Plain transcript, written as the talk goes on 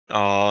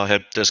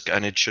Heb das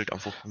eine Schild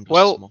einfach um das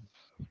Well, zu machen.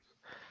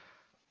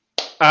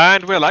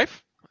 And we're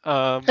live.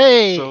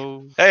 Hey!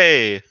 So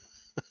Hey!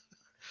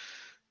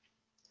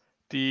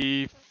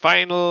 the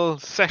final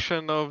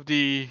session of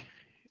the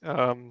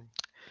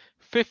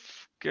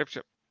fifth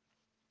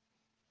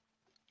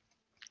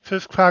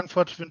Fifth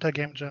Klagenfurt Winter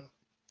Game Jam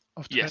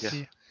of Yes.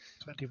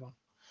 2021.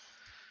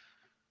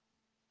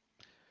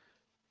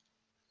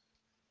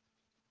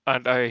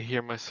 And I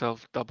hear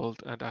myself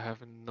doubled, and I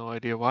have no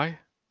idea why.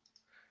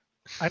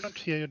 I don't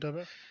hear you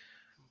double.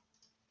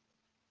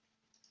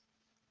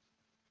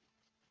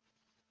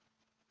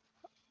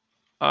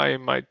 I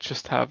might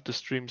just have the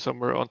stream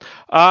somewhere on.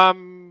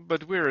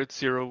 But we're at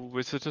 0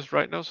 visitors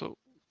right now, so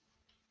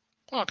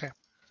Okay.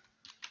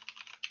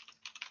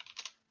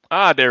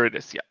 there it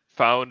is. Yeah,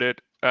 found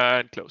it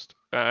and closed,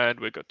 and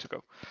we're good to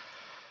go.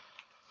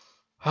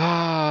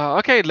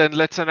 Okay, then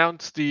let's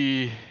announce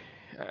the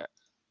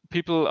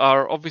people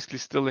are obviously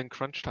still in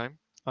crunch time.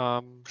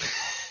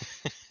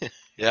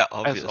 Yeah,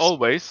 obvious. As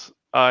always,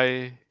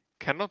 I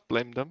cannot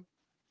blame them.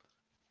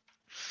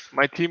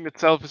 My team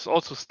itself is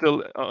also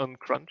still on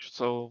crunch,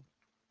 so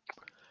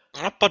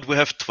But we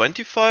have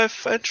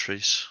 25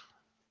 entries.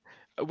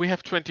 we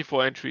have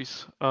 24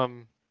 entries.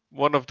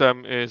 One of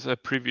them is a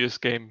previous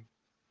game.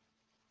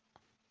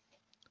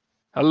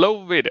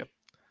 Hello, Vede.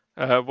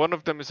 One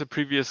of them is a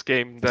previous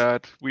game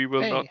that we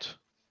will not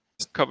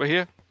cover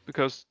here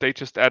because they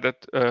just added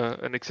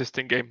an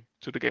existing game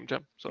to the game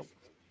jam. So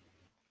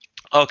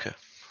Okay.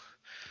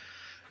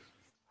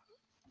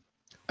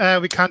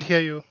 We can't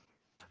hear you.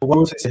 What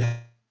was it?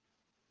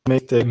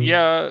 Make them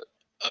yeah,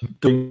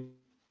 doing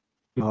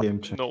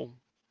game chat. no,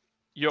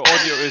 your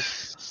audio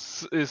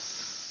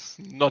is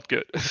not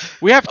good.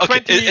 We have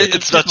 20.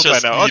 It's not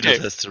just now. me Okay.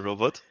 that has the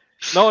robot.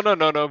 No.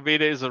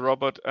 Vede is a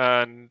robot,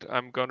 and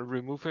I'm gonna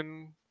remove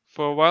him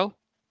for a while.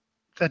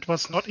 That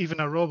was not even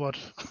a robot.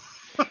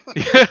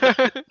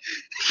 That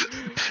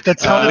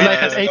sounded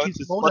like an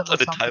 80s modem or on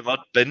the something.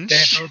 timeout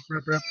bench.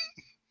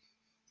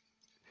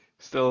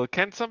 Still,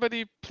 can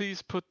somebody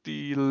please put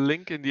the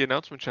link in the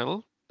announcement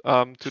channel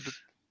to the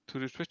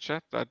Twitch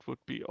chat? That would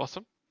be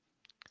awesome.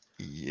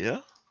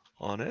 Yeah,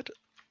 on it.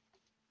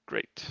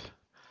 Great.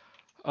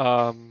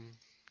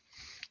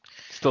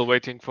 Still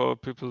waiting for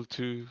people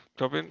to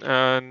drop in,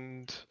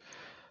 and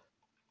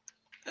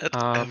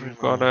I'm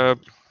gonna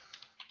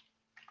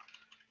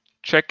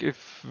check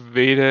if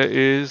Veda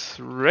is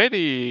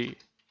ready.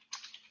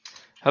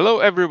 Hello,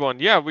 everyone.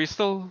 Yeah, we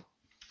still.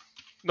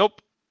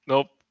 Nope.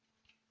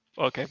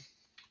 Okay.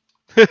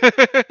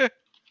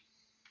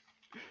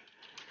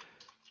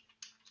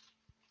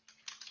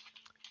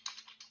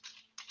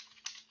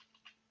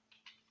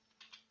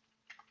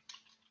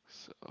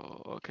 So,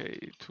 okay,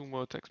 2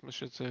 more text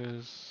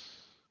messages.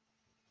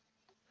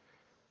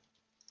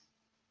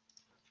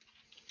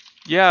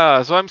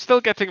 Yeah, so I'm still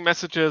getting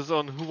messages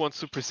on who wants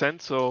to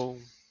present, so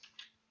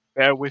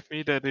bear with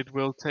me that it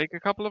will take a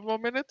couple of more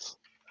minutes.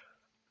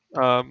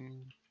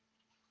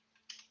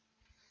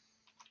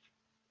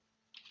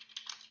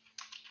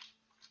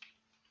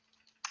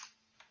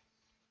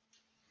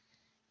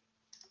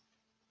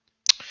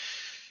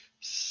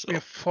 So, we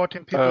have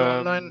 14 people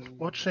online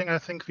watching. I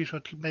think we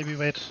should maybe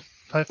wait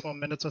 5 more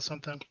minutes or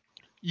something.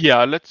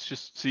 Yeah, let's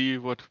just see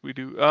what we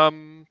do.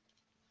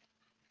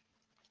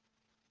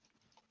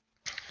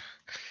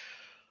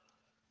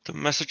 The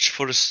message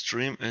for the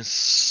stream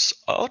is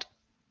out.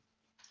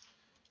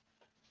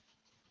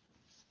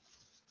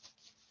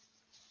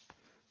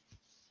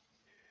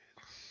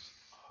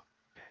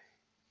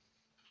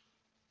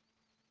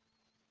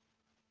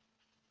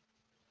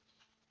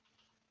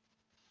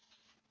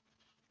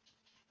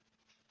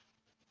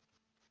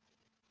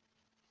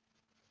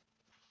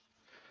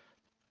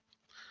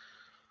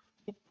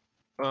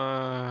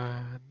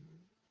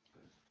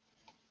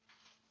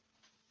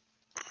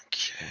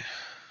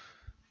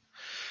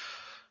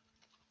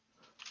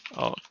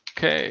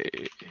 Okay.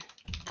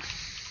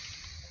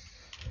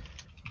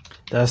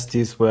 Does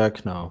this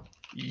work now?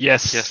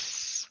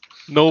 Yes.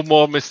 No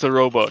more Mr.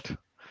 Robot.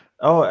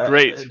 Oh,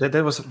 great.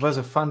 That was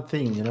a fun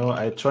thing, you know.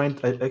 I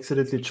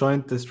accidentally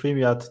joined the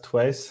StreamYard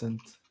twice,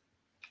 and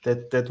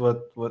that's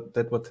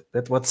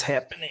what's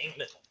happening.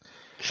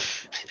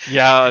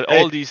 Yeah,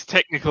 all these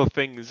technical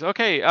things.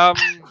 Okay.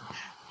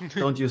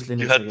 Don't use Linux.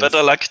 You had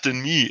better luck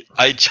than me.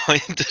 I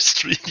joined the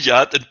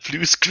StreamYard and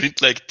blue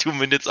screened like 2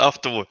 minutes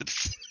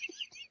afterwards.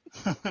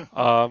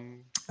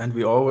 And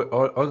we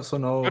also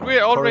know. But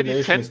we're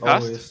already 10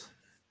 past.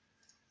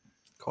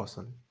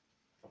 Causal.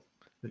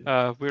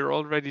 We're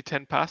already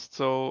 10 past,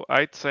 so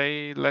I'd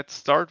say let's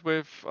start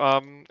with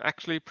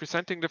actually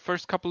presenting the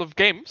first couple of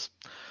games.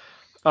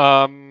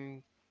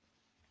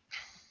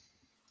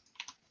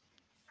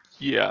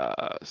 Yeah,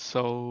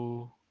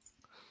 so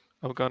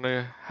I'm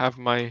gonna have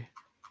my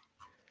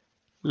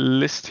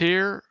list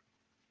here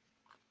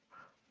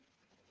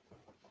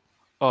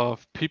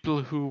of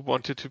people who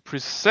wanted to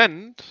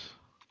present.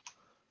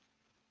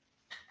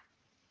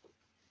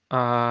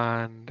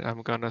 And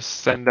I'm gonna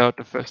send out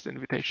the first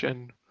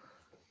invitation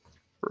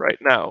right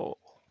now.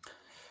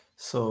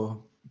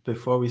 So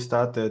before we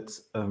started,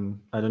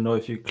 I don't know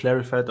if you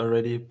clarified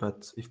already,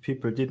 but if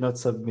people did not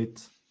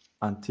submit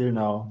until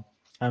now,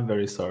 I'm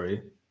very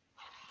sorry.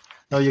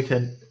 No, you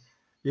can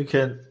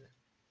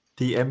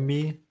DM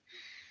me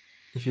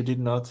if you did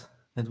not,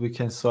 and we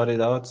can sort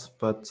it out.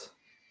 But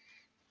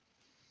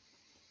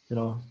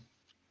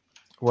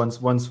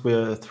once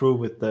we're through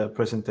with the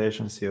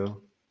presentations,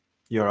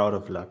 you're out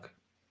of luck.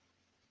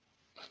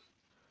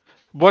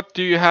 What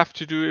do you have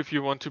to do if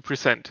you want to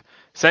present?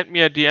 Send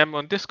me a DM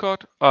on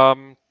Discord.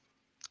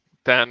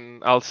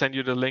 Then I'll send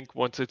you the link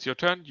once it's your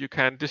turn. You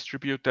can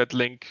distribute that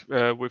link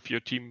with your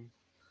team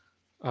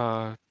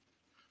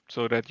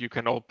so that you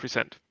can all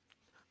present.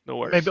 No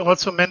worries. Maybe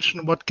also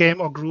mention what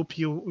game or group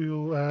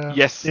you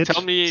yes, did,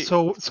 tell me.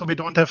 So we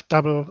don't have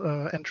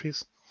double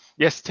entries.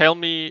 Yes, tell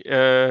me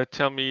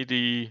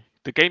the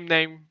game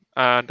name,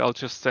 and I'll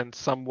just send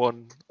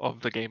someone of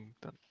the game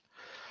then.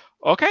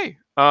 Okay.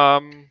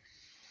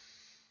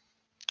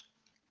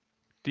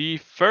 The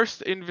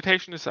first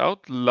invitation is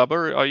out.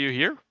 Lubber, are you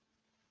here?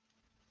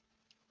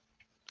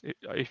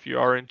 If you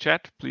are in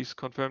chat, please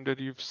confirm that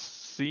you've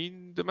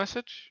seen the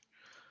message.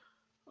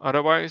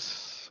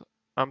 Otherwise,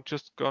 I'm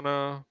just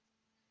gonna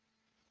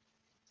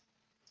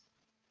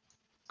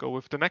go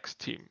with the next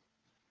team.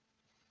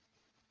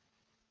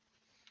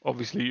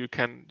 Obviously, you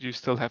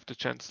still have the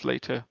chance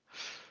later.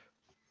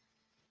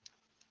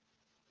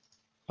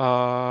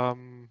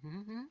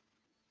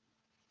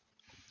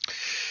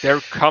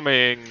 They're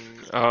coming.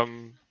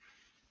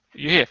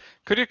 You here?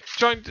 Could you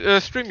join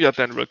StreamYard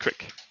then real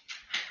quick?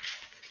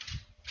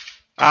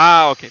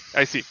 Okay,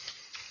 I see.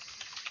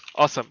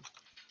 Awesome.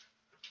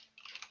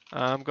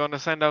 I'm gonna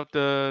send out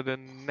the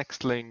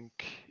next link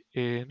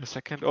in a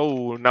second.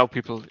 Oh, now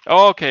people.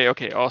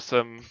 Okay,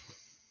 awesome.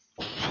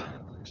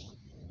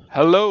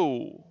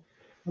 Hello.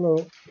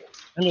 Hello.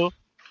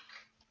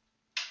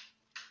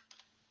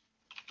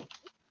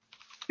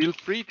 Feel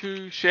free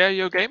to share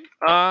your game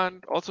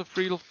and also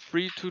feel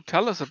free to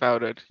tell us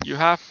about it. You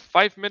have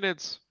 5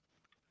 minutes.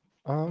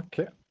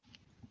 Okay.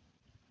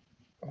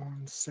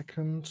 1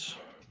 second.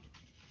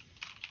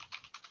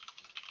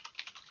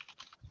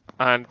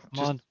 And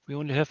come on, we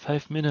only have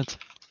 5 minutes.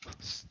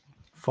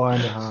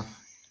 4.5.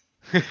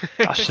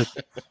 Ah, shit.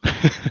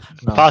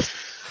 No. Fast.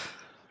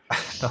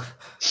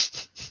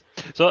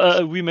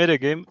 So we made a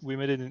game. We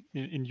made it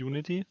in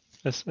Unity,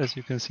 as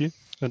you can see,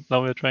 and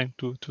now we're trying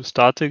to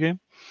start the game.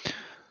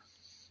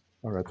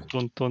 All right.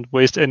 Don't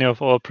waste any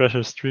of our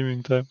precious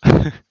streaming time.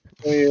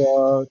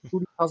 A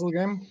 2D puzzle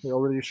game. We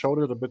already showed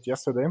it a bit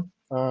yesterday,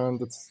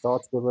 and it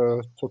starts with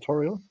a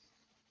tutorial.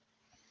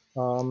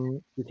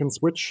 You can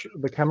switch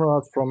the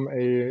camera from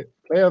a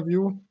player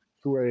view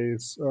to a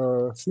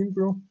scene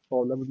view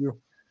or level view.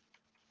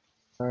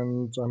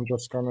 And I'm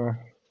just gonna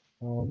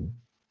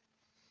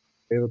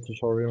play the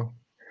tutorial.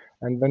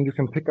 And then you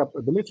can pick up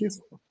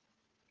abilities.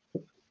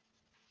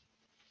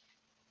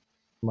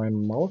 My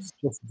mouse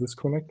just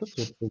disconnected,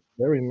 so it's a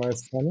very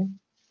nice timing.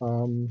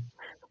 And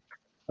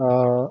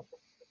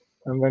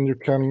then you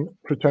can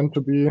pretend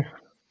to be a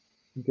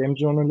game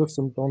journalist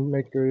and don't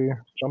make a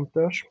jump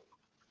dash.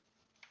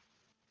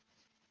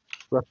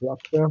 Grapple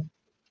up there.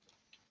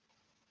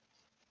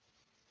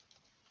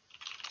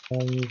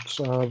 And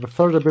the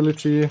third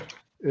ability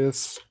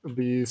is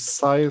the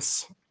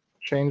size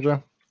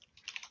changer.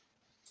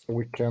 So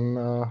we can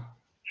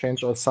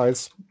change our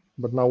size,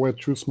 but now we're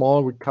too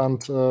small. We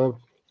can't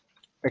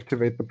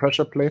activate the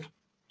pressure plate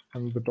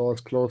and the door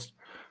is closed.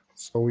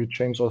 So we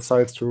change our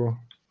size to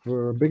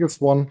the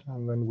biggest one,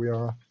 and then we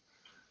are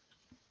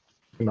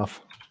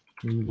enough.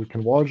 And we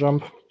can wall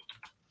jump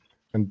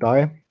and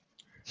die.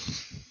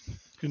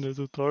 In the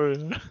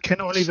tutorial. Can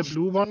only the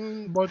blue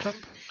one wall jump?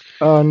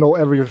 No,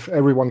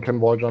 everyone can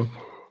wall jump.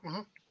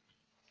 Mhm.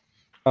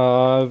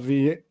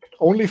 The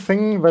only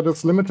thing that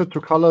is limited to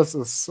colors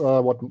is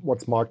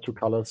what's marked to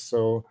colors.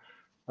 So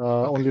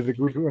only the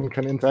green one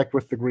can interact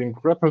with the green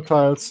grapple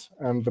tiles,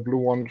 and the blue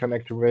one can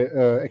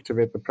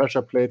activate the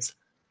pressure plates.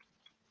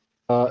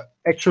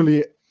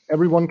 Actually,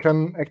 everyone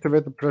can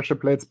activate the pressure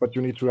plates, but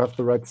you need to have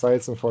the right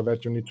size, and for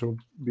that you need to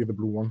be the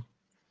blue one.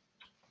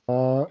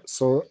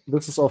 So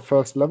this is our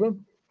first level.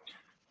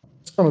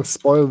 I'm just gonna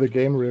spoil the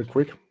game real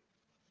quick,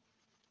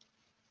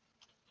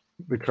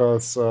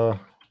 because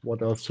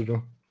what else to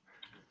do?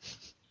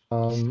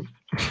 You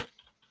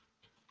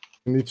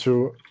need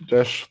to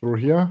dash through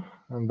here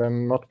and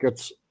then not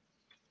get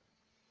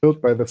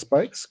killed by the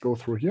spikes. Go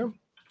through here,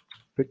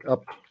 pick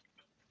up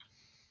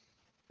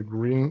the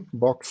green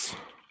box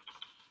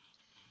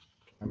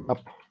and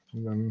up,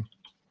 and then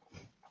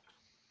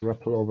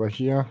grapple over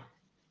here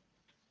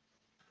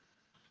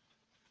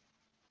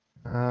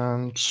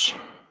and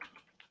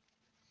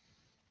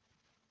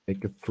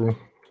make it through.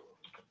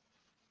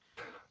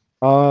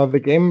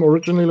 The game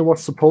originally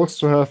was supposed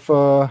to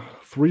have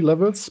 3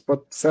 levels,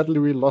 but sadly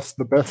we lost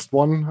the best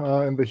one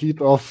in the heat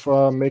of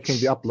making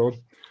the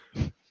upload.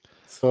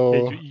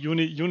 So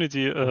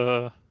Unity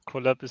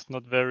collab is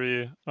not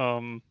very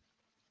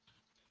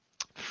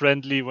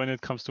friendly when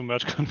it comes to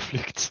merge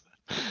conflicts.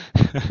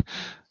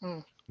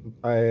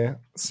 I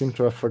seem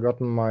to have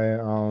forgotten my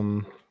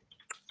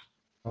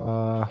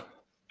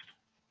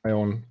my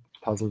own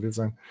puzzle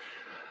design.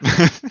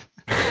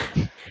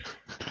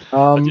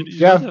 But you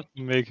Yeah, don't have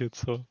to make it,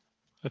 so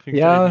I think the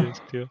Yeah. idea is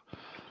clear.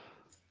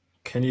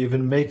 Can you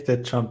even make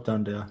that jump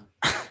down there?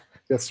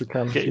 yes, you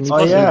can. Okay, You it's need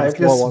Oh to possible. build yeah, a it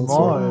is one, so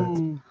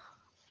small.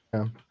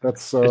 yeah,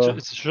 that's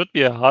It should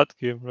be a hard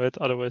game, right?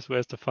 Otherwise,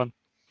 where's the fun?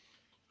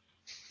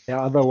 yeah.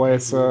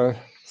 Otherwise, Maybe.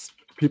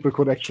 people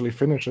could actually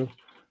finish it,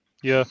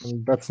 Yeah,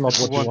 and that's not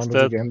Who what you wants want as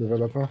a that? game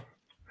developer.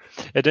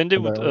 And then they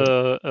And would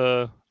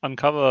I-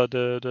 uncover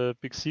the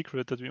big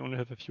secret that we only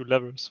have a few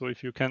levels. So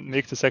if you can't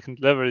make the second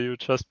level, you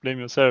just blame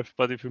yourself.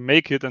 But if you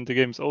make it and the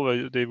game's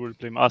over, they will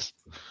blame us.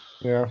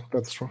 Yeah,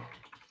 that's true.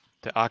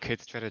 The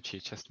arcade strategy,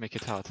 just make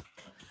it hard.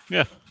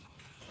 Yeah.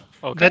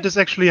 Okay. That is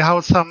actually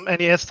how some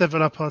NES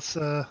developers,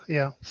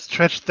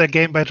 stretched their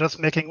game by just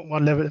making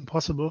one level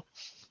impossible.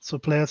 So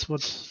players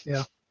would,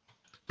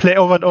 play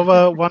over and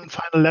over one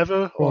final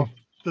level, or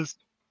this,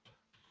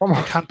 Come they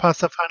on. can't pass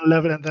the final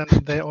level, and then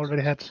they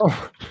already had.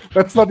 Oh,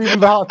 that's not even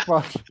the hard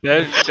part.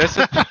 There's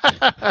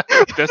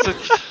a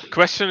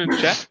question in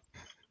chat.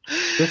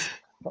 Yes.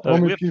 How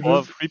many We have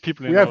people? three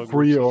people We in our have group.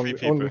 three so only.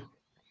 Three people.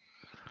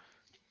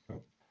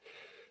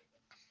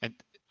 And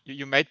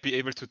you might be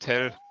able to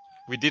tell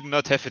we did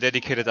not have a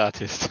dedicated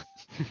artist.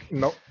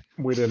 No,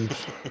 we didn't.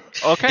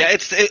 Okay. Yeah,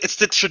 it's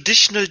the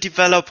traditional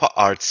developer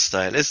art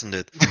style, isn't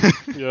it?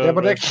 Yeah,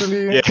 but right.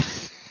 actually, Yeah.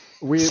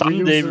 we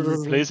Someday use we it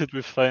as- replace it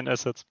with fine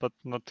assets, but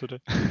not today.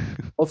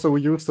 also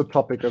we use the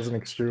topic as an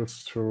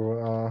excuse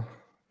to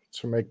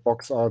make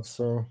box art.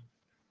 So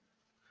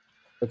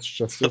that's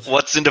just it.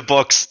 What's in the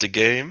box? The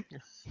game?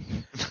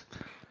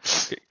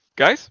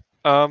 Guys,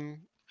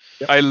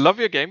 Yep. I love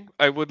your game.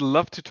 I would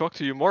love to talk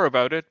to you more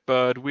about it,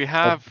 but we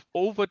have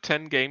over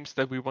 10 games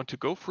that we want to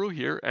go through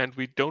here, and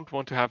we don't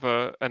want to have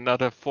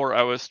another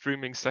 4-hour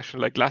streaming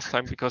session like last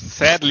time, because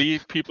sadly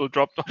people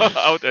dropped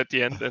out at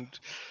the end and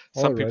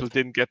some All right. people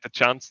didn't get the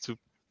chance to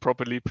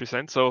properly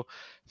present. So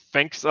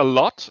thanks a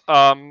lot.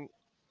 And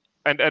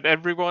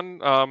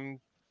everyone,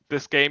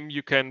 this game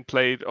you can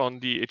play it on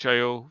the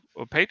HIO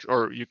page,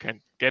 or you can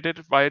get it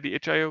via the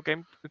HIO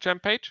Game Jam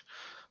page.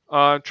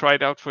 Try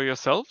it out for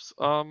yourselves.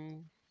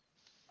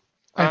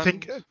 I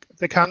think and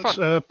they can't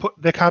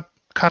have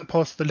can't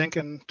post the link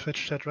in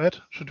Twitch chat, right?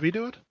 Should we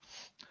do it?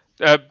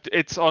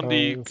 it's on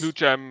the yes. Glue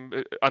Jam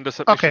under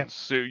submissions,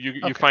 so you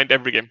Okay. find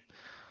every game.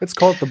 It's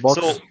called the box.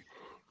 So,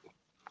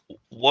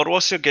 what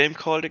was your game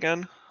called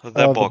again? The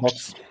The box.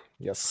 box.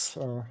 Yes.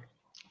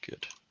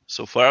 Good.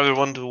 So for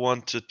everyone who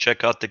want to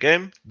check out the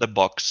game, the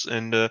box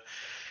in the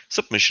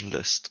submission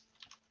list.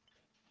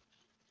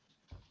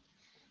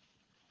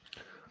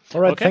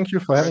 All right. Okay. Thank you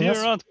for having See you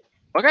us. around.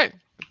 Okay,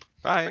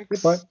 bye.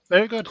 Goodbye.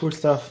 Very good. Cool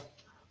stuff.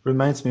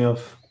 Reminds me of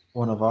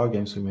one of our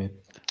games we made.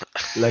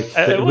 Like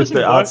I with was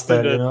the art involved in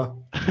style, you that.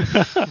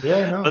 know.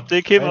 Yeah, I know. But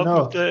they came I up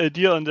know. with the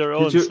idea on their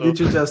own. Did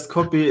you just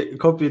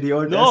copy the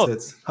old No.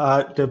 assets?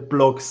 The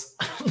blocks.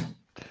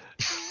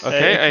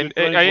 Okay, I and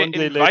joined I one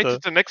day invited later.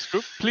 the next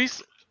group.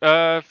 Please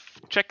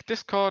check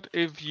Discord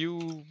if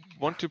you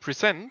want to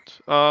present.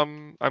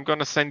 I'm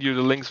gonna send you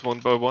the links one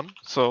by one.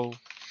 So,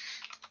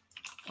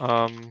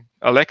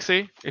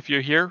 Alexei, if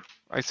you're here,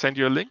 I send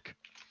you a link.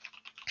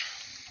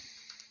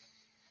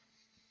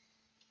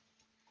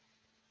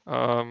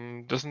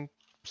 Doesn't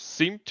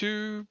seem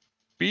to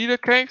be the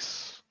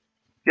case.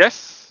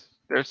 Yes,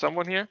 there's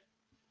someone here.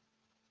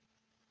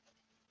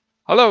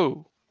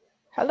 Hello,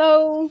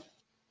 Hello.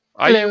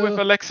 are you Hello. with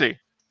Alexei?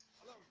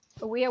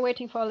 We are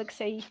waiting for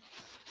Alexei.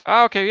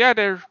 Ah, okay, yeah,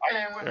 they're.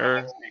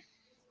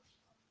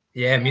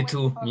 Yeah, me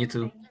too. Me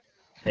too.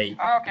 Hey,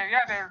 Ah, okay, yeah,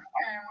 they're.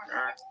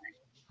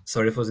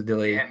 sorry for the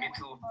delay. Me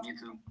too. Me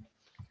too.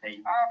 Hey,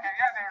 Ah, okay,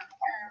 yeah, they're.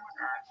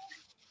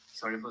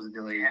 sorry for the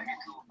delay. Me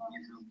too. Me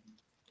too.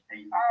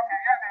 Hey. Ah, okay,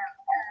 yeah,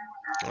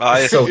 they're.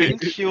 I So-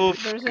 think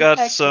you've There's an got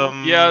echo.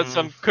 some. Yeah,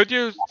 some. Could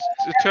you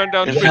turn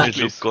down Twitch, internet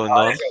please? loop going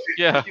on.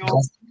 Yeah.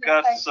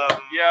 Got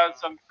some. Yeah,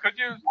 some. Could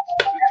you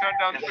turn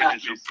down internet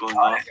Twitch, loop please? going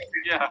on.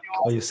 Yeah.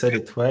 Oh, you said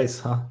it twice,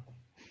 huh?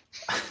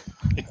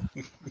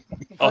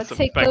 Awesome.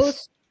 Alexei,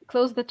 Thanks.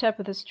 close the tab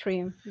of the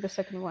stream, the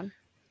second one.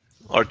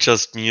 Or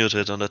just mute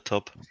it on the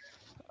top.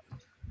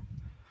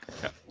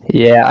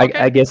 Yeah, Okay.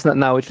 I guess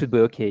now it should be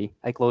okay.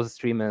 I closed the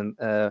stream and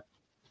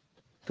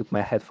took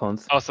my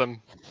headphones.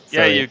 Awesome.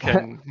 Yeah, Sorry. you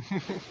can.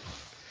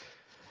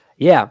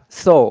 Yeah,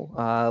 so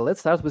let's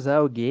start with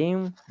our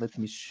game. Let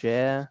me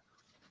share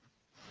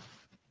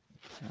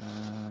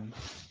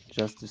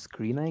just the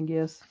screen, I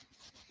guess.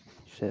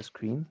 Share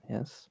screen,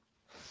 yes.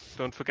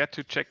 Don't forget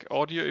to check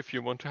audio if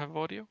you want to have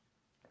audio.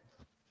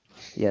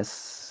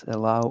 Yes,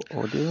 allow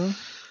audio.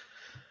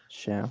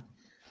 Share.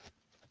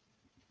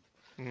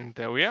 And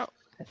there we are.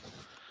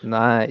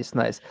 Nice,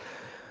 nice.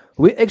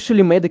 We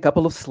actually made a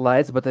couple of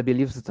slides, but I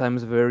believe the time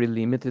is very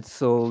limited,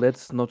 so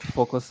let's not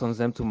focus on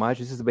them too much.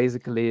 This is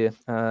basically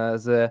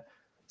the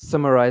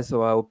summarize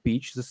of our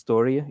pitch, the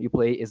story. You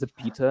play as a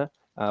Peter,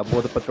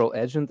 border patrol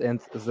agent, and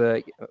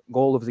the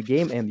goal of the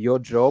game and your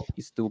job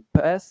is to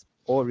pass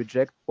or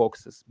reject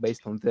boxes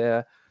based on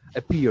their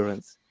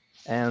appearance.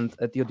 And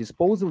at your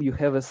disposal, you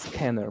have a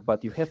scanner,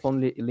 but you have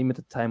only a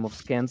limited time of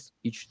scans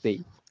each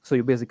day. So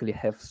you basically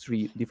have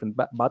 3 different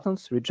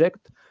buttons: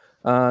 reject,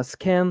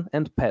 scan,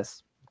 and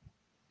pass.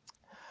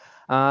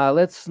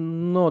 Let's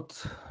not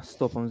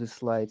stop on this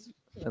slide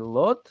a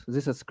lot.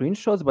 These are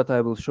screenshots, but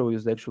I will show you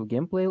the actual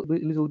gameplay a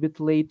little bit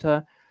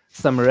later.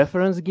 Some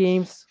reference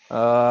games.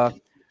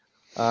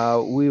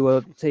 We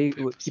were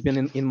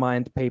keeping in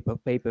mind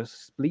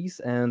Papers, Please,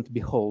 and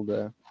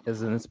Beholder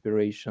as an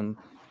inspiration.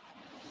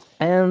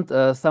 And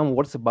some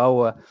words about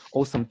our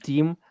awesome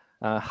team.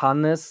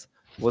 Hannes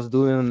was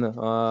doing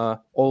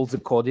all the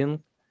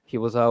coding. He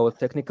was our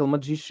technical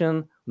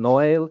magician.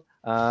 Noel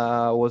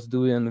was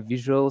doing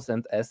visuals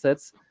and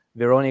assets.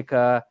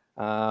 Veronica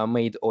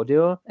made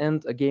audio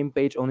and a game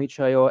page on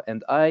itch.io,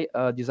 and I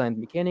designed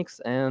mechanics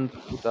and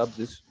put up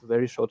this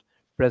very short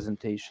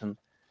presentation.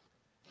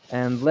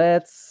 And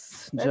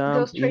let's jump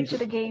go straight into to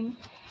the game.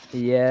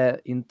 Yeah,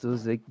 into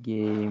the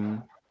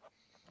game.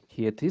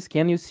 Here it is.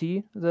 Can you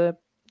see the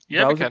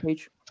browser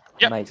page?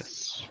 Yep. Nice.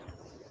 Yes.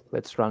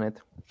 Let's run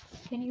it.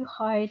 Can you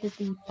hide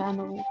the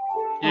panel?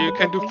 You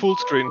can do full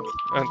screen,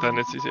 and then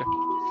it's easier.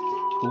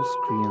 Full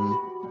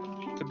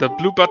screen. The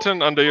blue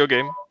button under your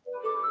game.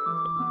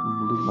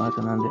 Blue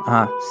button under.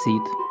 See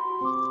it.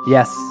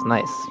 Yes,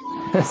 nice.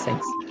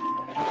 Thanks.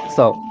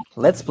 So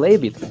let's play a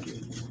bit.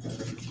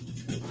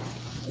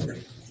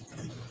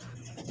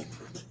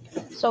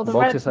 So the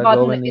Boxes red are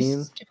button going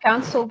is to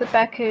cancel the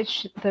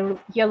package, the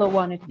yellow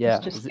one is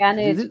to scan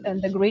it,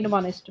 and the green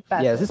one is to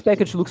pass it. Yeah, this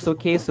package looks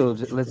okay, so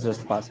let's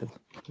just pass it.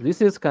 This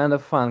is kind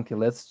of funky.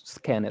 Let's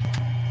scan it.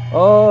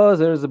 Oh,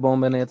 there's a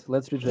bomb in it.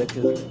 Let's reject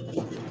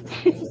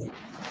it.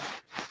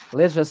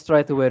 Let's just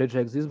try to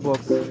reject this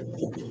box.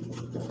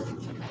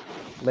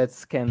 Let's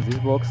scan this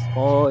box.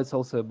 Oh, it's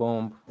also a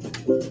bomb.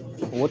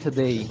 What a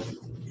day.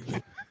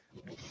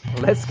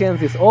 Let's scan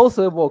this.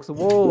 Also a box.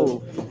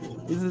 Whoa.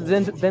 This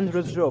is a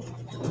dangerous job.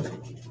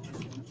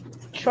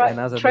 Try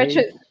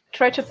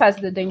to pass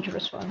the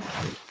dangerous one.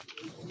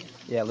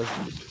 Yeah, let's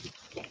do it.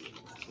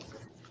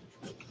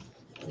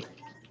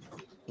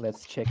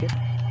 Let's check it.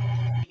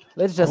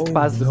 Let's just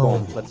pass the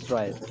bomb. Let's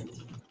try it.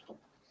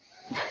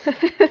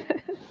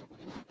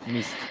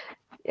 Missed.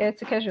 Yeah,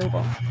 it's a casual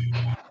bomb.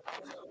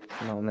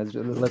 No,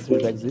 let's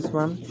reject this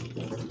one.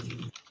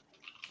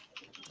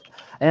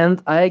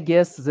 And I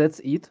guess that's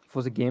it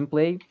for the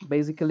gameplay,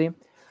 basically.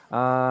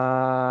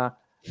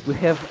 We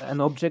have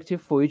an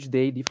objective for each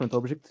day, different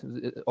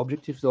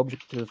objectives. The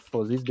objective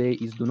for this day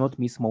is do not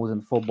miss more than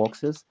 4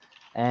 boxes.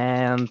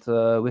 And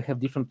we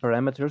have different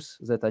parameters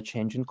that are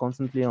changing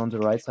constantly on the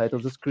right side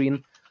of the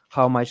screen.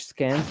 How much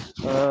scans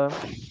we're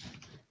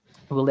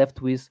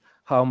left with,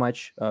 how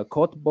much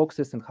caught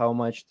boxes, and how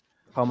much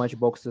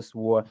boxes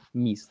were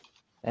missed.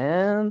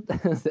 And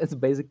that's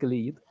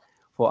basically it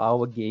for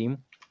our game.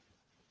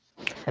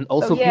 And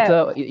also, so, yeah.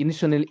 Peter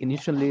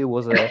initially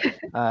was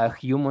a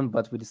human,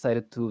 but we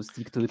decided to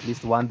stick to at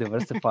least one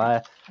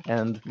diversifier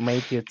and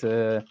make it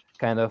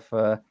kind of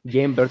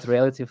game bird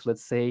relative,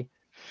 let's say.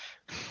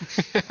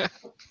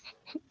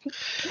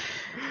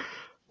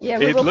 Yeah,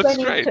 we were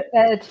planning to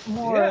add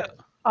more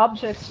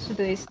objects to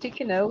the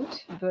sticky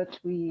note, but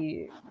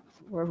we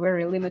were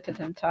very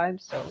limited in time,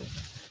 so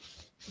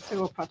it's a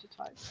real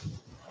prototype.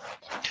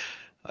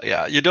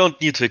 Yeah, you don't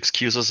need to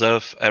excuse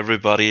yourself.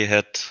 Everybody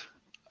had,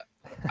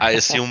 I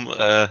assume,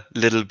 a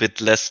little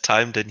bit less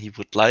time than he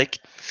would like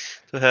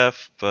to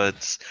have,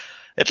 but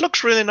it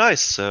looks really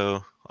nice,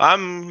 so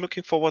I'm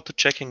looking forward to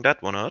checking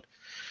that one out.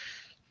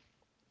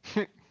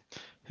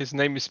 His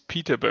name is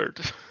Peter Bird.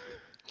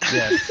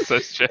 Yes.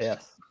 Says Jeff.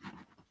 Yes.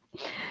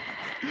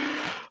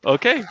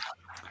 Okay.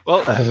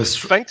 Well,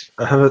 thanks.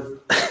 I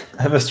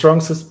have a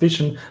strong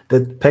suspicion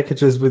that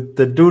packages with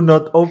the "do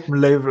not open"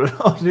 label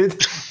on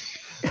it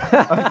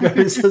are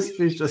very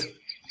suspicious.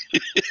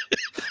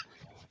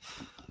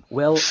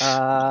 Well,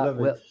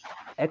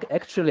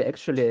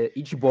 actually,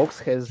 each box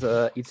has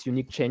its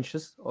unique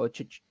chances or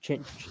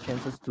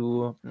chances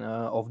to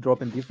of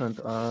dropping different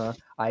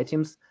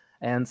items,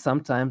 and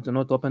sometimes do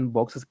not open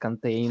boxes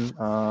contain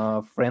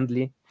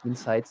friendly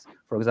insights.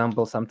 For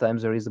example,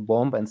 sometimes there is a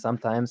bomb, and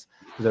sometimes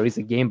there is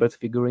a game bird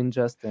figurine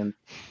just, and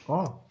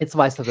it's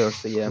vice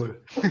versa. Yeah, cool.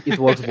 It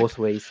works both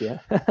ways. Yeah.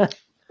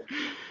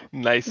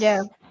 Nice.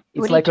 Yeah,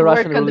 it's we like need a to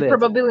Russian work on roulette. the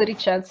probability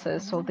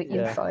chances of the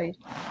inside.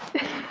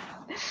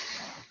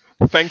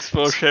 Thanks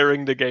for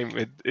sharing the game.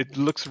 It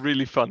looks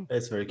really fun.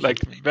 It's very cute. Like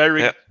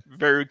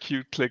very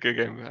cute clicker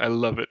game. I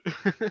love it.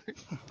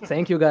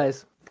 Thank you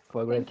guys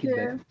for great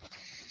feedback.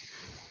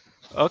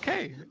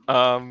 Okay.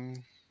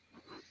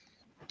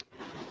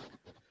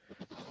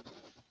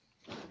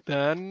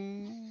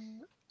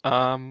 Then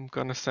I'm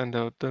gonna send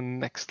out the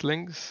next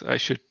links. I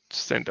should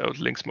send out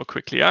links more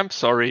quickly. I'm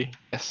sorry.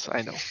 Yes,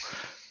 I know.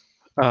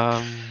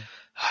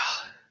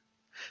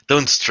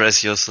 Don't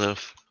stress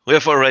yourself. We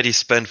have already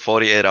spent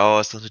 48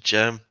 hours on the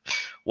jam.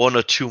 1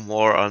 or 2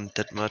 more aren't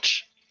that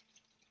much.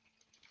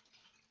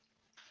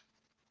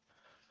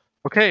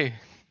 Okay.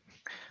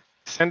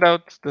 Send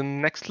out the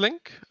next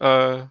link.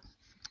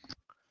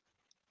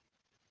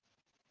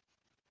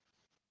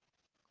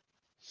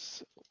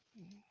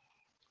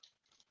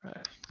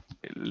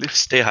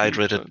 Stay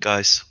hydrated,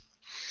 guys.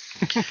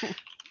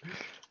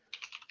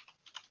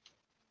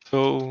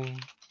 So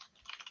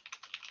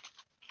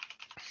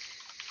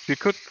you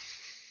could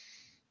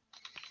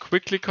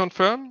quickly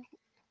confirm,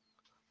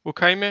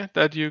 Okaime,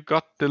 that you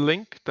got the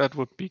link. That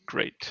would be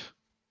great.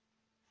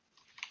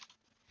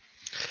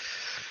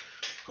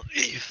 What do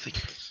you think?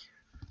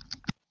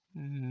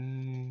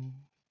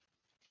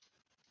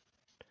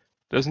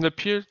 Doesn't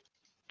appear.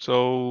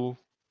 So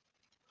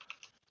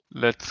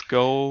let's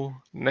go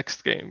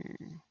next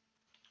game.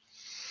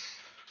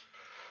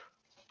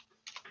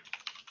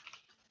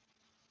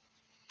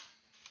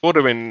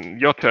 Odwin,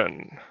 your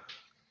turn.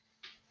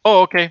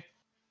 Oh, okay.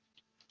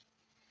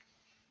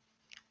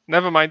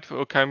 Never mind.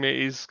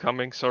 Okaime is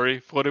coming. Sorry,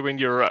 Frodewin,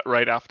 you're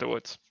right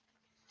afterwards.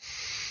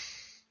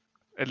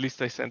 At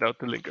least I sent out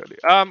the link earlier.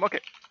 Okay.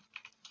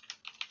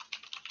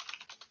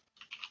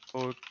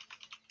 Oh.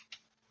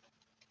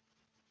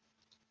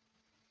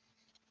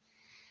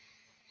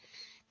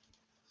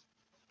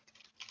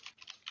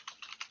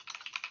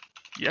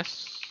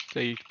 Yes,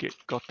 they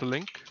got the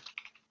link.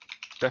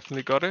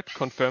 Definitely got it.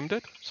 Confirmed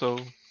it. So.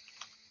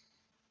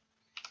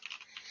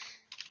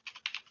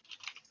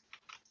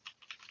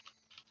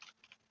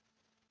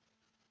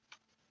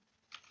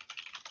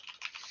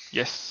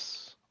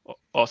 Yes.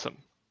 Awesome.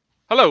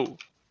 Hello.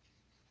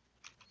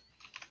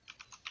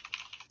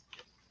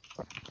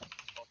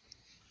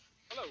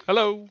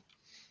 Hello.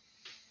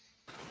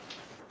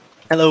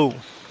 Hello.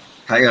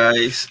 Hi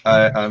guys.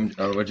 I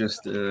was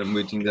just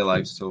muting the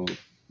live so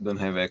don't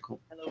have echo.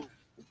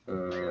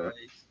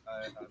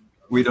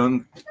 We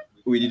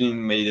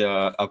didn't make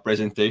a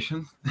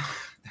presentation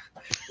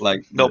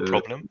like no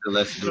problem. The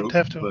last Don't group,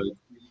 have to.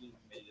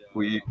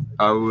 but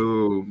I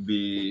will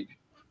be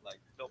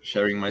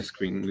sharing my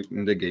screen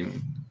in the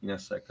game in a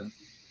second.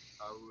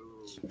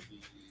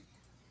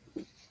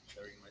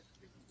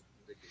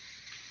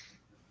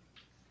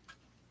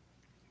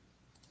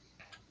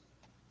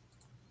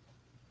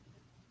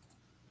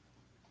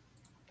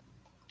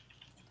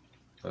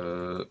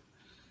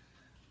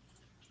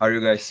 Are you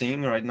guys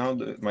seeing right now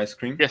my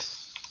screen?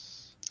 Yes.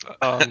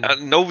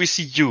 No, we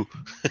see you.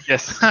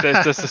 Yes,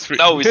 that's the screen.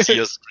 Now we see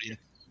your screen.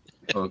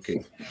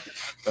 Okay.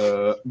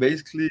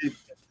 Basically,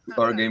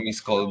 our game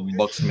is called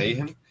Box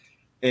Mayhem,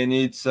 and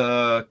it's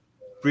a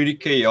pretty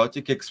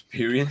chaotic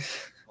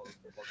experience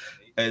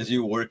as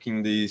you work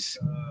in this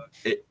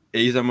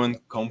Azaman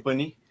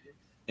company,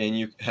 and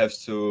you have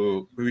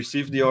to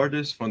receive the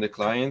orders from the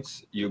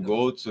clients. You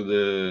go to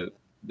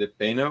the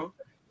panel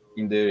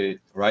in the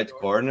right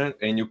corner,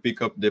 and you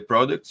pick up the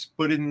products,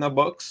 put it in a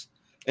box,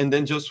 and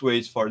then just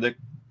wait for the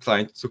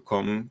client to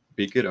come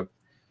pick it up.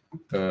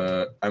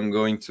 I'm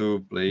going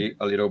to play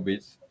a little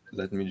bit.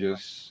 Let me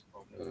just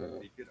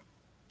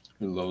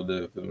load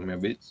the volume a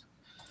bit.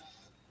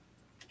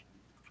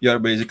 You are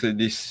basically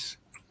this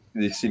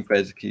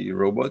sympathetic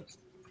robot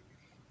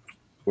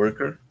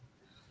worker.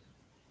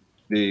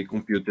 The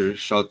computer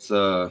shouts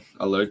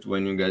alert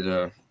when you get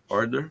an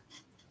order.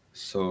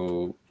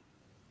 So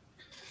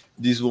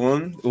this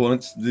one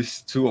wants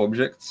these two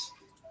objects.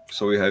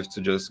 So we have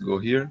to just go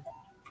here,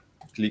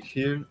 click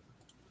here,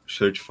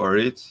 search for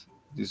it,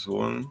 this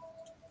one,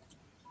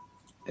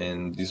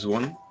 and this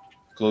one,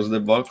 close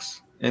the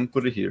box, and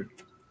put it here.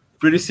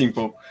 Pretty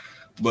simple,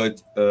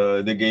 but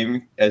the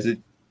game, as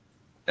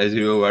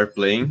you are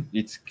playing,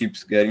 it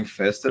keeps getting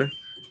faster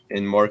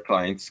and more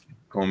clients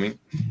coming.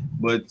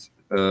 But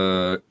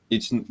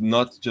it's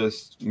not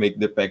just make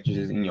the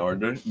packages in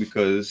order,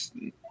 because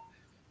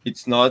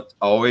it's not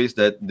always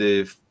that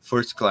the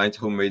first client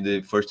who made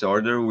the first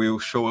order will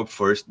show up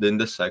first, then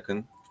the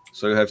second.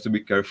 So you have to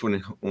be careful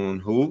on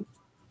who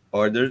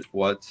ordered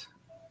what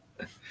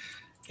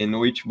and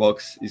which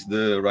box is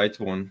the right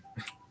one.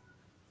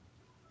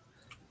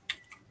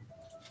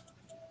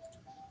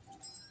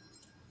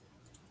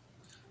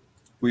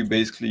 We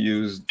basically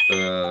used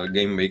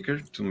Game Maker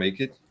to make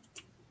it.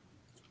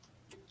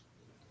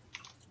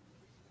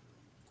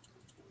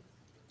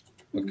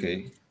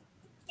 Okay.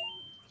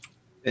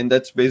 And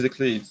that's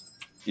basically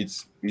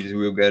it. It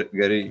will get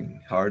getting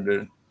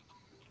harder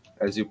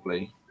as you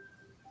play.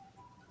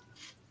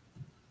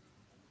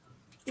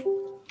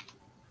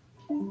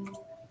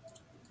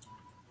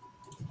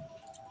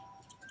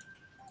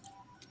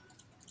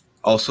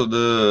 Also,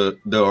 the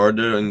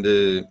order in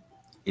the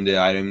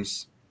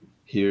items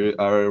here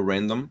are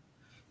random,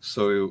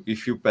 so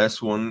if you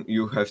pass one,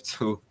 you have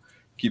to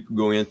keep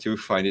going until you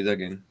find it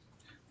again.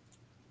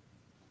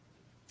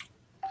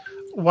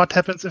 What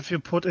happens if you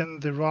put in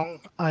the wrong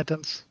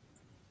items?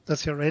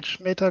 Does your rage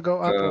meter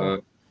go up?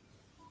 Or?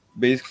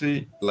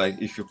 Basically,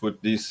 like if you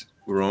put this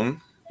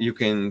wrong, you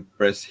can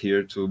press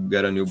here to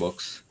get a new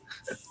box.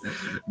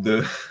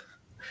 the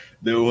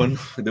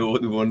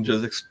old one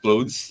just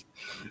explodes,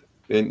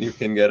 and you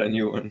can get a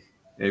new one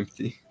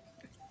empty.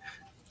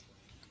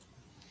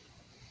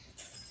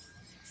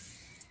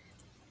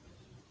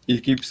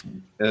 It keeps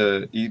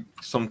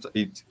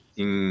it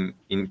in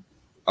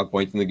a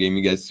point in the game,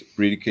 it gets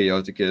pretty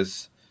chaotic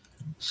as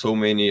so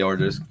many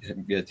orders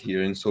get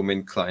here and so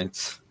many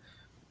clients.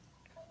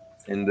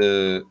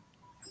 and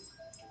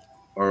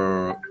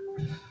our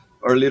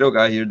little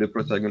guy here, the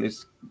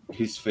protagonist,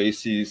 his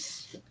face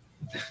is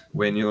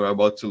when you're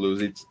about to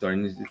lose it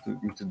turns it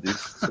into this,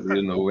 so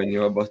you know when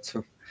you're about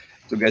to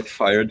get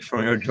fired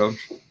from your job.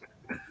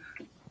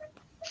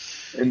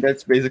 And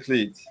that's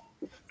basically it.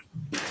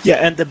 Yeah,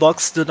 and the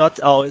box do not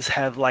always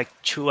have like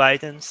 2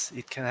 items.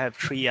 It can have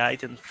 3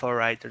 items,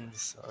 4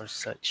 items, or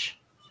such.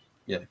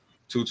 Yeah,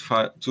 2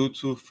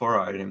 to 4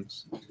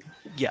 items.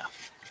 Yeah.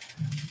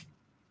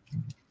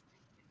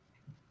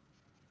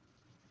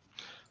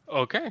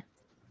 Okay.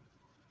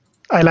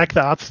 I like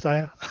the art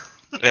style.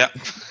 Yeah.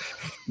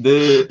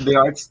 The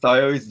art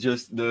style is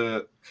just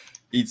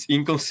it's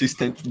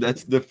inconsistent.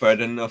 That's the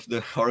pattern of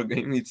the horror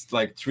game. It's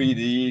like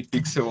 3D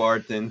pixel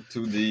art and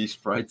 2D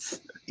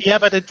sprites. Yeah,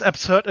 but it's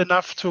absurd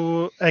enough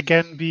to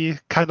again be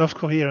kind of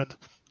coherent,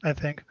 I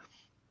think.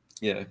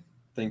 Yeah,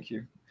 thank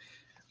you.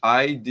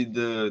 I did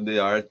the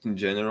art in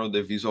general,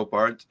 the visual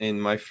part,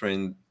 and my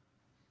friend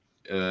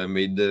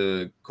made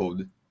the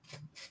code.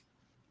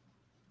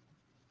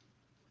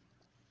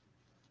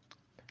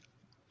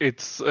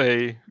 It's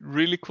a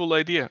really cool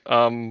idea.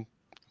 How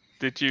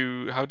did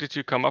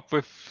you come up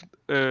with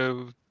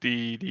the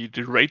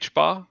rage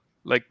bar,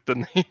 like the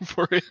name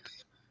for it?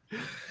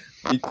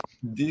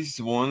 This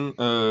one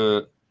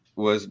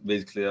was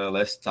basically a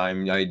last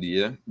time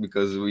idea,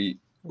 because we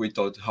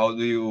thought, how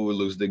do you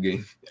lose the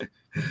game?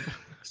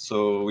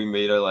 So we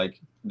made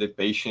the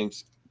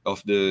patience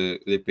of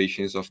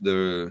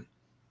the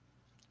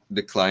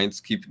clients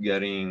keep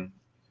getting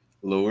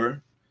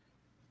lower,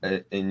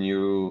 and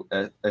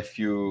if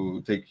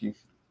you take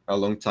a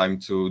long time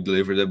to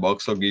deliver the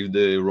box or give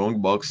the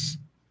wrong box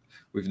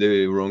with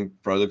the wrong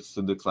products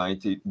to the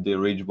client, the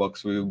rage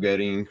box will get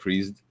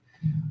increased.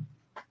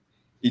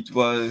 It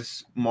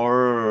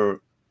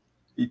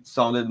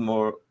sounded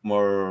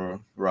more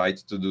right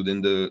to do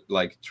than the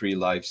 3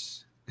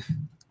 lives.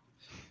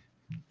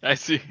 I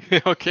see.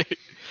 Okay.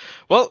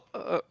 Well,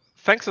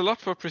 thanks a lot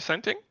for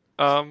presenting.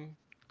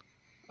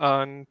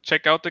 And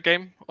check out the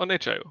game on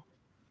HIO.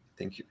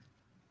 Thank you.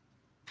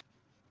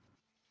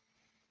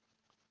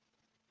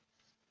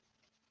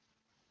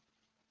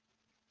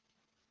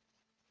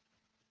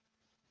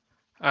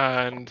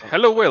 And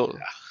hello, Will.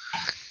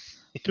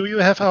 Do you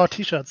have our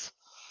t-shirts?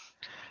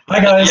 Hi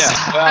guys.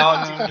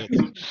 Yeah.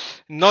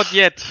 Not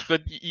yet,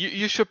 but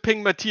you should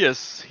ping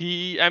Matthias.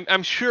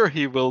 I'm sure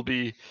he will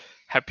be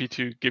happy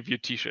to give you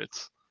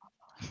t-shirts.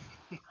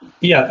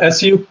 Yeah,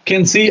 as you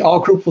can see,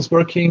 our group was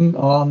working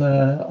on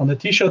a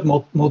t-shirt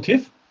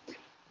motif.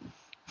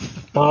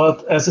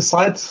 But as a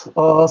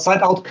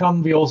side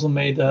outcome, we also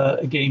made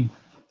a game.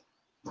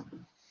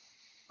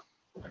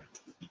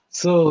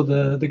 So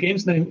the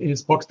game's name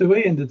is Boxed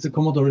Away, and it's a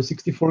Commodore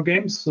 64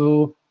 game.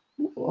 So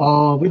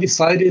we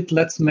decided,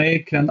 let's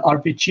make an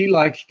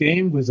RPG-like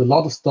game with a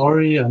lot of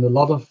story and a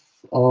lot of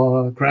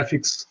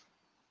graphics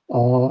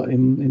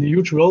in a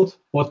huge world.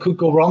 What could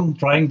go wrong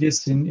trying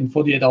this in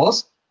 48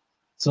 hours?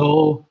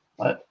 So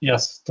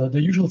yes, the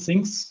usual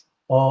things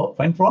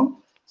went wrong.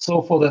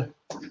 So for the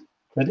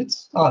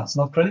credits, it's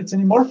not credits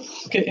anymore.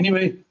 Okay,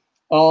 anyway,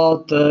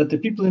 the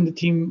people in the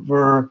team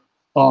were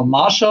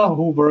Marsha,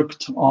 who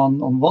worked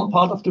on one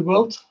part of the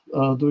world,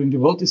 doing the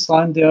world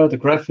design there, the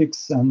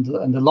graphics, and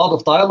a lot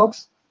of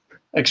dialogues.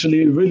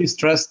 Actually, really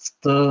stressed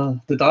the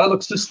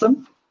dialogue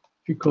system,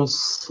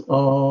 because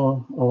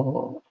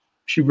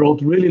she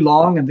wrote really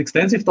long and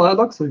extensive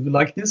dialogue. So if you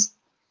like this,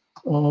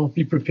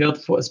 be prepared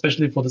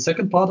especially for the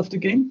second part of the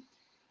game.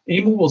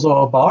 Emu was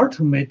our bard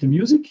who made the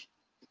music.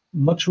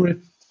 I'm not sure if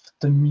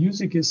the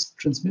music is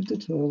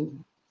transmitted.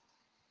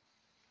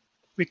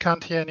 We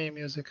can't hear any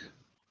music.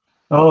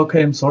 Oh,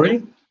 okay, I'm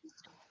sorry.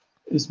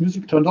 Is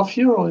music turned off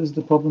here, or is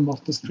the problem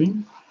of the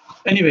stream?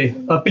 Anyway,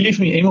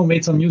 believe me, Emo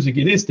made some music.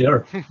 It is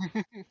there.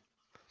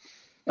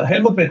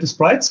 Helmut made the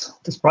sprites.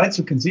 The sprites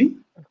you can see.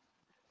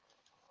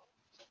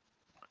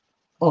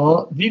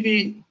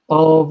 Vivi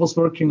was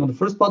working on the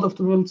first part of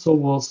the world, so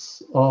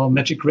was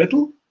Magic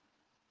Rattle.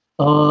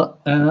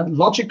 And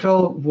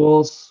Logical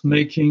was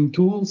making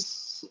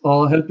tools,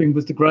 helping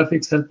with the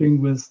graphics, helping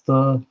with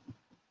the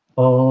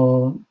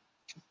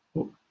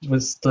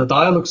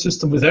dialogue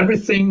system, with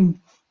everything.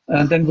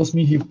 And then was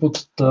me who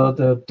put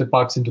the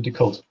bugs into the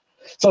code.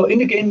 So in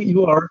the game,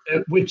 you are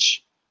a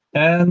witch.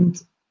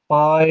 And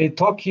by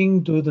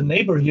talking to the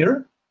neighbor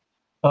here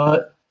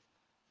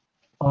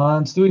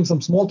and doing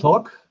some small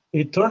talk,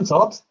 it turns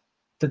out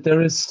that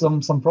there is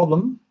some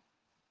problem,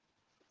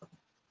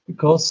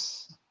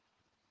 because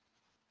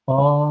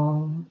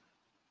was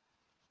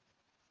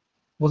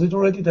it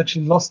already that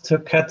she lost her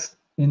cat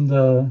in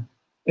the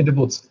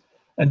woods?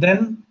 And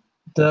then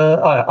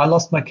I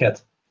lost my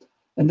cat.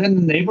 And then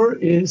the neighbor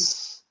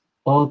is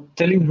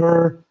telling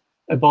her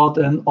about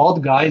an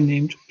odd guy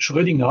named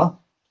Schrödinger,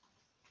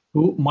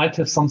 who might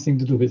have something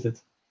to do with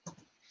it.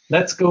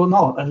 Let's go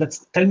now, and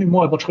let's tell me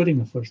more about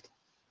Schrödinger first.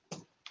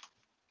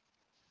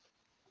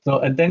 So,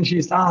 and then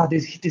she's,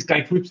 this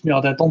guy creeps me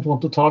out. I don't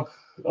want to talk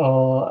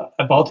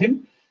about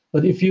him.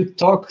 But if you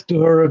talk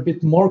to her a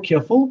bit more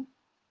careful,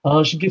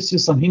 she gives you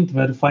some hint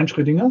where to find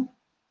Schrödinger.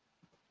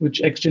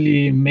 which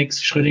actually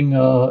makes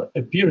Schrödinger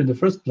appear in the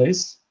first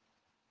place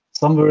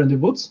somewhere in the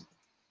woods.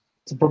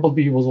 So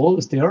probably he was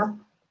always there.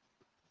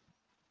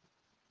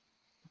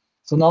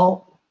 So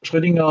now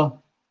Schrödinger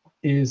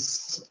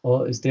is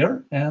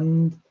there,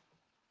 and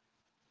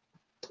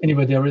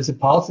anyway, there is a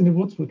path in the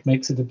woods which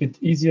makes it a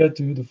bit easier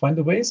to find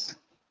the ways.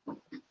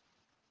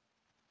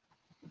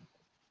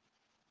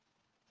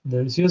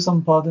 There is here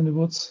some path in the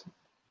woods.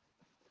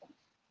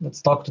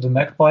 Let's talk to the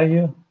magpie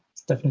here.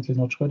 It's definitely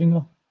not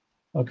Schrödinger.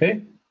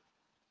 Okay.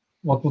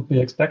 What would we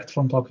expect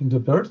from talking to a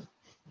bird?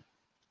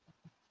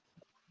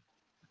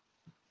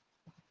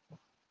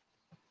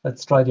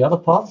 Let's try the other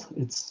path.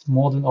 It's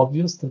more than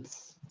obvious that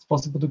it's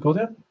possible to go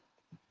there.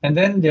 And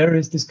then there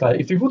is this guy.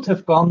 If we would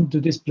have gone to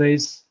this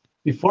place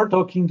before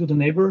talking to the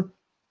neighbor,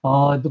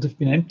 it would have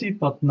been empty,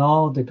 but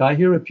now the guy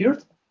here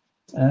appeared.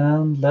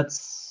 And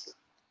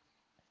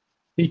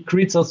he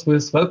greets us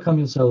with, welcome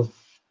yourself,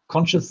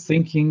 conscious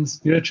thinking,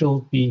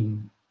 spiritual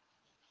being.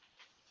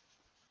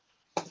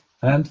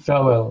 And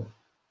farewell.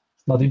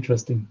 It's not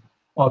interesting.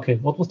 Okay,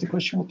 what was the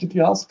question? What did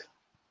you ask?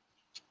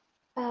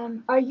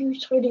 Are you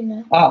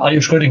Schrödinger? Are you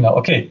Schrödinger?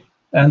 Okay.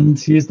 And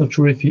he is not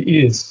sure if he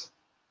is,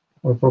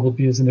 or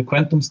probably is in a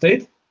quantum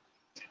state.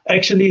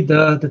 Actually,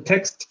 the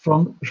text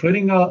from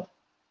Schrödinger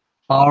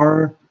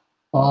are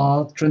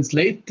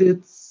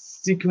translated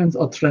sequence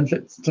or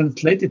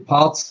translated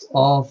parts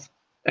of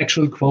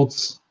actual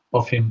quotes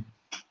of him.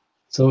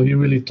 So he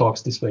really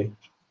talks this way.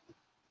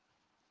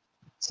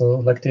 So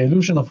like the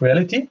illusion of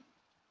reality,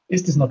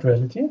 is this not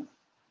reality?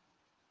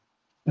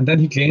 And then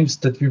he claims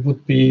that we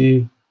would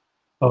be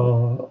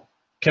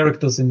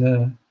characters in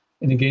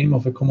a game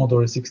of a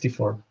Commodore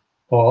 64.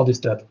 How odd is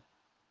that?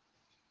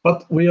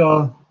 But we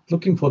are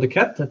looking for the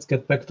cat. Let's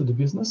get back to the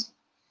business.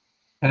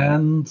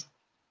 And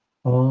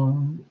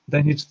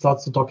then he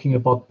starts talking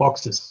about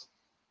boxes.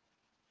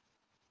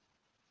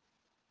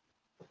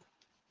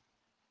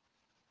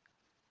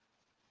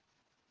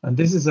 And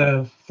this is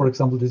for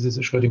example, this is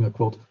a Schrödinger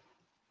quote.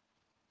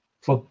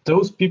 For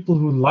those people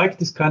who like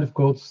this kind of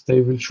quotes,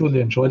 they will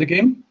surely enjoy the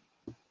game.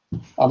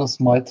 Others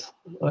might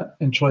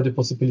enjoy the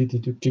possibility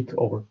to click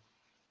over.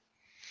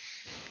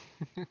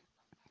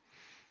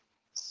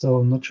 So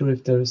I'm not sure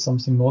if there is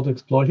something more to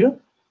explore here,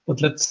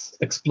 but let's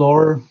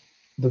explore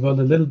the world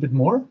a little bit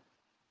more.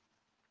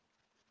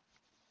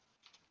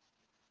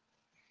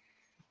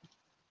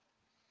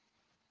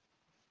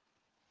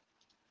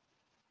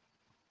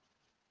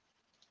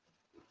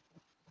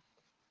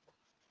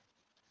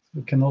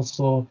 We can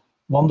also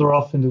wander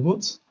off in the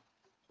woods.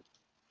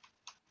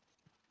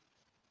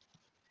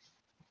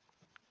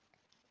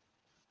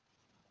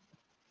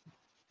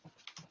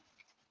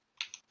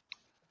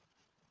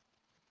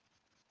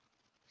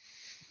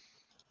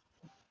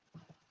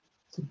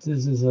 So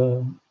this is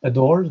a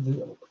door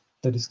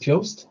that is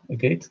closed, a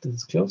gate that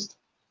is closed.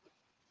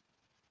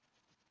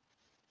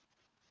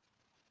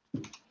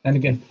 And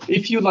again,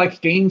 if you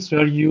like games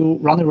where you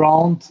run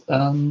around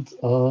and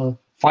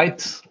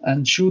fight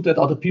and shoot at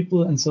other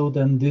people, and so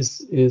then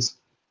this is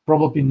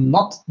probably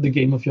not the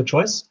game of your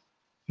choice,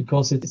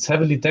 because it's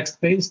heavily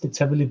text-based. It's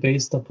heavily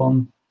based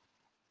upon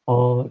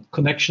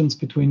connections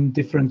between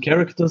different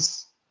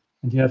characters,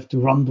 and you have to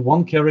run the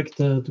one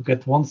character to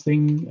get one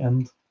thing.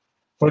 And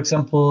for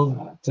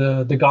example,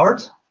 the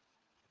guard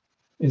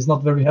is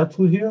not very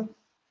helpful here.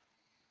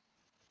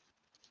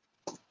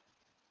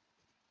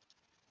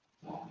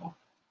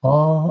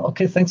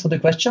 Okay, thanks for the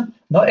question.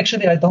 No,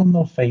 actually, I don't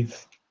know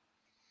Faith.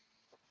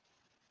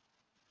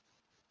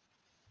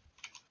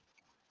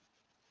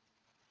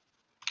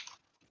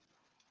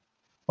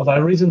 But I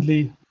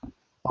recently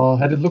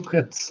had a look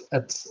at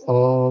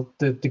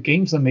the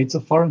games I made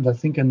so far, and I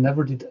think I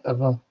never did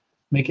ever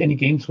make any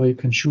games where you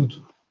can shoot.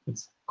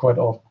 It's quite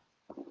odd,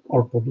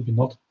 or probably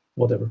not,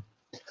 whatever.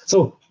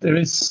 So there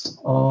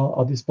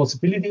are these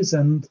possibilities,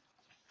 and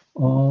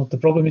the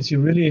problem is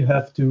you really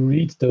have to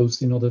read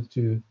those in order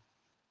to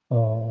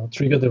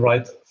trigger the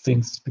right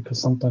things, because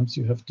sometimes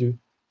you have to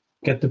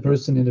get the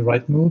person in the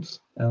right mood.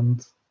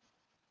 And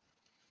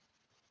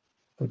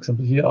for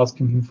example, here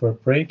asking him for a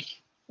break,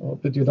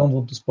 but you don't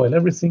want to spoil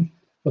everything.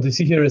 But you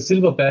see here a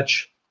silver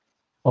badge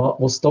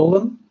was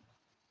stolen.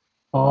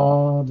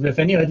 Do we have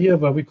any idea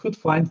where we could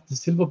find the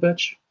silver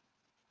badge?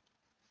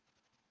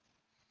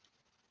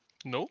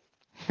 No.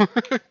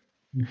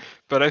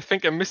 But I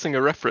think I'm missing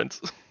a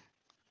reference.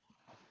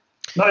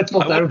 No, it's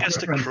not direct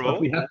reference, but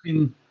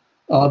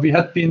we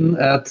had been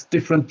at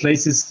different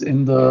places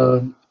in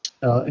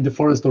the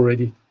forest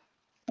already,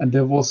 and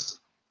there was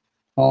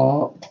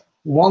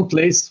one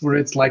place where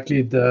it's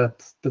likely that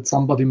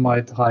somebody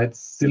might hide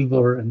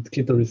silver and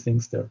glittery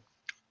things there.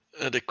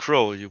 The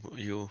crow,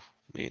 you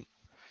mean?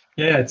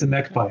 Yeah, it's a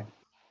magpie.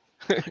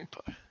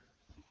 Magpie.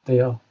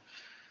 They're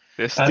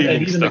stealing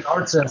and even stuff. the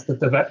guard says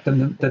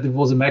that it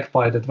was a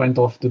magpie that went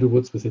off to the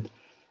woods with it.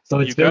 So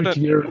it's very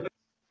clear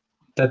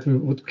that we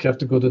would have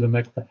to go to the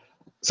magpie.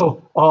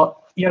 So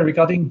yeah,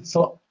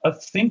 I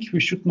think we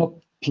should not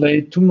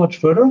play too much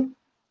further.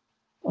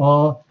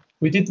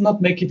 We did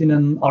not make it in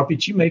an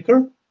RPG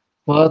maker,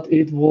 but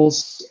it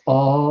was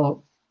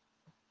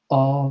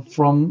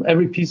from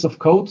every piece of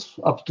code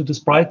up to the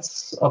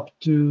sprites, up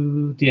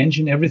to the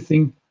engine,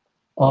 everything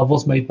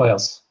was made by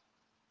us.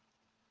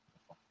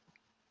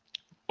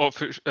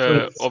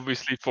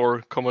 Obviously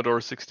for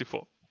Commodore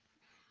 64.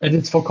 And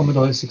it's for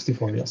Commodore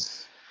 64,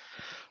 yes.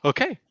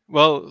 Okay,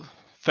 well,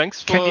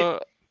 thanks for...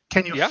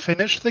 Can you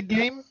finish the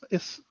game?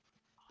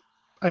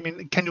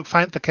 Can you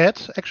find the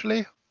cat,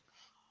 actually?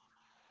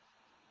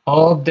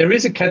 There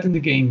is a cat in the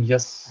game,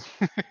 yes.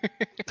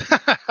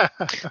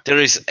 There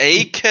is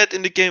a cat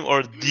in the game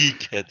or the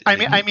cat?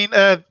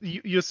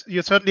 You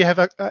certainly have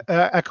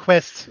a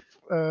quest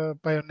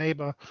by your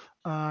neighbor.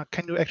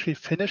 Can you actually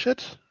finish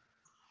it?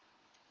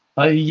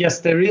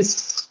 Yes, there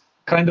is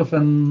kind of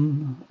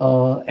an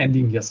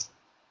ending, yes.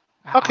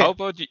 Okay.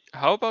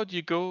 How about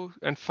you go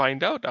and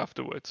find out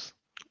afterwards?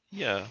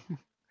 Yeah.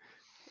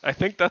 I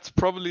think that's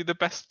probably the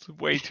best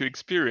way to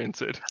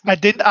experience it. I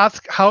didn't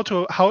ask how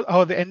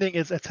the ending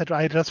is, etc.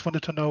 I just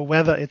wanted to know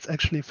whether it's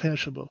actually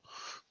finishable.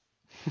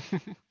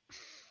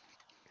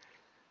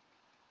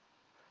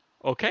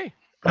 Okay.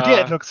 But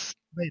yeah, it looks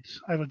great.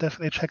 I will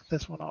definitely check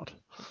this one out.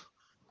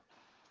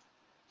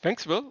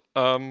 Thanks, Will.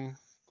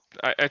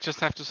 I just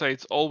have to say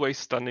it's always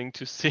stunning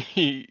to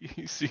see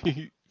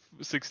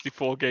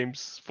 64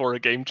 games for a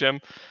game jam,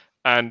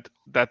 and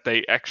that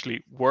they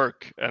actually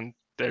work and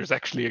there's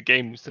actually a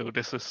game. So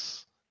this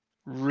is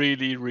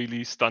really,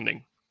 really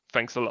stunning.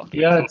 Thanks a lot.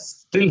 Yeah, it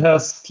still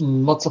has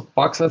lots of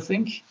bugs, I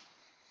think.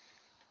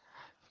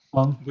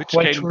 Which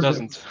game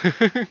doesn't?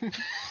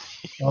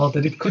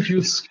 That it could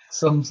use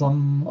some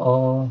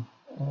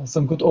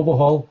good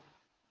overhaul.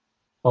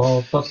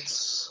 But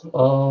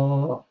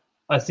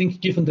I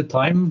think given the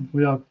time,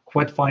 we are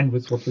quite fine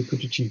with what we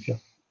could achieve here.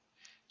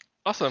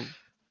 Awesome.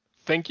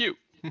 Thank you.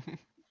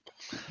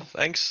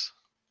 Thanks.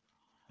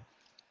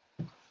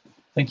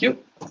 Thank you.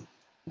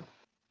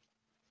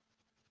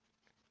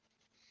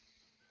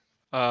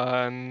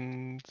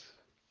 And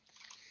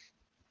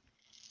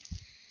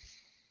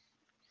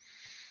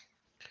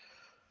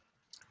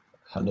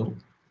hello.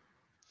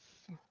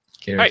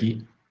 Hi.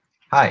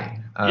 Hi.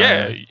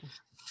 Yeah.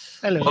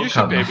 Hello. You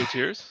should be able to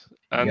hear us.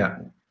 Yeah.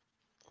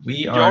 We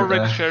you're are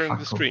already the sharing the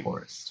Hackle screen.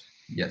 Forest.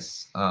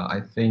 Yes.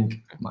 I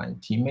think my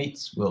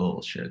teammates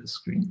will share the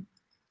screen.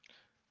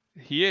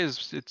 He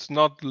is. It's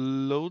not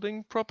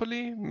loading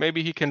properly.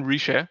 Maybe he can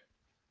reshare.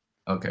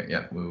 Okay.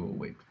 Yeah. We will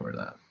wait for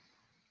that.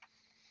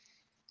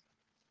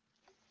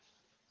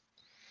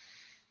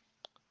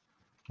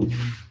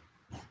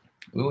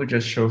 We will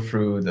just show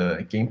through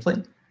the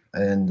gameplay.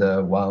 And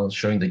while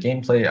showing the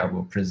gameplay, I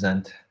will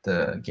present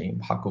the game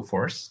Hackle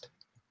Forest.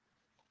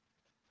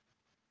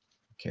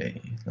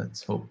 Okay,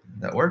 let's hope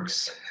that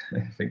works.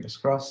 Fingers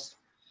crossed.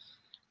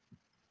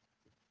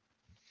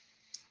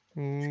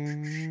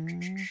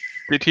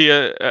 Did he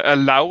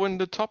allow in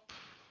the top?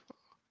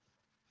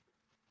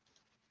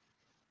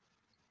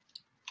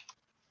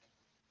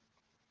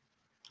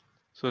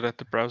 So that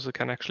the browser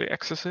can actually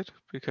access it,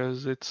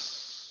 because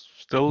it's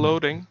still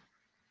loading.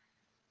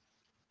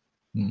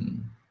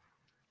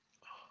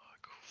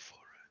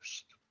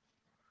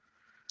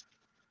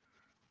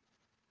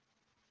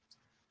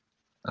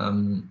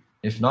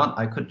 If not,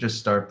 I could just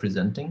start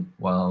presenting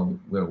while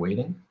we're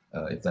waiting,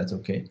 if that's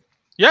okay.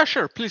 Yeah,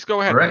 sure. Please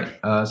go ahead. All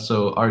right.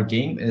 So our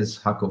game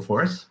is Hackle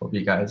Forest. Hope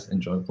you guys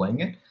enjoy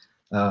playing it.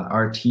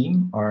 Our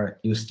team are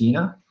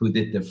Justina, who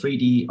did the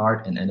 3D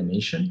art and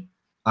animation.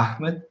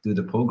 Ahmed did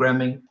the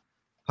programming.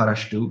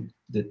 Parashtu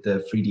did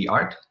the 3D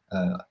art.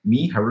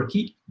 Me,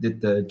 Haruki, did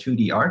the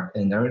 2D art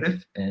and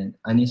narrative. And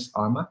Anis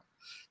Arma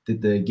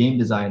did the game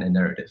design and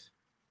narrative.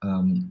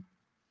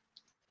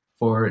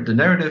 For the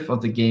narrative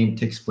of the game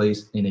takes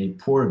place in a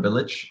poor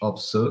village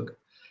of Sug,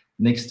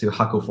 next to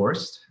Hackle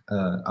Forest.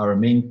 Our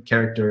main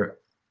character,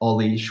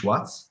 Ollie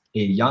Schwartz, a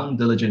young,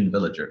 diligent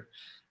villager.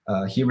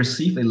 He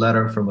received a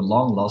letter from a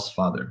long-lost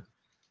father.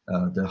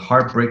 The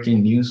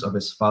heartbreaking news of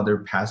his father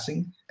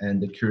passing and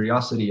the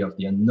curiosity of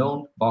the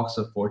unknown box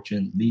of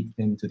fortune lead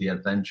him to the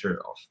adventure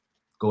of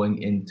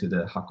going into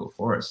the Hackle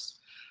Forest.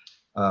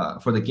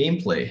 For the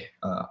gameplay,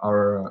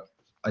 our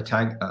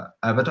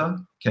avatar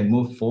can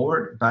move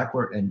forward,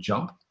 backward, and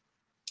jump.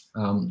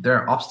 There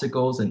are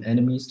obstacles and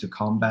enemies to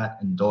combat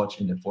and dodge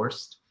in the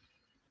forest.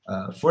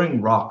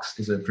 Throwing rocks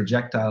is a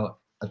projectile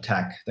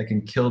attack that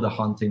can kill the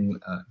haunting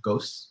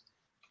ghosts.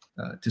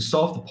 To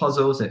solve the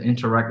puzzles and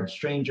interact with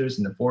strangers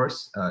in the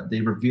forest,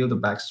 they reveal the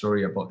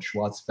backstory about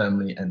Schwartz's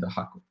family and the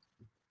Hackle.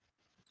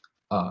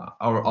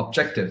 Our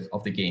objective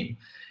of the game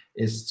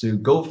is to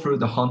go through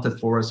the haunted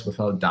forest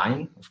without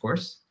dying, of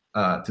course,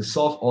 to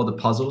solve all the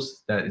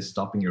puzzles that is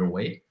stopping your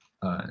way,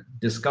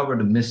 discover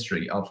the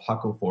mystery of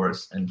Hackle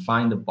Forest, and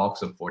find the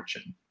box of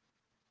fortune.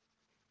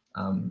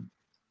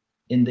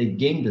 In the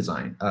game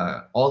design,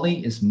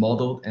 Ollie is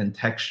modeled and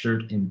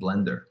textured in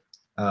Blender.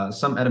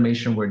 Some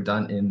animation were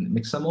done in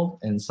Mixamo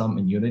and some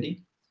in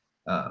Unity,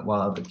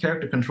 while the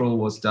character control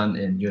was done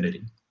in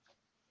Unity.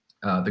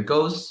 The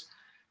ghosts,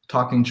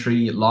 talking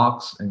tree,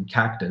 logs, and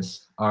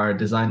cactus are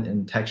designed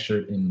and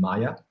textured in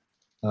Maya.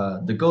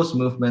 The ghost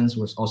movements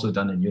was also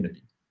done in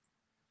Unity.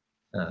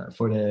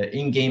 For the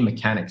in-game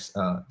mechanics,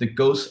 the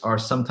ghosts are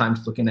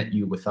sometimes looking at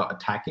you without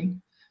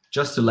attacking,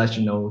 just to let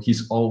you know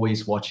he's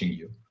always watching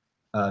you.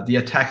 The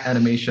attack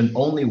animation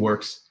only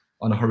works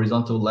on a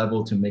horizontal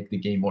level to make the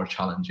game more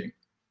challenging.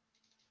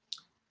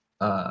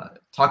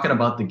 Talking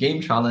about the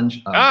game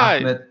challenge,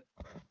 Ahmed.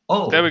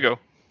 Oh, there we go.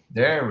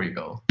 There we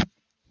go.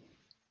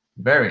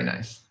 Very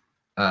nice.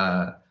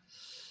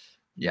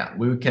 Yeah,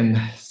 we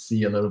can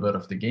see a little bit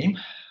of the game.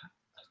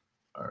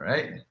 All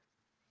right.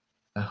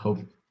 I hope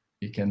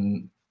you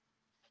can.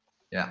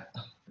 Yeah,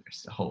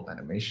 there's the whole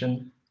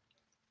animation.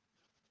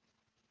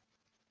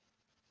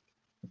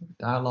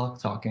 Dialogue,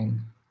 talking.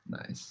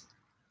 Nice.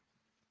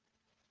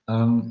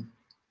 All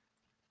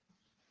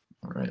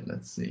right,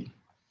 let's see.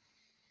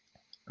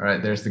 All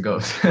right, there's the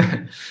ghost.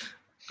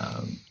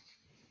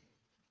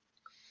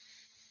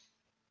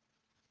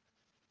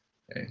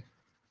 Okay.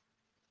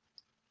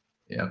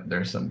 Yep,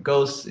 there's some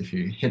ghosts. If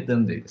you hit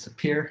them, they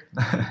disappear.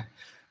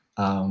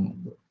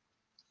 And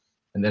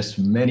there's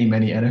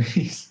many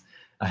enemies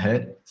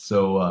ahead,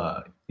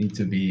 so need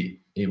to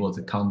be able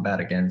to combat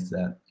against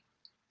that.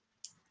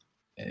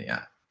 And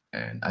yeah,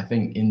 and I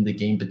think in the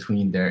game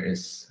between there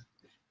is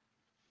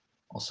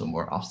also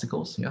more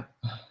obstacles. Yeah.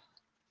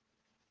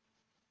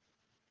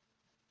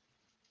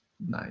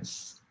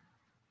 Nice.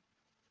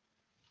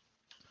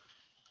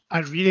 I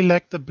really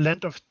like the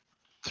blend of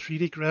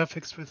 3D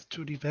graphics with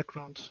 2D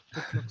background.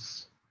 It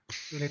looks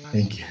really nice.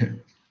 Thank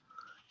you.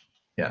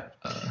 Yeah,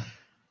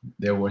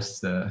 there was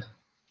the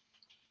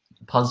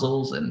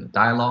puzzles and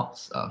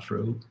dialogues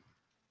through.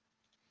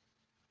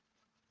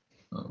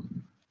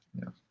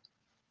 Yeah.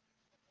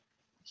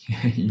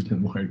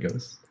 Even more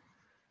ghosts.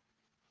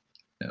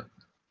 Yeah.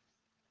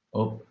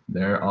 Oh,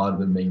 there are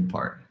the main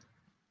part.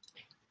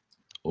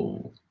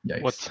 Oh,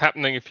 yikes. What's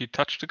happening if you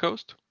touch the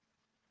ghost?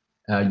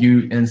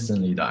 You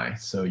instantly die,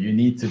 so you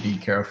need to be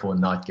careful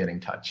not getting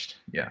touched.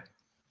 Yeah.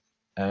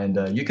 And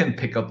you can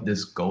pick up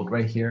this gold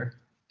right here,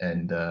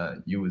 and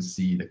you will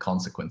see the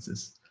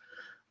consequences.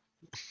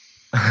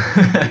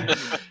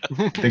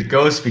 The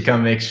ghosts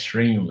become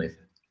extremely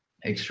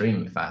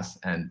fast,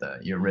 and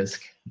you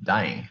risk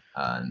dying.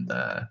 And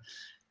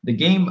the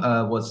game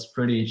was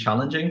pretty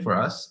challenging for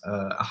us.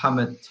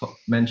 Ahmed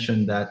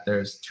mentioned that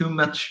there's too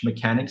much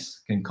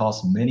mechanics, can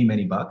cause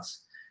many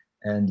bugs,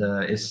 and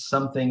is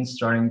something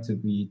starting to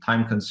be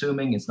time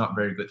consuming. It's not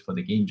very good for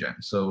the game jam.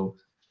 So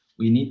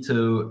we need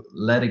to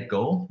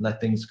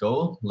let things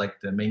go, like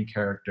the main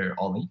character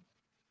Ollie.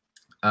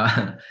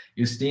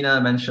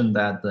 Justina mentioned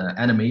that the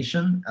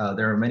animation,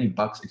 there are many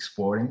bugs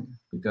exporting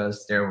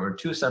because there were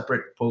two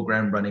separate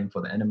programs running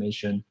for the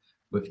animation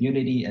with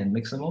Unity and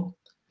Mixamo.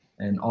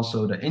 And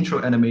also the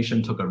intro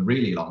animation took a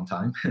really long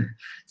time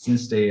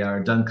since they are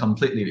done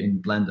completely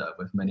in Blender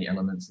with many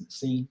elements in the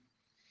scene.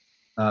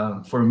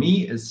 For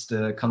me, it's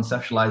the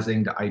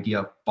conceptualizing the idea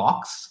of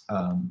box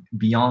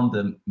beyond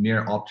the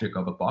mere object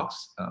of a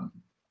box.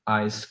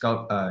 I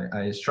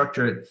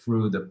structure it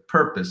through the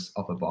purpose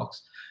of a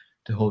box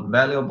to hold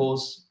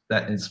valuables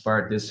that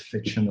inspired this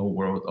fictional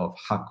world of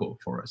Hako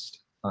Forest.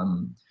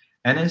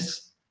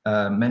 Ennis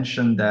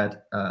mentioned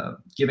that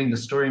giving the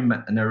story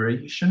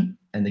narration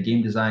and the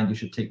game design, you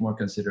should take more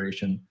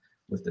consideration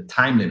with the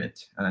time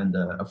limit and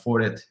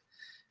afford it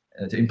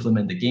to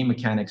implement the game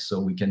mechanics so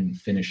we can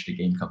finish the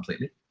game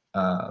completely.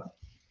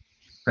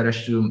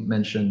 Pereshtu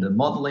mentioned the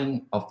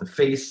modeling of the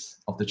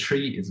face of the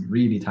tree is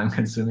really time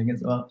consuming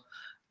as well.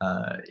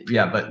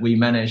 Yeah, but we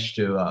managed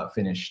to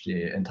finish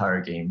the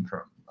entire game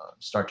from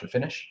start to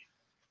finish.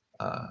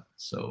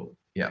 So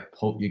yeah,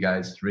 hope you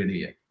guys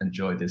really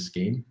enjoyed this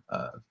game.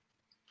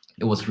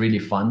 It was really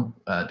fun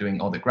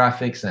doing all the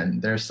graphics,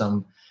 and there's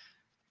some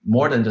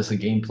more than just a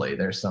gameplay.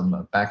 There's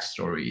some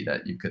backstory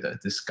that you could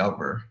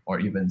discover, or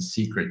even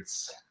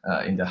secrets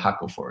in the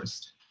Hako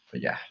Forest.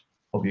 But yeah,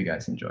 hope you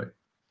guys enjoyed.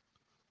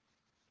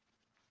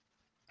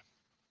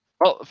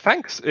 Well,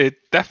 thanks. It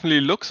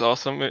definitely looks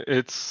awesome.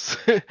 It's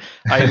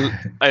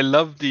I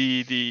love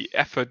the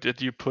effort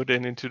that you put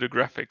into the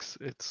graphics.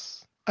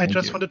 I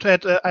just wanted to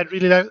add, I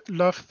really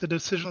love the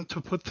decision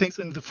to put things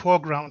in the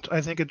foreground. I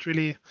think it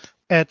really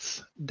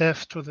adds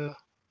depth to the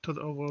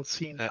overall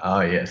scene.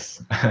 Oh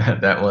yes,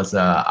 that was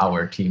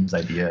our team's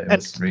idea. It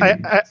was really.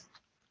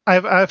 I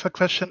have a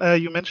question.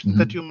 You mentioned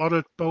that you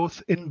modeled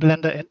both in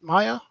Blender and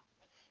Maya.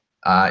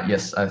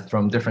 Yes,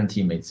 from different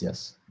teammates.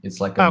 Yes, it's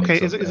like a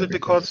okay. Is it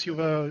because you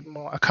were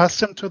more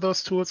accustomed to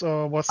those tools,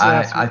 or was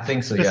there I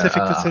think so,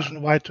 specific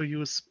decision why to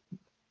use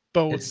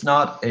both? It's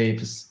not a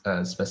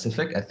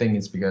specific. I think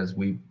it's because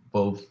we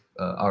both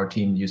our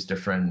team use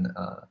different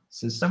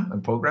system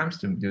and programs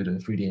to do the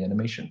 3D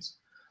animations,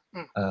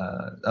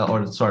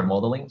 or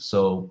modeling.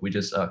 So we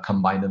just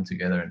combine them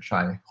together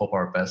and hope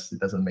our best it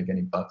doesn't make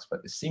any bugs.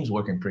 But it seems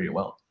working pretty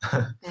well.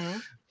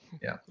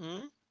 Yeah.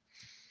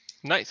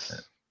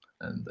 Nice.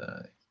 And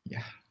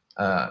yeah,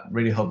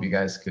 really hope you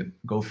guys could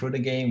go through the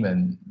game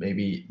and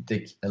maybe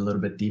dig a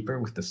little bit deeper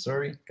with the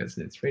story because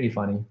it's pretty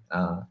funny,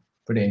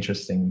 pretty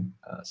interesting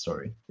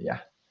story. Yeah,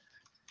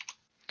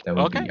 that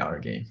would be our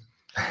game.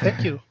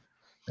 Thank you.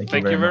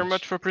 Thank you very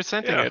much for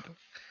presenting it.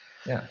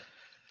 Yeah.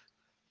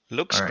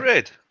 Looks All right.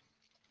 great.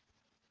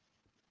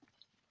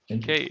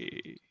 Thank you.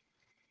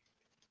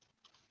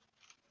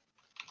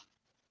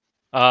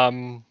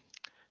 Okay.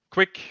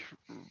 Quick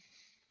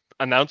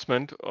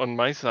announcement on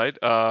my side,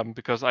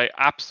 because I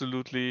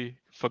absolutely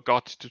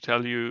forgot to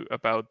tell you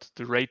about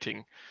the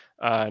rating.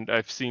 And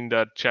I've seen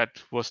that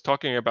chat was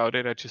talking about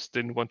it. I just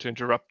didn't want to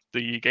interrupt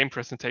the game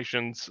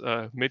presentations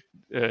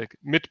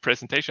mid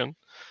presentation.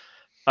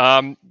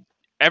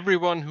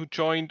 Everyone who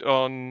joined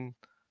on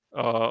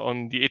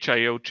the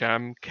HIO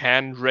Jam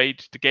can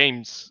rate the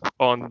games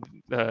on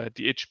the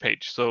itch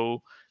page.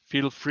 So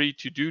feel free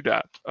to do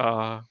that.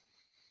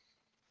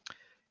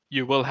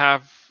 You will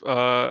have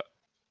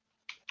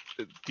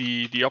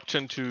the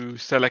option to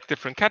select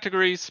different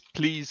categories.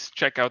 Please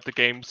check out the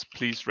games.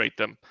 Please rate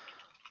them.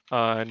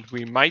 And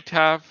we might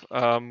have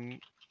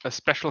a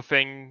special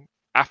thing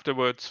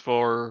afterwards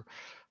for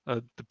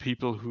the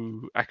people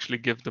who actually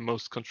give the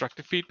most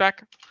constructive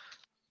feedback.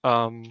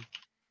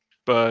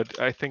 But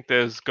I think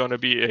there's going to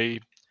be a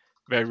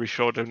very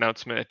short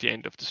announcement at the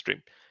end of the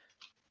stream.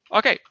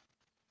 Okay,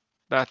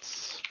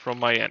 that's from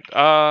my end.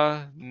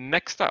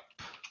 Next up.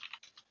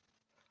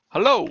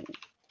 Hello.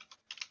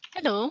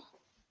 Hello.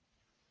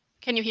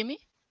 Can you hear me?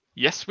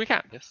 Yes, we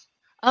can. Yes.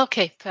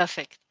 Okay,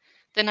 perfect.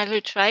 Then I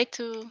will try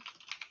to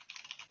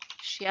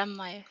share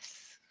my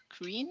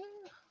screen.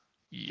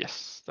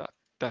 Yes,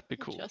 that'd be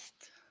cool.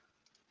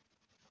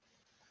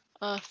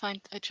 I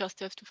just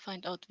have to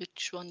find out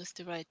which one is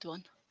the right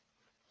one.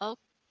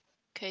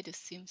 Okay, this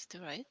seems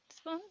the right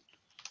one.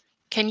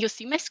 Can you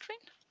see my screen?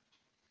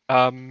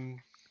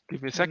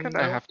 Give me a second.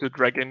 No. I have to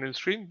drag in the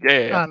screen.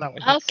 Yeah. No.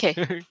 Okay,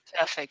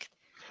 perfect.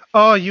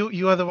 Oh,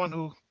 you are the one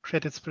who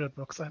created Spirit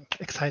Box. I'm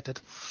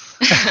excited.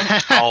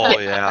 Oh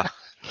yeah.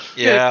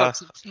 Spirit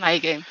Box, it's my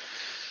game.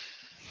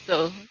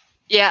 So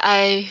yeah,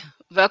 I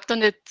worked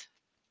on it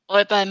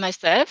all by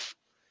myself.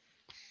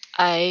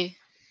 I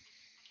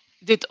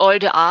did all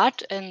the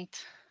art and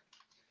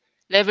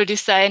level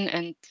design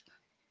and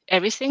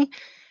everything.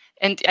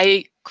 And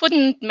I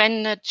couldn't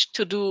manage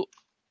to do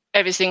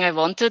everything I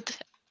wanted.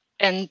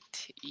 And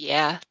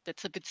yeah,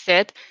 that's a bit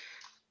sad.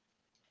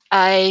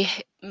 I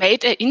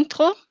made an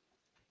intro,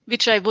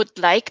 which I would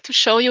like to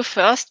show you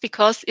first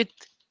because it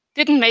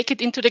didn't make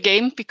it into the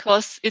game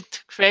because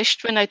it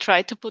crashed when I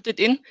tried to put it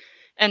in.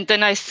 And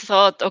then I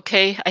thought,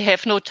 okay, I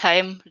have no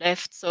time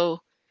left.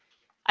 So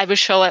I will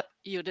show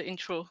you the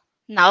intro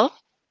now,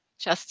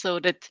 just so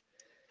that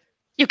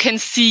you can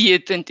see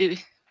it and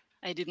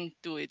I didn't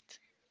do it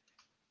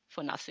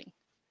for nothing.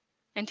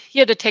 And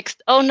here the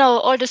text, oh no,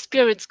 all the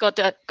spirits got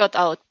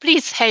out.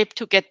 Please help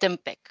to get them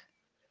back.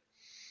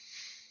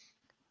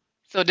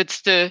 So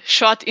that's the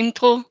short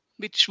intro,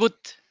 which would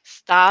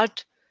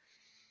start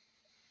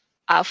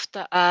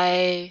after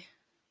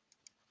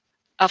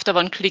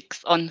one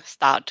clicks on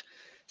start.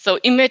 So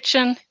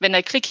imagine when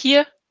I click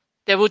here,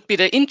 there would be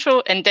the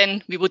intro and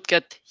then we would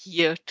get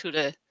here to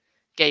the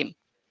game.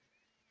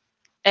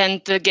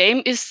 And the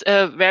game is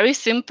very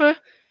simple.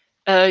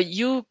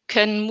 You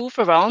can move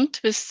around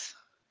with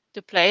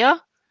the player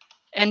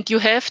and you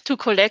have to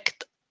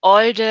collect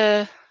all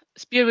the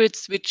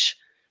spirits which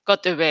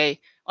got away.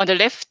 On the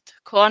left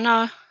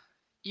corner,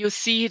 you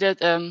see that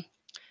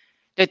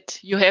that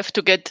you have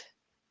to get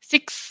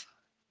 6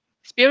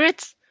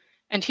 spirits,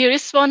 and here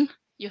is one.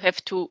 You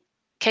have to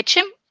catch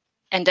him,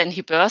 and then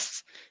he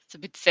bursts. It's a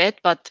bit sad,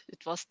 but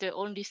it was the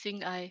only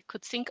thing I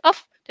could think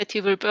of, that he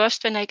will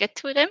burst when I get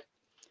to them.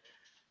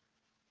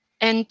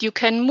 And you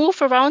can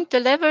move around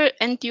the level,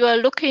 and you are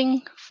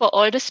looking for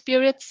all the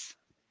spirits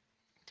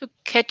to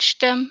catch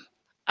them.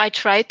 I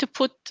tried to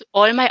put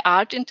all my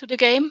art into the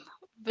game,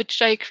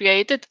 which I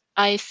created.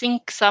 I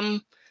think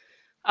some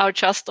are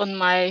just on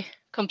my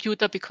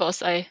computer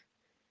because I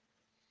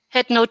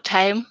had no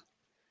time.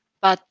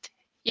 But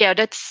yeah,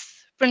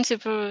 that's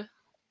principle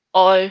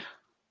all.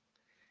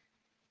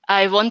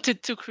 I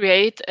wanted to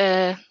create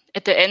at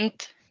the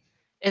end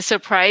a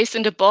surprise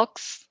in the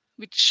box,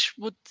 which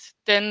would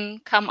then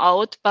come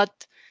out.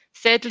 But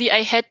sadly,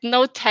 I had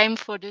no time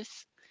for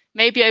this.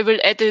 Maybe I will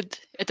add it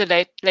at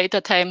a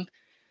later time.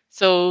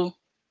 So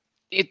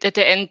at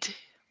the end,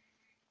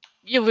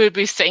 you will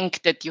be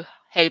thanked that you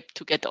helped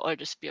to get all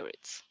the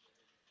spirits.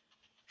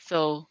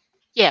 So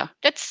yeah,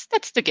 that's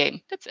the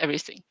game. That's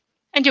everything.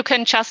 And you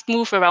can just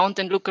move around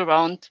and look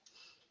around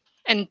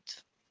and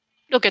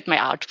look at my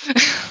art.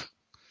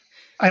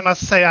 I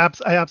must say, I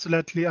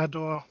absolutely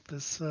adore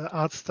this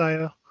art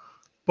style.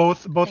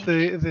 Both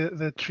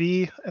the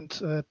tree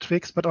and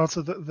twigs, but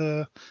also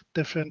the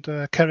different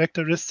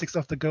characteristics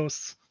of the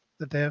ghosts,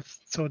 that they have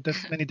so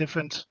many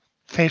different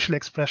facial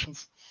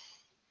expressions.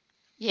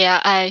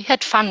 Yeah, I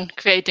had fun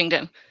creating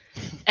them.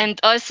 And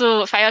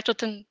also Fire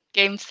Totem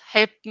games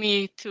helped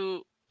me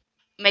to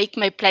make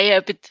my player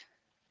a bit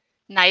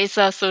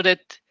nicer so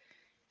that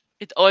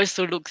it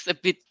also looks a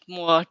bit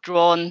more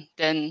drawn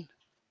than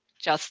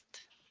just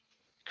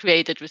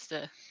created with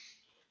the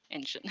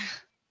engine.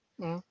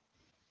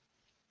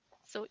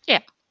 So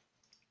yeah.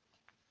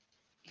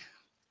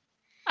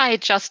 I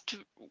just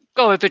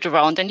go a bit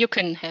around and you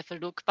can have a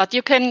look. But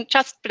you can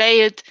just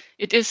play it.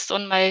 It is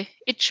on my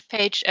itch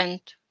page, and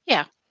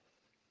yeah.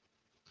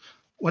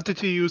 What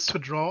did you use to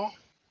draw?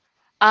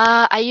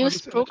 I all use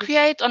these images?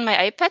 Procreate on my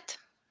iPad.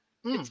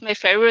 It's my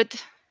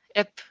favorite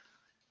app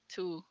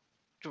to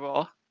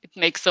draw. It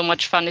makes so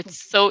much fun. It's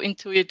so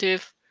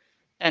intuitive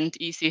and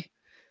easy.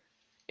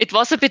 It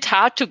was a bit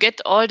hard to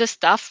get all the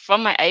stuff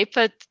from my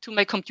iPad to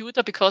my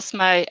computer because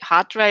my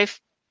hard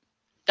drive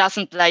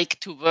doesn't like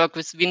to work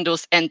with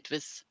Windows and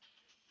with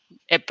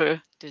Apple.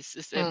 This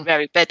is a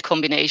very bad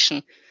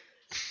combination.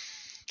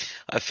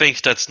 I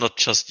think that's not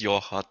just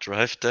your hard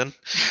drive then.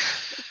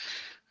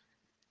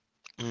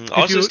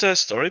 Also, is there a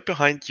story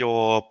behind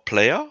your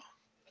player?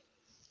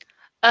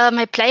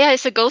 My player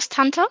is a ghost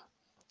hunter,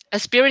 a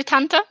spirit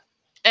hunter.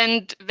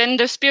 And when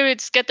the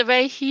spirits get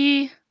away,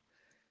 he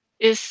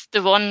is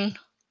the one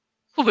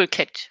who will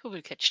catch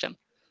them.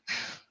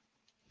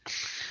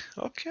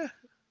 Okay.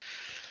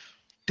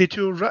 Did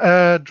you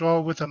draw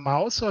with a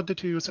mouse or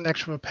did you use an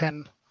actual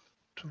pen?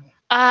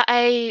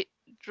 I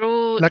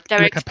drew like a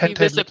directly pen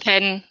with a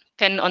tablet?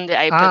 pen on the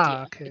iPad.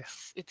 Ah, okay.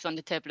 It's on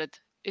the tablet.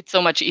 It's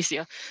so much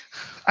easier.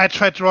 I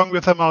tried drawing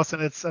with a mouse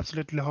and it's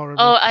absolutely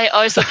horrible. Oh, I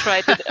also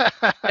tried it,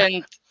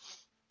 and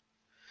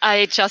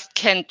I just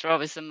can't draw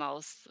with a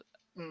mouse.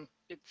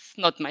 It's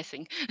not my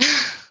thing.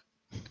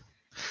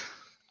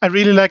 I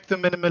really like the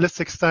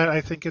minimalistic style.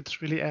 I think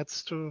it really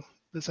adds to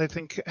this. I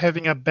think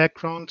having a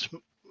background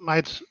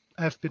might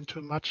have been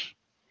too much.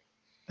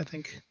 I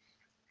think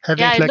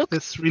having it like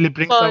this really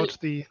brings out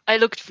the... I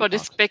looked for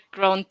this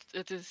background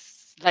that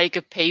is like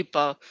a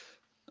paper,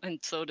 and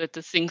so that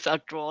the things are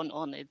drawn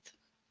on it.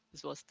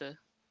 This was the...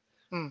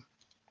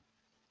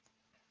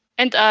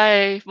 And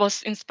I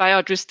was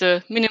inspired with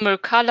the minimal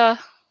color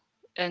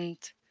and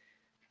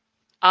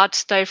art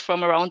style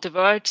from around the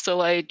world. So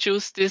I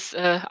chose this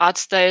art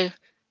style,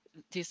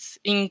 this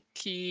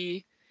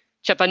inky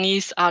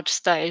Japanese art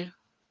style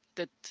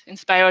that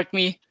inspired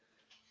me.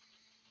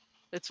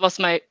 That was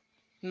my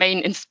main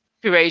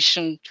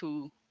inspiration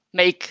to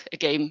make a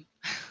game.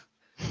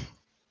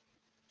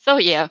 So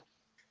yeah,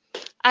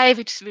 I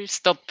will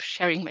stop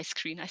sharing my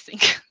screen, I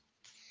think.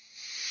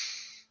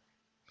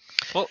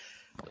 Well,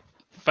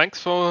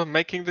 thanks for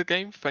making the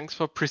game. Thanks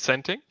for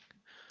presenting.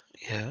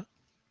 Yeah.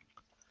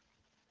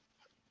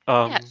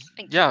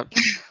 Thank you.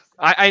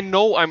 I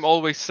know I'm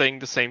always saying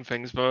the same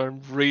things, but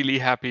I'm really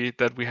happy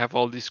that we have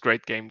all these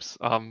great games.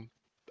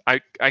 I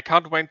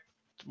can't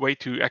wait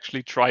to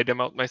actually try them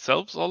out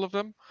myself, all of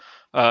them.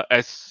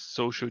 As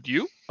so should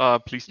you.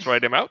 Please try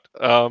them out.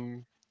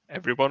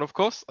 Everyone, of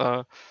course.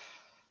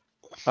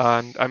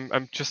 And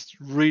I'm just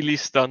really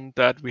stunned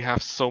that we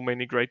have so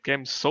many great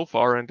games so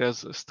far, and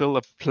there's still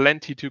a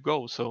plenty to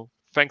go. So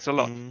thanks a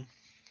lot.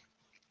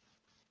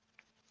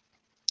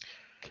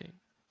 Okay.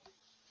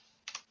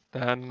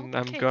 Then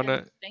I'm gonna.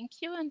 Then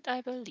thank you, and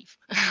I will leave.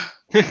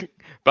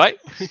 Bye.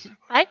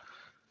 Bye.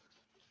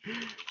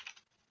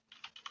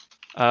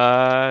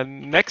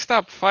 Next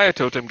up, Fire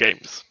Totem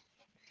Games.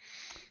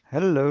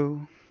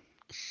 Hello.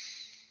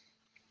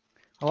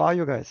 How are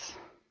you guys?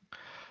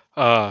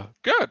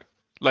 Good.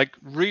 Like,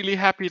 really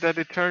happy that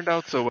it turned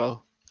out so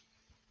well.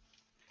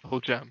 The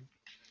whole jam.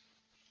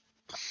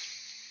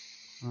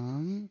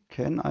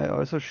 Can I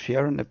also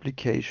share an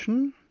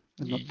application?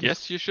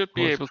 Yes, you should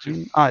be able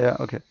to. Ah, yeah,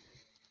 okay.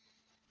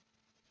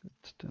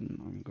 Then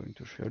I'm going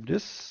to share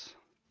this.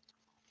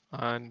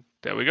 And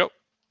there we go.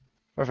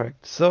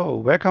 Perfect. So,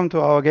 welcome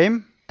to our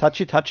game,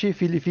 Touchy Touchy,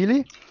 Feely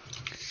Feely.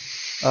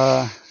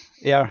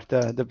 Yeah,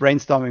 the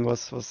brainstorming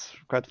was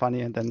quite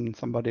funny, and then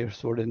somebody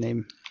threw the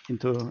name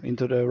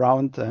into the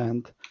round,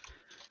 and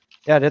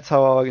yeah, that's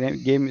how our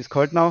game is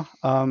called now.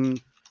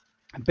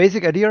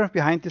 Basic idea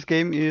behind this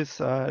game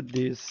is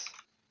these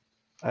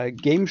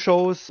game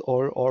shows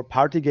or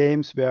party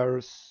games where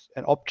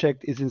an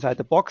object is inside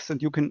the box,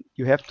 and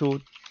you have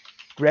to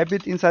grab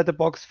it inside the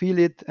box, feel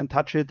it, and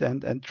touch it,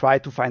 and try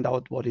to find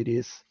out what it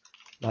is.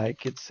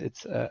 Like it's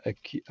a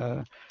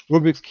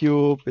Rubik's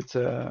cube, it's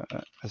a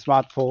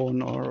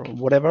smartphone or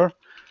whatever.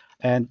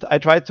 And we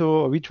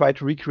try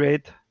to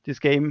recreate this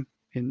game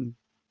in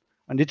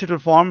a digital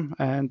form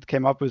and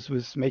came up with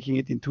making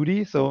it in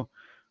 2D. So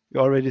you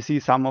already see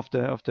some of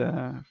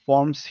the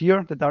forms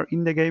here that are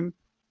in the game.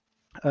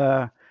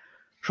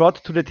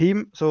 Short to the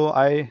team. So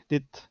I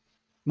did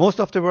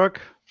most of the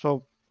work.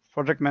 So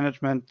project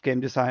management, game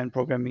design,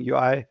 programming,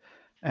 UI,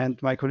 and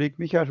my colleague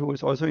Michael, who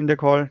is also in the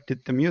call,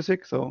 did the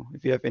music. So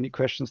if you have any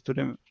questions to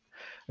them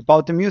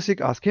about the music,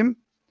 ask him.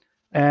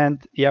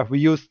 And yeah, we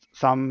used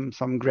some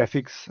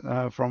graphics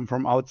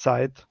from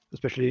outside,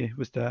 especially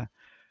with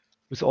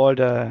all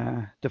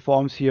the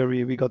forms here.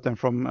 We got them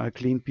from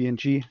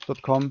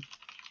cleanpng.com,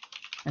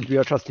 and we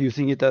are just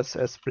using it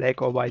as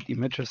black or white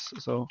images.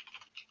 So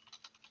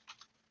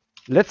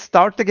let's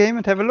start the game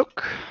and have a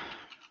look.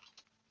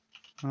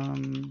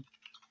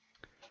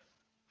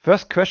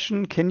 First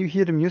question, can you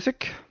hear the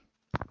music?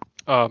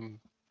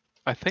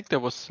 I think there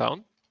was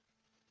sound.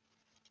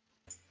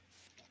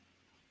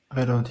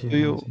 I don't hear Do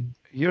you anything.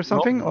 hear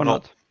something or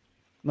not?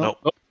 No.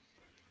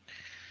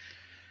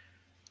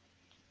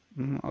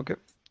 Okay.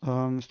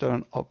 Is there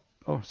an oh,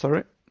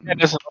 sorry. Yeah,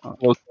 there's an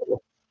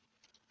optional.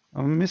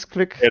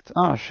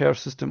 Misclicked. Share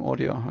system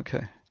audio.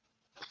 Okay.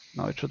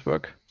 Now it should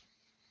work.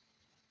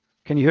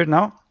 Can you hear it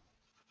now?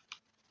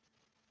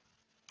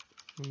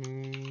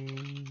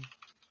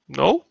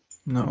 No.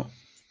 No.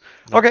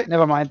 Okay,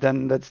 never mind.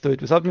 Then let's do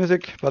it without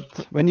music.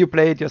 But when you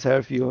play it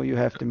yourself, you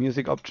have the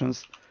music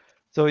options.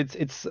 So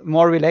it's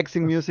more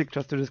relaxing music,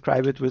 just to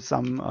describe it, with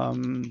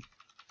some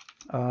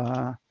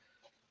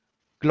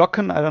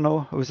Glocken. I don't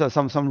know, with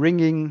some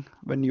ringing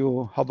when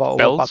you hover over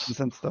Bells. buttons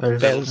and stuff.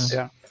 Bells,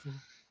 Yeah.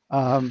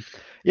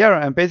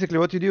 Yeah, and basically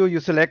what you do, you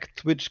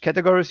select which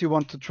categories you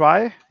want to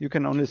try. You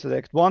can only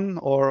select one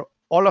or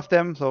all of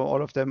them. So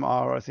all of them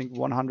are, I think,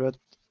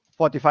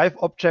 145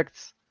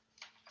 objects.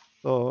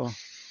 So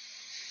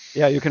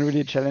yeah, you can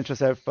really challenge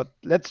yourself. But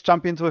let's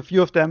jump into a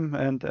few of them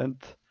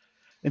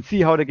and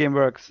see how the game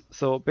works.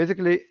 So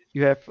basically,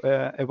 you have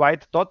a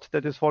white dot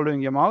that is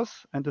following your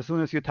mouse, and as soon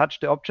as you touch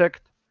the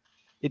object,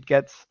 it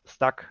gets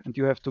stuck, and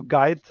you have to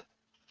guide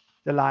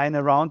the line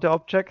around the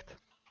object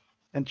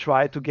and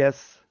try to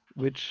guess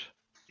which,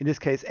 in this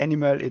case,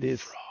 animal it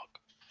is.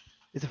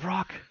 It's a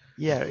frog.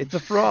 Yeah, it's a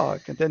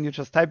frog. And then you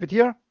just type it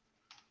here,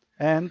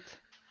 and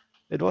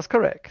it was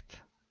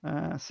correct.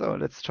 So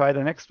let's try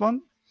the next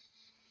one.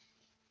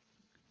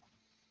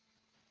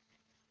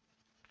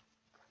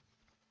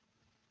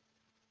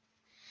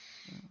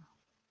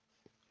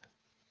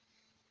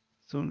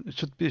 Soon it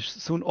should be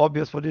soon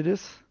obvious what it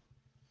is.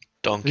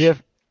 Donkey. Do you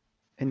have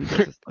any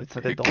guesses? Oh, it's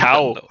not a donkey.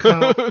 Cow.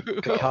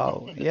 A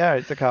cow. Yeah,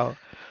 it's a cow.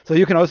 So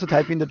you can also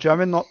type in the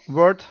German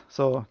word.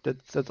 So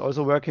that's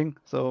also working.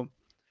 So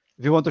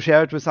if you want to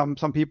share it with some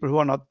people who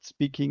are not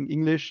speaking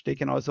English, they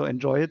can also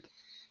enjoy it.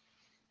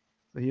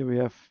 So here we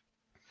have.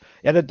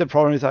 Yeah, the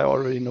problem is I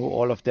already know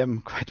all of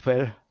them quite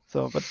well.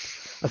 So, but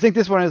I think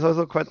this one is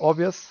also quite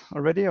obvious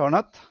already, or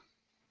not?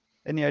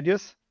 Any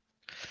ideas?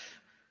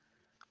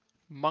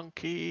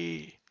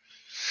 Monkey.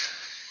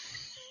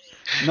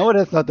 No,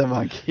 that's not a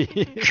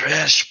monkey.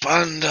 Trash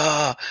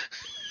Panda.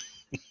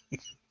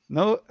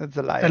 No, it's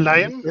a lion. A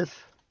lion? Yes,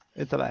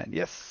 it's a lion.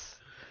 Yes.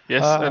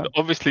 Yes, and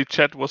obviously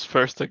chat was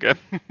first again.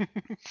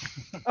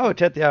 Oh,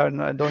 chat. Yeah,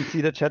 no, I don't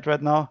see the chat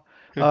right now.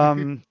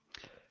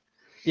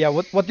 Yeah,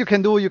 what you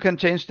can do, you can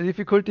change the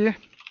difficulty.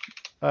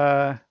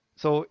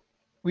 So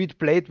we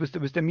played with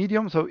the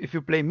medium. So if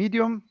you play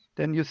medium,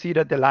 then you see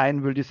that the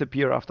line will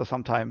disappear after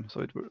some time.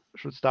 So it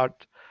should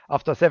start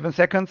after 7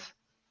 seconds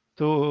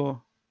to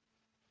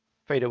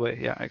fade away.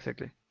 Yeah,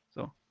 exactly.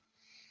 So,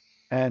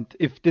 and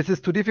if this is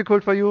too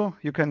difficult for you,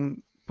 you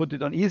can put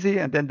it on easy,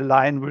 and then the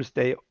line will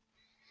stay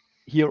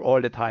here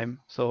all the time.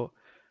 So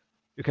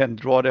you can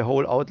draw the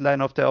whole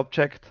outline of the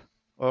object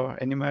or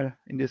animal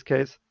in this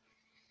case,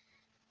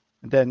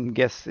 and then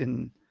guess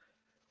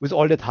with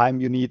all the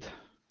time you need.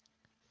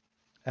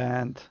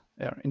 And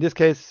yeah, in this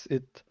case,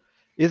 it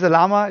is a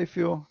llama. If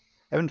you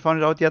haven't found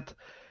it out yet,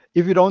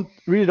 if you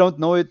really don't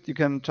know it, you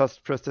can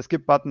just press the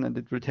skip button, and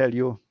it will tell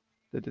you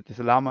that it is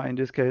a llama in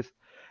this case.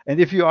 And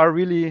if you are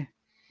really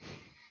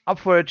up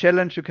for a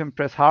challenge, you can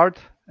press hard,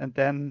 and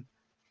then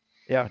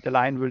yeah, the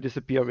line will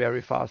disappear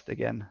very fast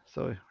again.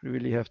 So you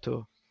really have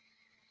to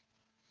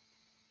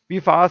be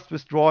fast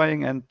with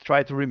drawing and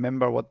try to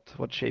remember what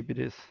shape it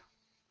is.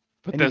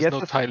 But Any there's no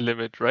guesses? time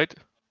limit, right?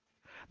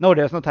 No,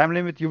 there's no time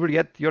limit. You will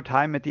get your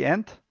time at the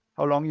end,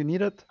 how long you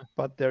need it,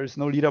 but there is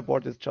no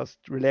leaderboard. It's just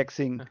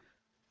relaxing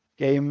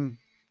game,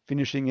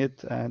 finishing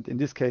it. And in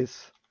this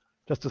case,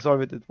 just to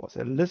solve it, it was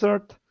a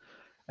lizard.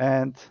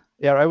 And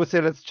yeah, I would say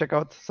let's check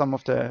out some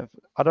of the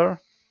other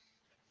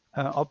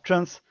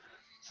options.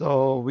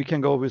 So we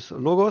can go with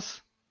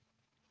logos.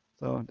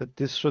 So that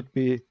this should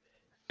be.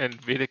 And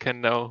Vede can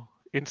now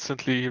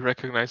instantly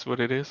recognize what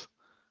it is.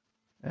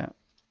 Yeah.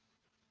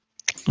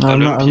 I'm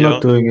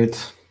not doing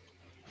it.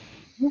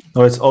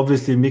 No, it's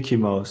obviously Mickey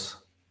Mouse.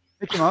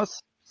 Mickey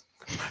Mouse?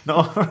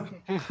 No.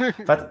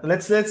 But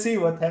let's see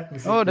what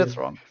happens. Oh, that's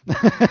wrong.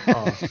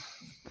 Oh.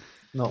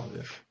 No.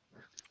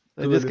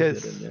 Yeah. In this Olympia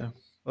case, then, yeah.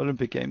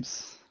 Olympic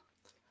Games.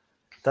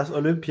 Does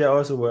Olympia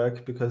also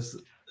work? Because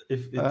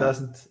if it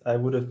doesn't, I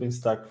would have been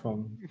stuck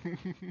from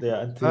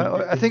there until.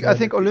 I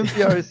think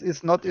Olympia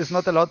is not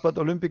allowed, but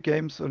Olympic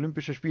Games,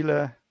 Olympische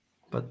Spiele.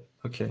 But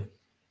okay.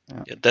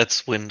 Yeah,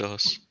 that's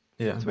Windows.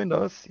 Yeah. It's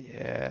Windows.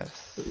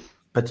 Yes.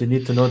 But you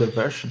need to know the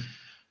version.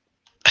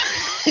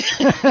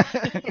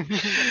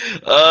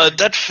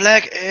 That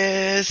flag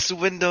is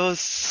Windows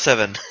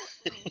 7.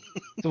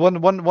 So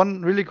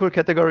one really cool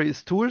category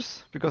is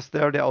tools, because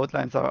there the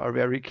outlines are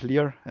very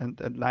clear and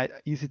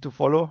easy to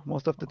follow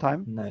most of the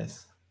time.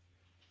 Nice.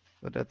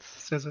 So that's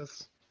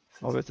Scissors.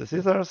 always the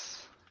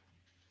scissors.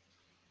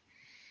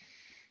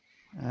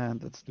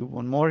 And let's do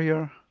one more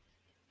here.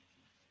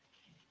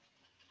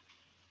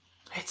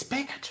 It's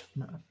Pikachu.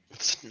 No.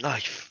 It's a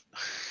knife.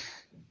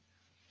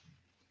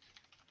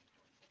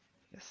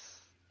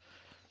 Yes.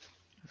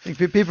 I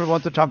think people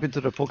want to jump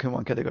into the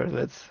Pokemon category.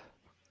 Let's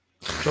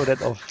show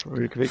that off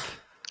real quick.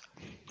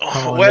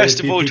 Oh, where's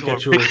the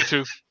Voltorb?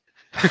 Pikachu.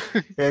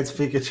 Yeah, it's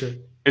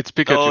Pikachu. It's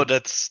Pikachu. Oh,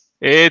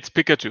 it's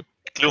Pikachu.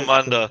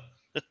 Glumanda.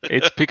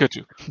 It's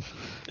Pikachu.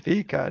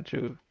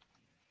 Pikachu.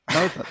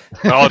 No, it's not.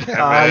 Oh,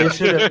 damn You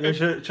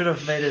it. should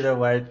have made it a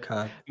wild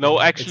card. No,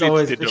 It's actually,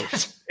 always it's Ditto.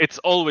 Pikachu. It's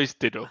always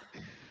Ditto.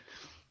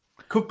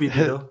 Could be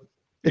Ditto.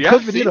 It Yeah,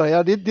 could be see? Ditto.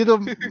 Yeah, Ditto.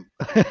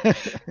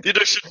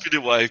 Ditto should be the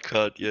wild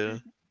card, yeah.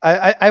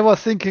 I was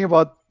thinking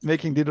about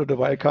making Ditto the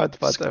wild card,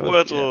 but I was,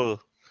 Squirtle.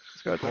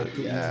 Squirtle.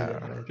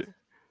 Yeah.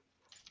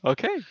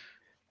 Okay.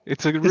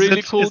 It's a Is really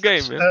it- cool is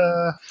game. it,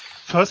 Yeah?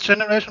 first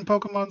generation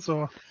Pokemon,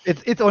 or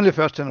It's only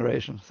first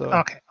generation, so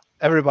okay.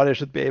 everybody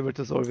should be able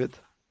to solve it.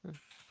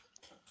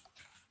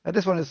 And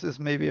this one is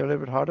maybe a little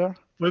bit harder.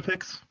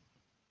 Vulpix.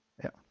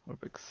 Yeah,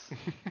 Vulpix.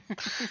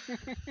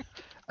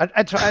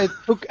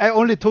 I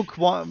only took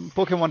one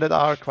Pokemon that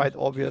are quite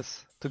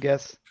obvious to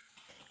guess,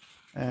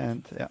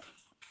 and yeah,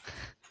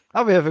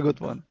 now we have a good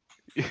one.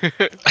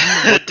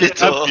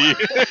 Ditto.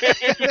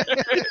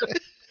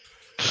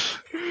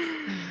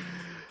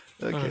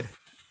 Okay,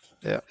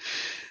 yeah.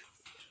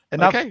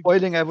 Enough Okay.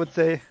 spoiling, I would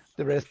say.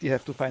 The rest you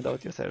have to find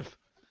out yourself.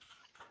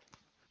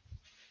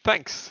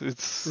 Thanks.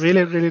 It's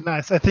Really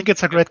nice. I think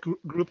it's a great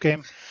group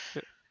game.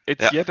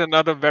 it's yet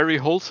another very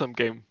wholesome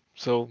game.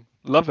 So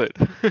love it.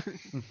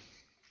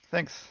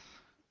 Thanks.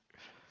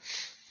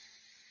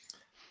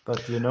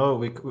 But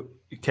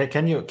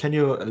can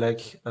you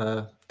like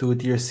do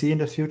DLC in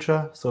the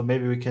future? So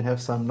maybe we can have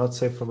some not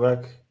safe for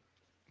work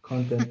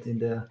content in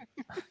there,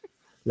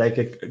 like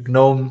a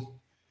gnome,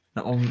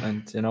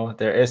 and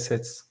their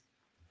assets.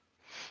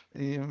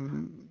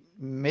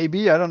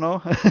 Maybe, I don't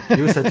know.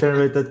 User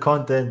generated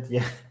content.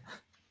 Yeah.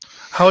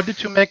 How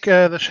did you make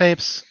the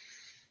shapes?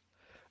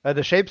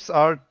 The shapes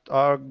are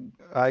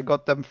I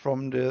got them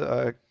from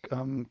the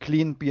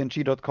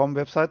cleanbng.com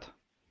website.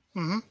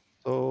 Mm-hmm.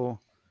 So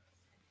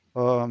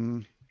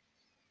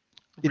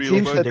it Real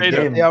seems world that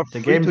data. they are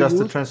The free game to does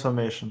the use.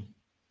 transformation.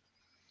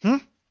 Hmm?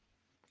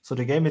 So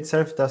the game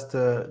itself does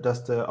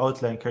the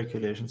outline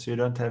calculation. So you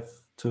don't have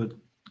to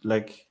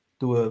like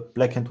do a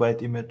black and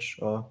white image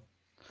or.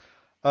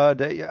 I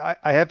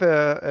have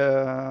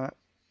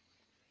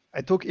I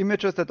took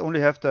images that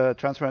only have the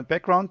transparent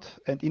background,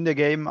 and in the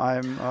game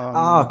I'm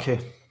Okay.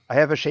 I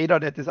have a shader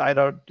that is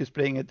either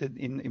displaying it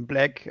in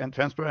black and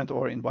transparent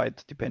or in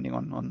white, depending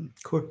on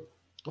Cool.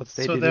 what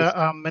state So it there is.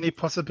 are many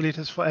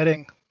possibilities for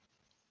adding.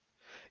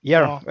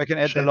 Yeah, more I can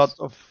add a shapes. lot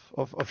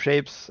of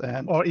shapes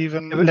and Or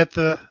even It will- let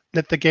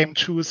the game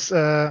choose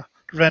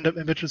random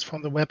images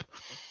from the web.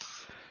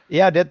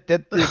 yeah, that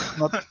is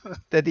not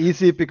that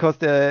easy because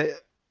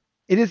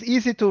it is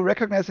easy to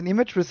recognize an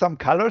image with some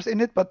colors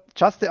in it, but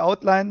just the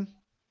outline,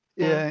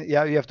 yeah,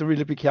 you have to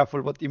really be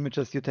careful what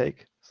images you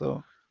take.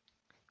 So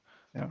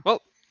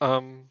Well,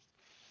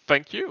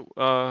 thank you.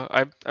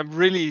 I'm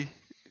really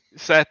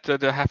sad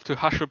that I have to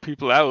usher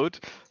people out.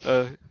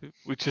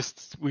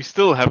 We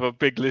still have a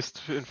big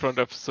list in front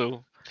of us.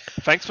 So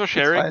thanks for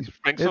sharing. fine.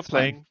 Thanks for It's fine.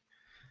 playing.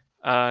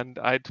 And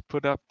I'd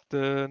put up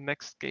the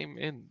next game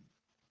in.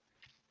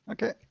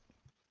 Okay.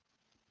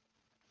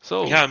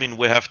 So Yeah, I mean,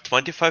 we have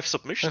 25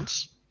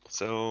 submissions.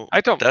 So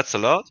I don't. that's a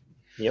lot.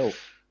 Yo,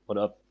 what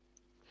up?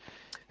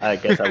 I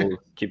guess I will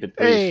keep it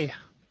brief. Hey.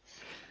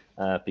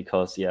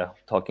 Because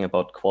talking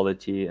about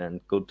quality and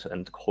good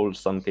and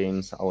wholesome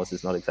games, ours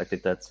is not exactly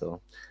that.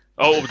 So.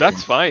 Oh,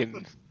 that's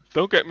fine.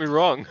 Don't get me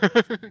wrong.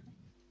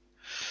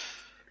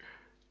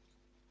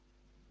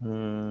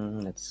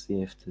 Let's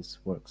see if this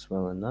works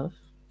well enough.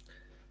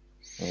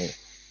 Oh,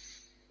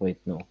 wait,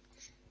 no.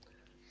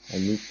 I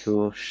need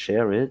to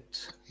share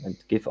it and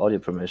give audio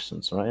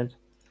permissions, right?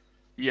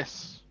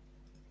 Yes.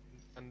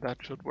 And that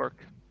should work.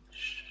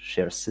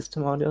 Share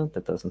system audio?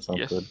 That doesn't sound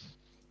Yes. good.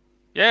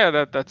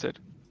 Yeah, that's it.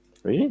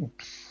 Really?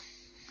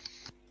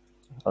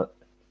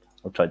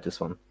 I'll try this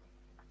one.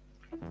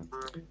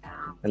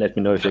 And let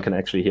me know if you can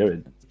actually hear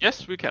it.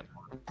 Yes, we can.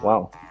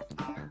 Wow.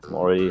 I'm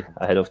already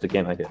ahead of the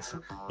game, I guess.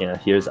 Yeah,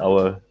 here's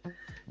our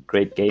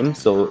great game.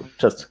 So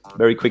just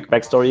very quick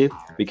backstory.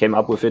 We came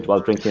up with it while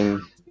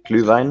drinking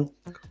Glühwein.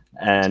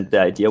 And the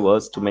idea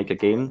was to make a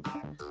game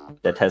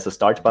that has a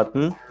start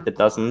button that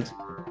doesn't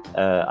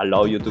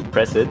allow you to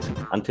press it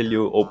until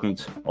you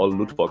opened all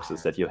loot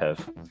boxes that you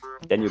have.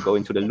 Then you go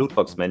into the loot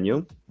box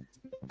menu.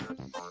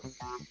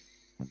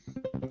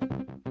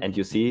 And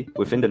you see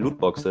within the loot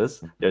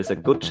boxes, there's a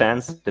good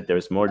chance that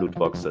there's more loot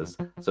boxes.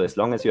 So as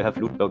long as you have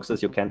loot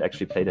boxes, you can't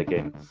actually play the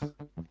game.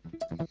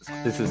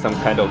 This is some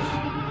kind of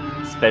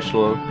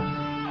special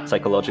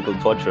psychological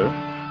torture.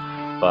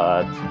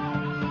 But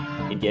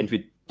in the end,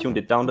 we tuned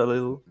it down a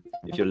little.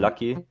 If you're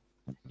lucky,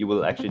 you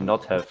will actually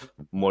not have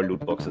more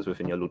loot boxes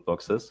within your loot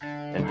boxes.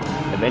 And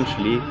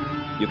eventually,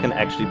 you can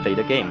actually play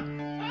the game.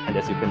 And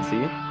as you can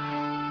see,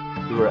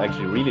 we were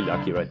actually really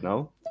lucky right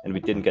now. And we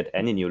didn't get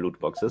any new loot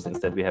boxes.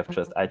 Instead, we have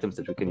just items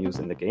that we can use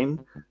in the game,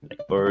 like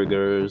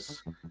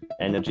burgers,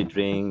 energy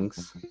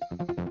drinks,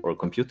 or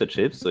computer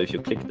chips. So if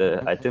you click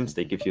the items,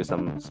 they give you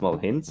some small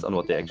hints on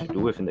what they actually do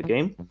within the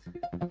game.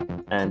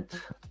 And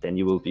then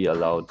you will be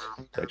allowed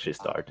to actually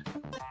start.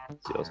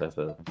 So you also have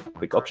a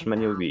quick option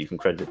menu. We even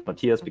credited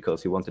Matthias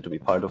because he wanted to be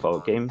part of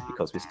our game,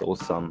 because we stole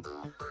some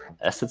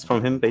assets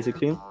from him,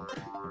 basically.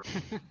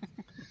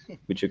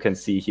 which you can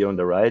see here on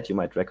the right. You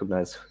might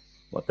recognize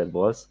what that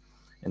was.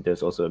 And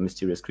there's also a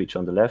mysterious creature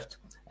on the left.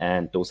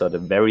 And those are the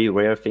very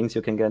rare things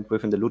you can get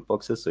within the loot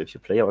boxes. So if you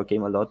play our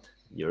game a lot,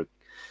 you're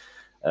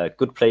a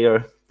good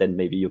player, then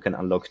maybe you can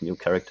unlock new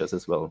characters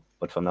as well.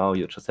 But for now,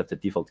 you just have the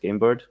default game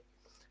bird.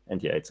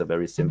 And yeah, it's a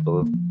very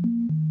simple,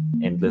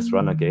 endless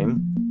runner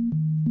game.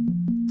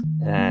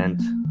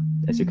 And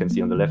as you can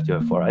see on the left, you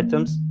have 4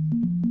 items.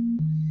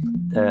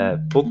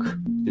 The book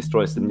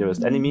destroys the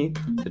nearest enemy.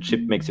 The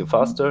chip makes you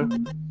faster.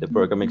 The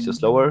burger makes you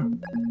slower.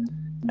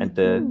 And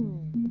the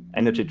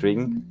energy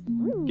drink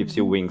gives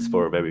you wings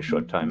for a very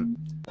short time.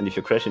 And if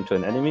you crash into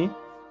an enemy,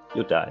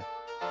 you die.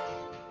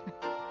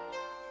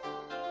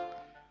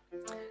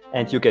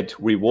 And you get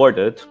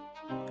rewarded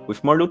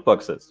with more loot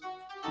boxes.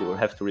 You will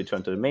have to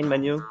return to the main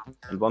menu,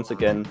 and once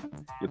again,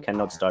 you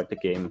cannot start the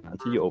game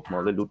until you open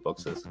all the loot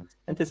boxes.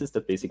 And this is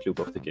the basic loop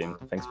of the game.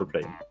 Thanks for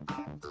playing.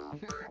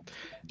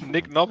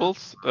 Nick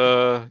Nobles,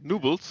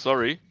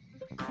 sorry,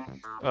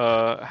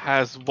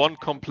 has one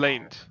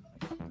complaint.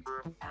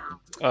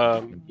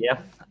 Yeah,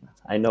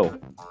 I know.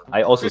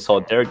 I also saw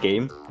their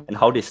game and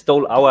how they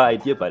stole our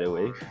idea, by the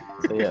way.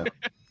 So yeah.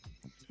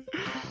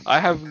 I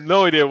have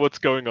no idea what's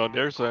going on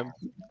there, so I'm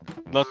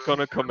not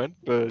gonna comment,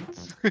 but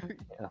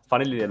Yeah,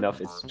 funnily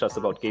enough, it's just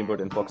about game board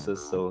and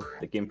boxes, so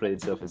the gameplay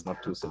itself is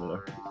not too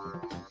similar.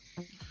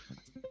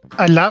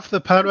 I love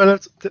the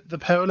parallels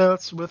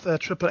with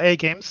AAA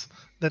games.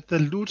 That the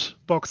loot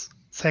box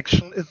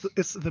section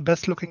is the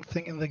best looking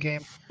thing in the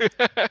game.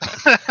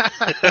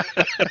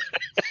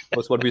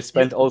 Was what we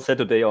spent all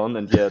Saturday on,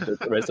 and yeah, the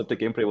rest of the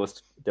gameplay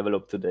was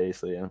developed today.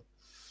 So yeah.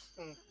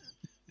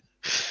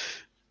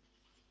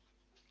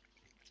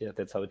 Yeah,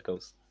 that's how it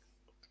goes.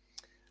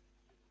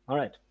 All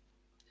right.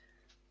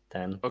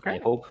 Then okay. I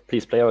hope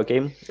please play our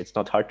game. It's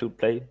not hard to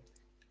play,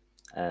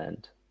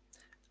 and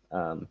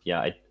yeah,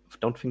 I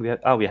don't think we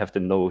have. We have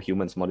the no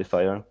humans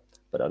modifier,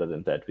 but other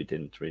than that, we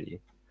didn't really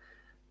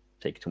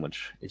take too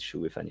much issue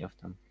with any of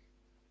them.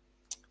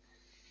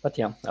 But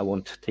yeah, I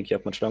won't take you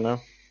up much longer.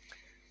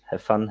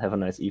 Have fun, have a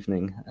nice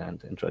evening,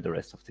 and enjoy the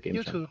rest of the game.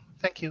 You too.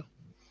 Thank you.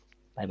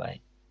 Bye bye.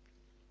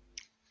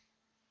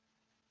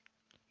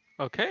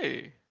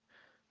 Okay.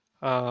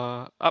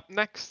 Up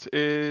next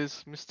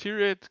is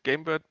Mysterious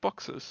Gamebird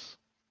Boxes.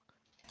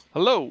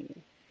 Hello.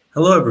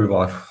 Hello,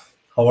 everyone.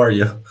 How are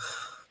you?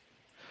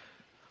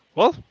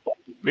 Well,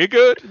 we're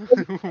good.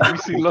 We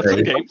see lots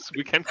of games.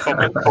 We can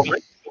comment.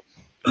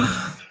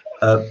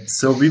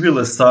 So we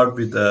will start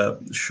with a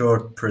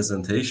short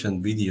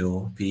presentation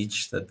video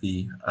pitch that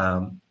we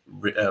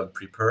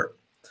prepared,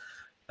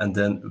 and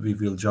then we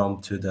will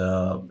jump to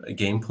the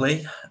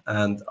gameplay,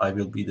 and I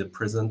will be the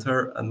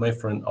presenter, and my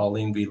friend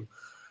Alin will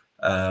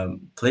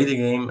play the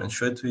game and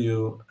show it to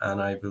you,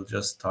 and I will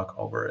just talk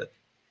over it.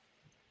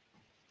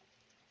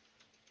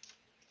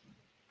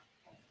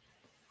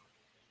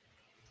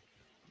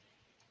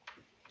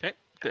 Okay,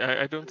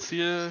 I don't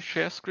see a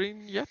share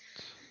screen yet.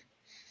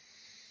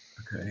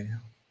 Okay.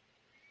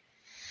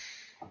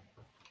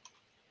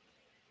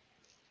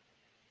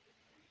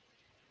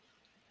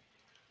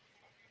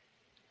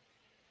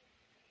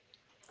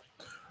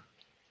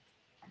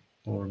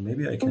 Or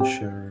maybe I can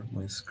share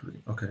my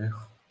screen. Okay.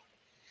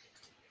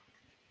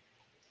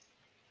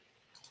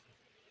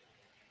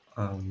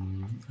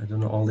 I don't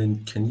know,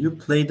 Alin, can you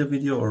play the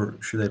video or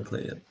should I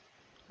play it?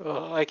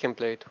 I can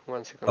play it.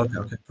 1 second.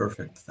 Okay,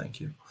 perfect.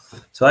 Thank you.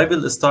 So I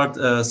will start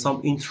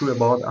some intro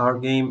about our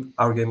game.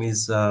 Our game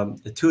is a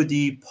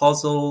 2D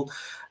puzzle.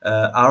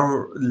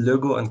 Our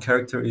logo and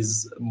character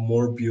is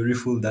more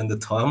beautiful than the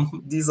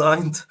Tom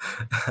designed.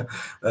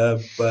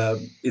 But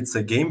it's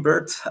a game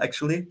bird,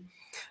 actually.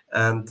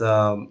 And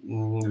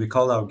we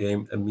call our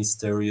game a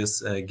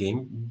Mysterious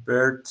Game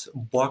Bird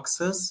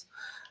Boxes.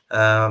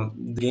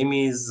 The game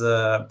is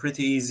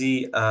pretty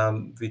easy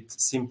with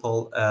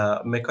simple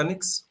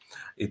mechanics.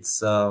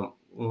 It's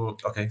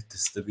okay.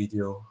 This is the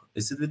video.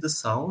 Is it with the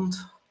sound?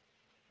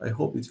 I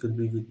hope it will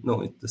be with.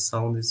 No, the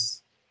sound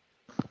is.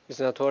 It's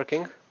not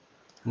working.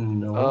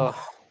 No. Oh,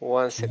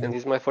 1 second.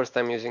 This is my first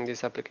time using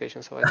this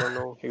application, so I don't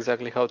know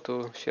exactly how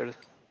to share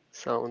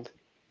sound.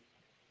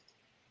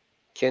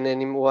 Can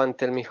anyone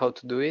tell me how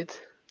to do it?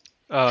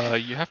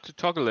 You have to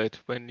toggle it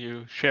when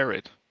you share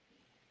it.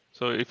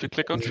 So if you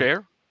click on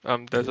share,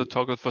 there's a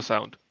toggle for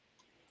sound.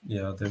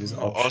 Yeah, there is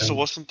option. Also,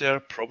 wasn't there a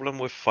problem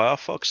with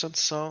Firefox and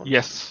sound?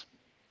 Yes.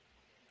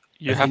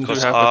 You have to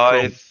have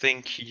I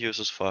think he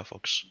uses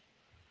Firefox.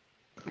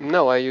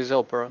 No, I use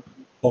Opera.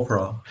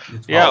 Opera.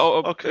 Yeah,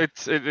 okay.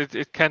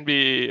 It can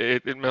be.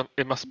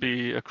 It must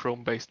be a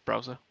Chrome-based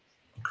browser.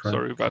 Correct.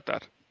 Sorry about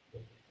that.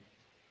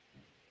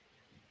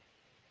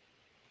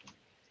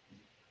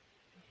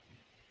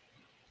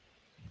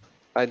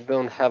 I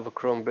don't have a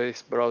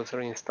Chrome-based browser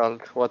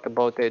installed. What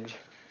about Edge?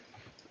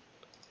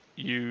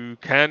 You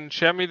can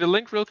share me the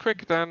link real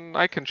quick, then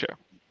I can share.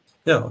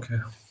 Yeah, okay.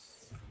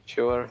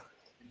 Sure.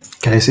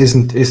 Guys,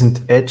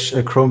 isn't Edge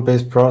a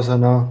Chrome-based browser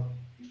now?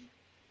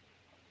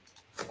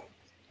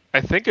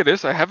 I think it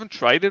is. I haven't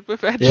tried it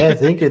with Edge. Yeah, I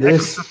think it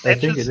is. I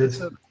think it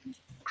is.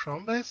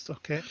 Chrome-based,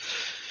 okay.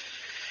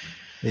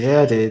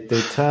 Yeah, they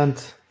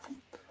turned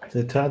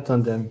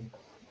on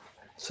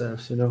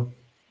themselves, you know.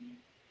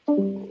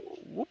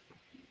 Whoop.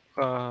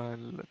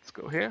 Let's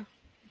go here.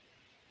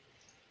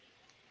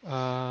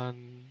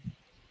 And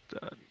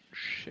then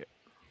share.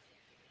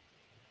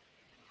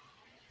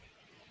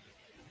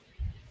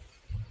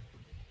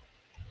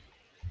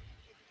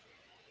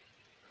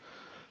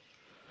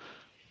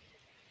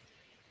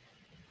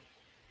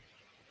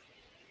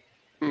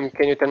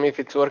 Can you tell me if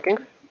it's working?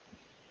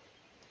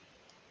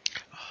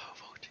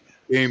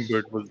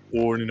 Gamebird was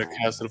born in a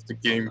castle of the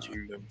Game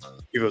Kingdom.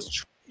 He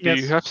was Do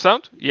you have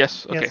sound?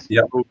 Yes. Okay.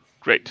 yeah.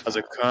 Great. As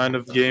a kind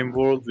of game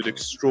world with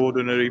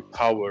extraordinary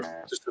power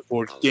to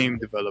support game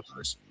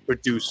developers,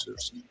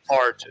 producers,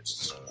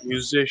 artists,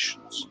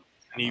 musicians,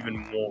 and even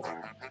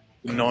more.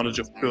 The knowledge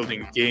of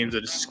building games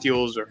and his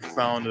skills are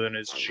found in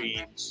his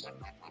genes.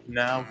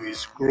 Now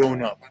he's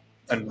grown up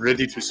and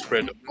ready to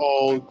spread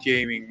all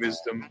gaming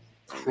wisdom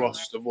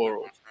across the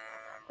world.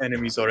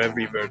 Enemies are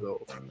everywhere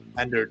though,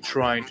 and they're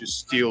trying to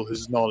steal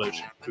his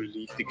knowledge to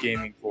lead the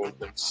gaming world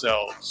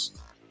themselves.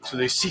 So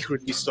they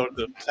secretly started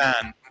a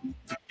plan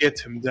to get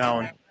him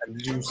down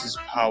and lose his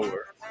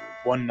power.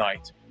 One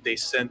night, they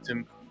sent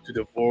him to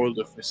the world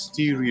of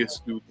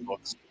mysterious loot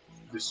boxes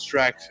to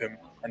distract him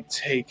and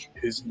take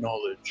his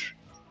knowledge.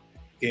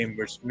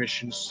 Gamer's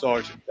mission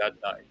started that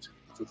night,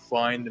 to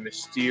find the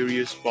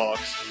mysterious box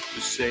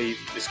to save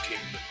his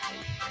kingdom.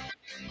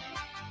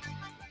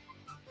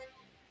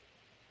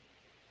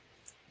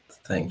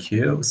 Thank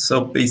you.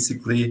 So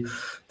basically,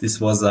 this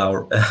was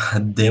our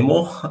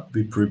demo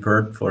we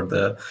prepared for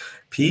the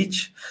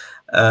pitch.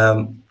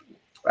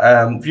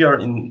 We are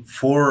in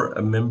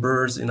 4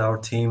 members in our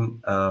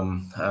team.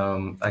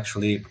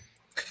 Actually,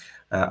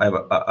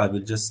 I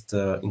will just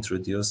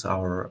introduce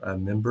our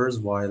members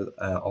while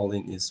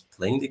Olin is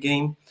playing the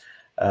game.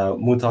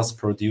 Mutas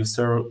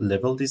producer,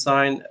 level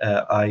design.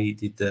 I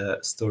did the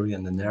story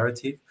and the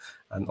narrative,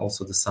 and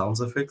also the sound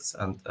effects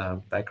and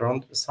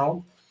background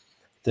sound.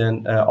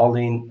 Then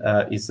Olin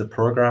is the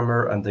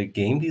programmer and the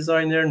game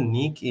designer.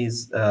 Nick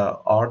is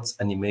arts,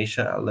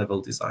 animation, and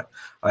level design.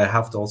 I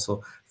have to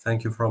also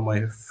thank you from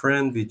my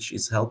friend, which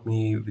is helped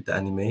me with the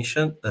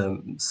animation,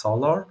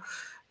 Solar.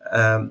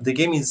 The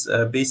game is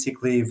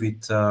basically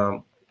with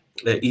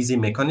easy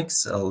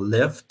mechanics,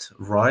 left,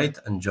 right,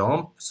 and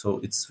jump.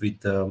 So it's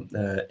with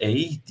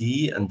A,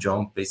 D, and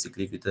jump,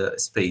 basically with the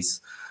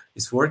space.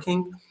 It's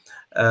working.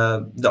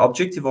 The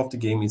objective of the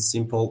game is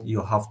simple.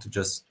 You have to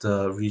just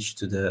reach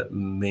to the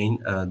main,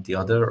 the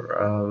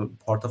other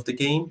part of the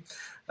game.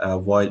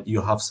 While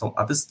you have some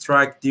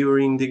abstract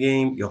during the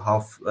game, you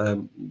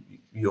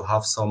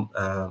have some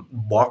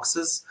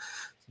boxes.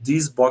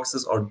 These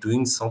boxes are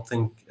doing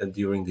something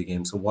during the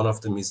game. So one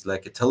of them is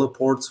like a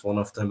teleports, one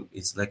of them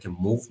is like a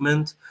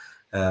movement.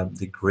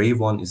 The gray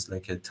one is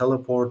like a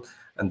teleport,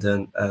 and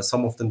then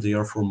some of them, they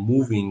are for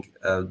moving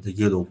the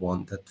yellow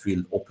one that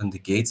will open the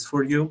gates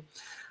for you.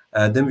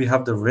 Then we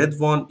have the red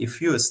one.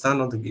 If you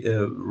stand on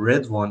the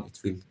red one, it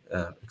will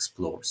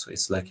explode. So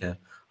it's like a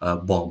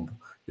bomb.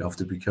 You have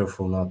to be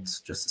careful not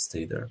just to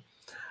stay there.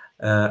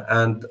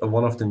 And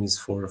one of them is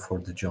for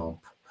the jump.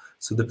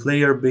 So the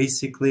player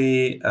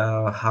basically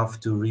have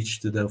to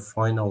reach to the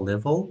final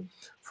level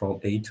from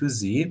A to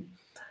Z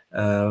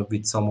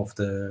with some of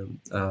the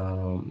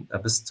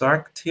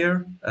abstract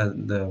here.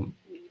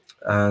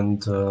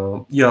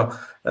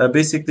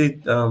 Basically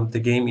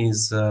the game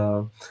is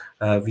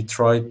we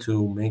try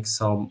to make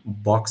some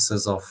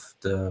boxes of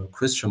the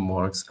question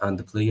marks, and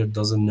the player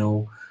doesn't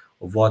know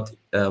what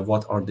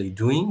are they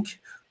doing.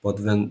 But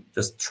when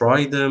just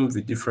try them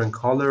with different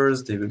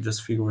colors, they will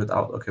just figure it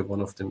out. Okay, one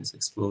of them is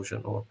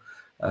explosion or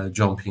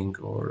jumping,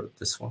 or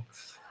this one.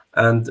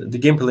 And the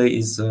gameplay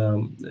is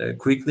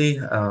quickly.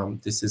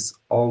 This is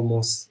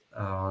almost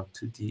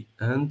to the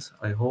end,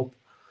 I hope.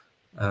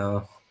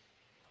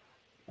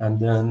 And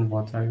then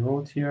what I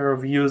wrote here,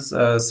 we use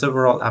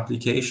several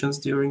applications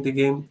during the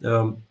game.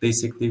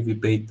 Basically, we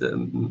made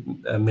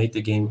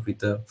the game with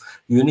the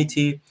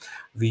Unity.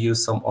 We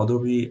use some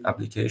Adobe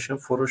application,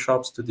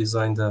 Photoshops, to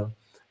design the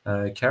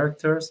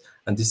characters.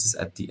 And this is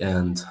at the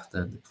end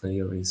that the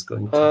player is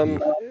going to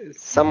be.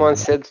 Someone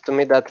said to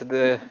me that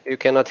you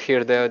cannot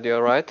hear the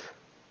audio, right?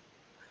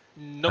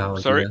 No,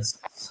 sorry. Yes.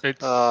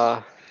 It's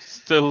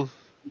still.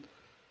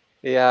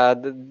 Yeah,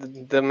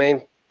 the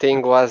main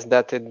thing was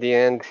that at the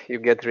end you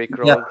get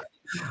rickrolled. Yeah,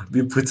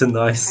 we put a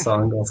nice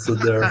song also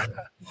there.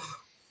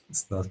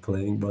 It's not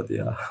playing, but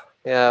yeah.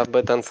 Yeah,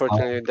 but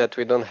unfortunately that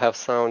we don't have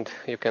sound,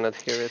 you cannot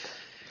hear it.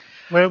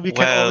 Well, we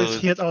can always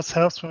hear it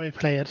ourselves when we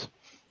play it.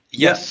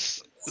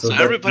 Yes. So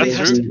everybody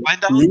has to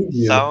find out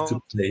sound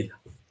to play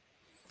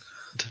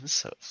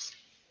themselves.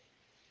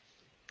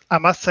 I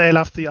must say I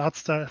love the art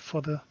style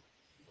for the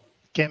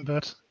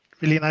Gamebird.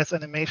 Really nice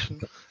animation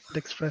and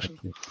expression.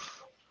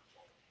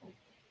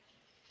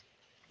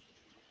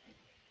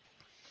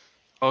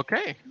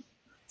 Okay.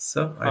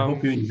 So I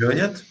hope you enjoy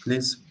it.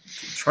 Please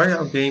try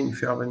our game.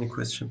 If you have any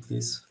question,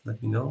 please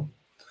let me know.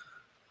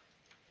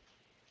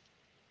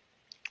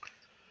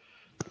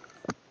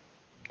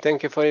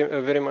 Thank you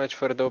very much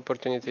for the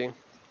opportunity.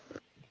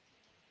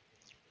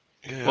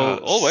 Well,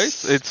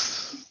 always.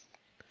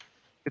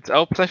 It's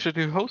our pleasure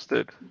to host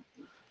it.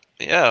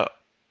 Yeah.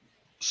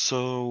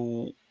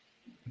 So,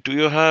 do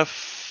you have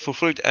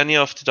fulfilled any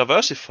of the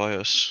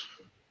diversifiers?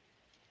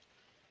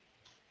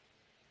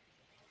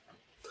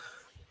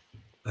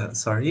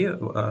 Sorry.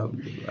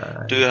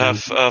 Do you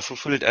have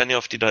fulfilled any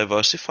of the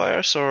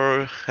diversifiers,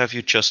 or have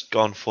you just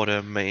gone for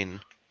the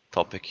main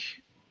topic?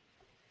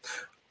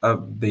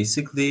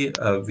 Basically,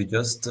 we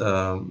just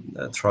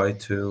try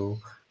to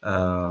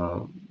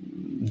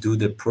do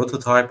the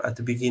prototype at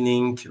the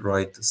beginning,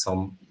 write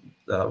some.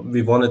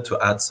 We wanted to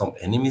add some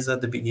enemies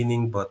at the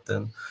beginning, but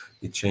then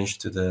we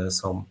changed to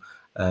some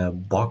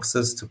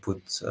boxes to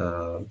put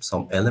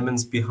some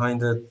elements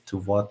behind it to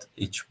what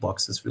each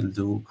boxes will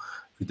do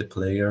with the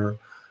player.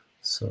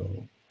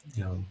 So,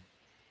 yeah.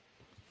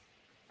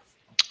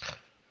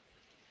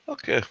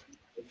 Okay.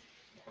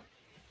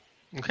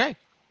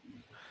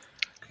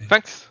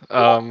 Thanks.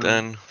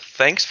 Then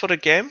thanks for the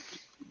game.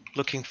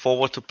 Looking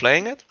forward to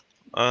playing it,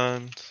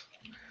 and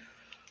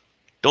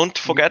don't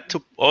forget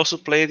to also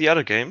play the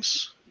other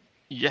games.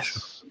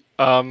 Yes.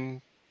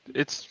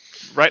 It's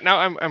right now.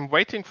 I'm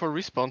waiting for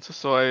responses,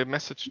 so I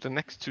messaged the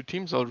next two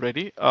teams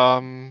already.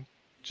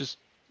 Just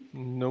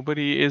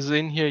nobody is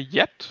in here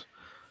yet.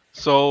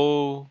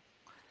 So,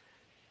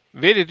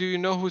 Vede, do you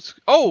know who's?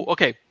 Oh,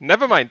 okay.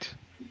 Never mind.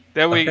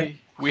 There Okay.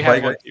 we Bye,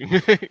 have one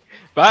team.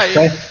 Bye.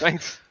 Bye.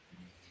 Thanks.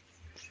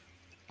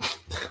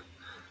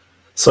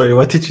 Sorry,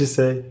 what did you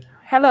say?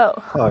 Hello.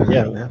 Oh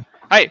yeah.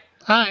 Hi.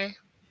 Hi.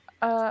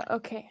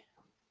 Okay.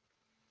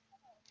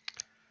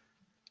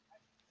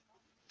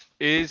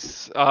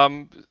 Is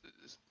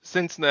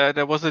since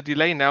there was a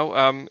delay now,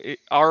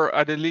 are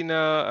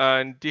Adelina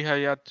and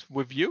Dihayat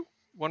with you?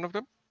 One of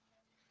them?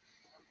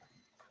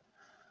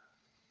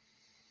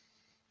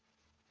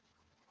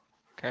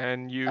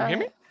 Can you hear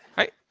me?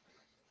 Hi.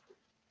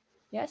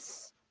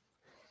 Yes.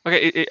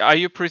 Okay, are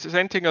you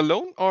presenting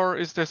alone, or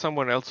is there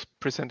someone else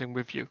presenting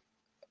with you?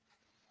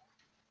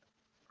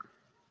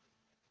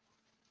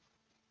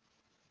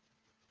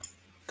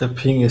 The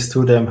ping is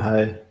too damn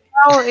high.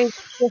 Now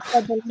it's just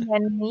Adeline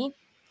and me.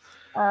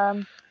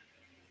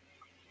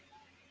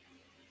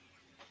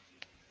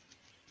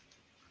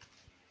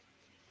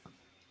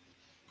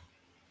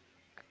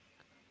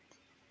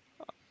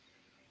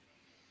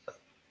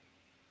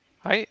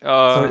 Hi.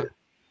 Sorry.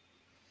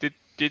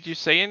 Did you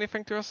say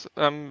anything to us?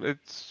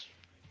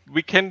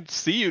 We can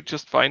see you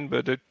just fine,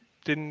 but it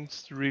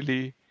didn't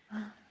really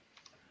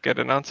get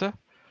an answer.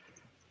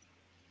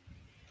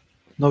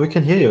 No, we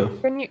can hear you.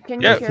 Can you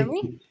Yeah. hear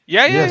me?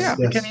 Yeah. Yes,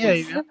 We yes. can hear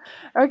you.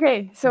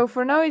 Okay, so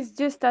for now it's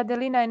just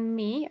Adelina and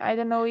me. I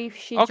don't know if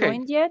she Okay.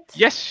 joined yet.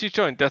 Yes, she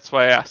joined. That's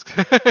why I asked.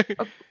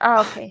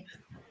 Okay.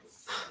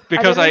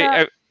 Because Adelina-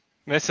 I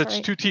messaged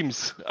sorry. two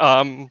teams.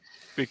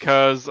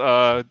 Because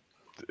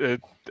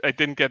I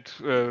didn't get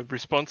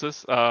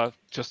responses.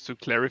 Just to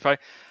clarify,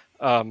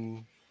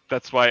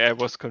 that's why I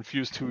was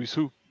confused who is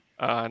who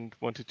and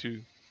wanted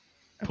to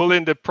pull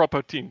in the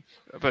proper team.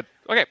 But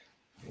okay,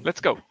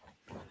 let's go.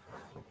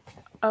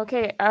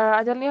 Okay,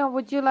 Adelina,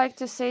 would you like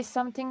to say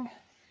something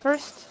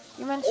first?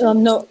 You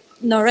mentioned. No,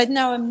 right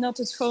now I'm not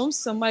at home,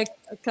 so my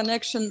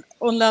connection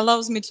only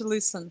allows me to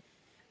listen.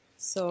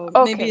 So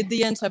maybe Okay. at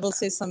the end I will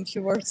say some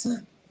few words.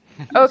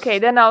 Okay,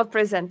 then I'll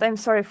present. I'm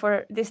sorry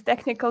for these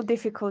technical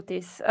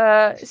difficulties.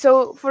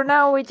 So for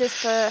now, we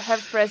just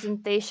have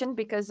presentation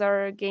because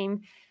our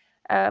game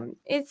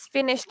it's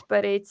finished,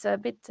 but it's a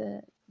bit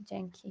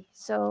janky.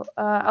 So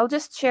I'll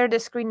just share the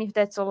screen if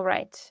that's all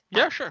right.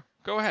 Yeah, sure.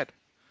 Go ahead.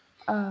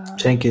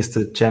 Jank is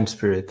the jam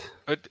spirit.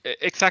 But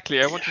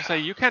exactly, I want to say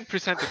you can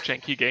present a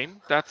janky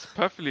game. That's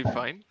perfectly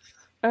fine.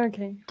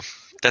 Okay.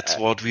 That's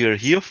what we are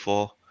here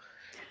for.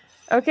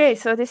 Okay,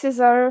 so this is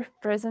our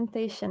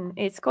presentation.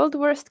 It's called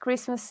Worst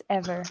Christmas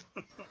Ever.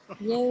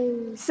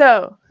 Yay.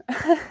 So,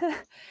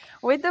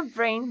 with the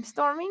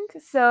brainstorming,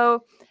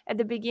 so at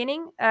the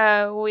beginning,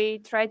 we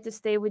tried to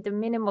stay with the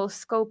minimal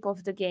scope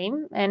of the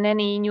game, and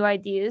any new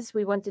ideas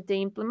we wanted to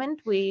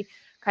implement, we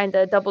kind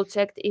of double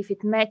checked if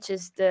it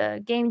matches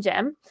the game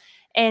jam.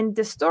 And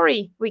the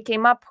story we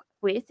came up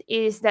with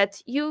is that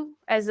you,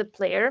 as a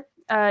player,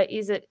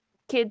 is a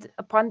kid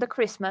upon the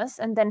Christmas,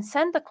 and then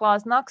Santa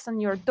Claus knocks on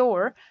your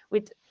door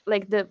with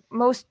like the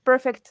most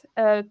perfect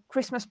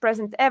Christmas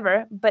present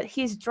ever, but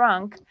he's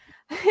drunk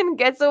and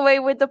gets away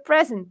with the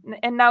present,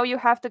 and now you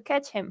have to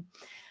catch him,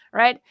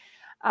 right?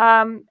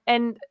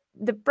 And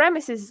the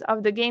premises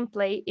of the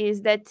gameplay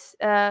is that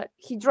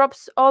he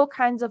drops all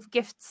kinds of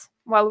gifts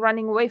while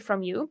running away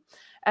from you,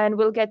 and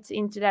we'll get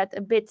into that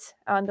a bit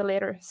on the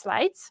later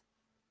slides.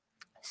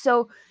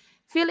 So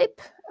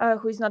Philip,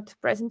 who is not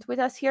present with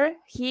us here,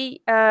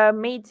 he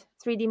made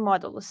 3D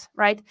models,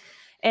 right?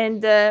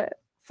 And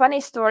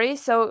funny story,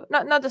 so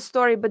not the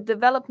story, but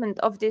development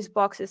of these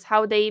boxes,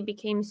 how they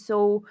became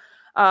so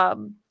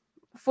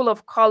full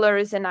of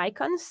colors and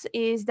icons,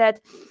 is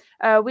that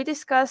we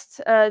discussed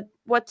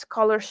what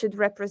color should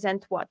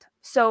represent what.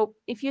 So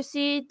if you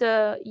see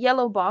the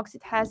yellow box,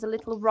 it has a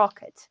little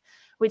rocket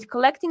with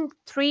collecting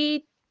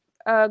 3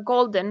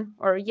 golden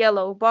or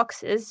yellow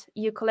boxes,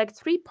 you collect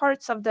 3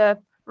 parts of the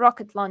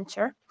rocket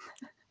launcher.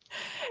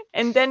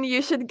 And then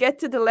you should get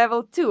to the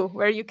level 2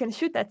 where you can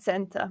shoot at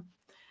Santa.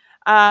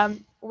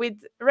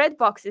 With red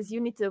boxes, you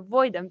need to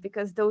avoid them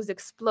because those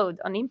explode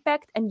on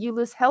impact and you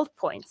lose health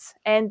points.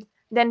 And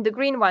then the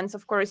green ones,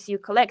 of course, you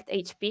collect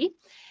HP.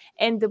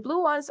 And the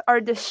blue ones are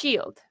the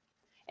shield.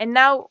 And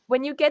now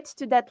when you get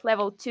to that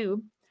level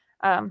 2,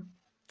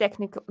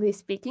 technically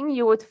speaking,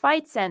 you would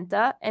fight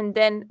Santa. And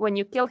then when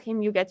you kill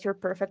him, you get your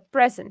perfect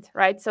present,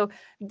 right? So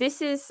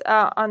this is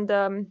on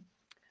the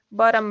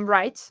bottom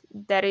right.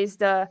 That is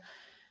the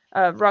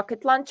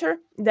rocket launcher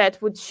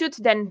that would shoot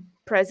then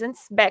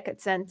presents back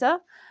at Santa.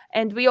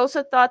 And we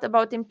also thought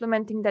about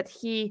implementing that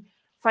he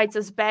fights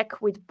us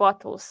back with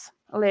bottles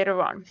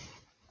later on.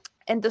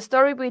 And the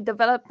story with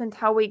development,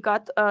 how we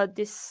got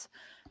this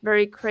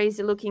very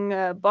crazy looking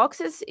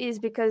boxes, is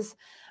because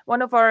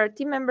one of our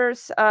team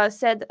members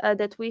said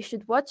that we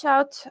should watch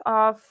out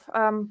of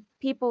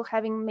people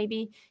having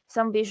maybe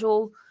some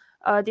visual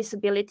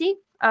disability,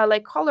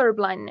 like color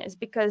blindness,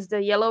 because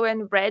the yellow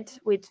and red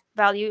with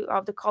value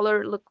of the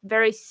color look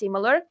very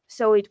similar.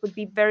 So it would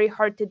be very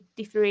hard to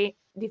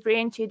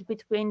differentiate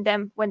between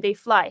them when they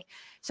fly.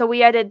 So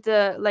we added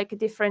like a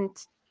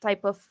different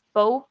type of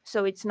bow,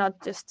 so it's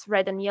not just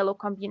red and yellow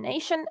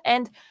combination,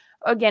 and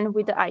again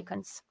with the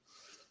icons.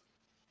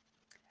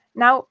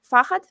 Now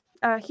Fahad,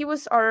 he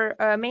was our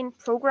main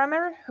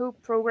programmer who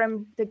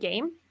programmed the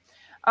game,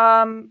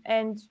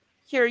 and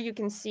here you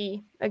can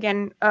see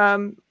again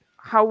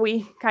how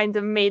we kind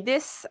of made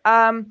this.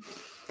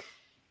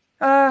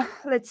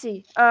 Let's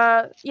see.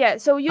 Yeah,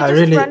 so you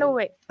just run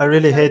away. I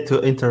really hate to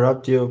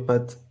interrupt you,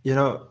 but you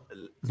know,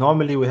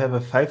 normally we have a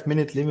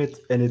 5-minute limit,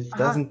 and it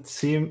doesn't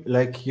seem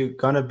like you're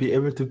gonna be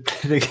able to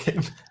play the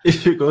game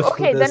if you go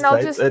through the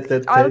slides at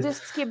that I'll pace.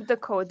 just skip the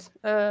code.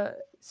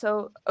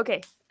 So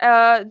okay,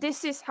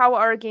 this is how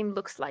our game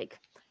looks like,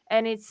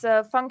 and it's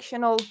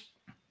functional.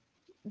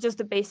 Just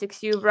the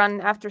basics. You run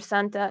after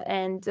Santa,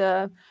 and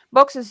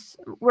boxes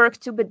work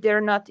too, but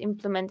they're not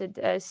implemented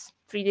as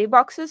 3D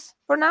boxes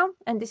for now.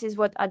 And this is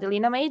what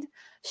Adelina made.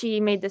 She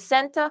made the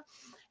Santa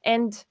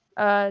and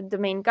the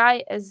main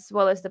guy, as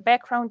well as the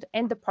background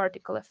and the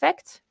particle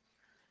effect.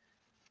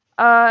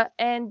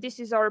 And this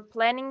is our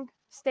planning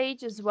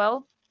stage as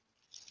well.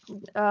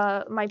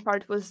 My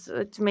part was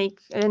to make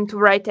and to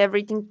write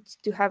everything,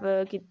 to have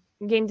a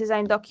game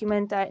design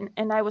document,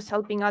 and I was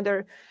helping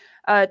other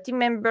team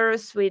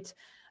members with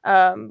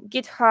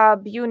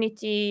GitHub,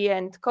 Unity,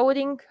 and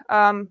coding.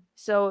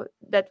 So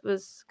that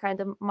was kind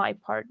of my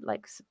part,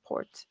 like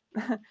support,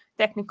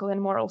 technical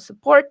and moral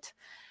support.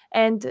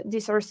 And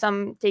these are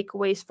some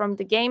takeaways from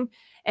the game.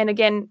 And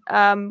again,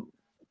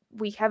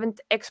 we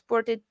haven't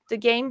exported the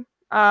game,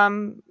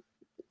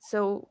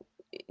 so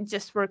it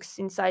just works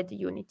inside the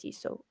Unity.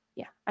 So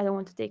yeah, I don't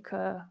want to take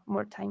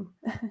more time.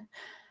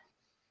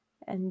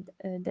 And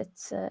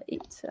that's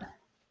it.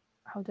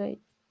 How do I?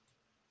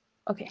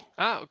 Okay.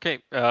 Okay.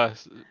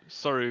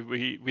 Sorry,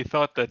 we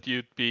thought that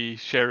you'd be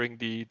sharing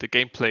the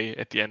gameplay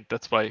at the end.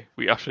 That's why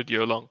we ushered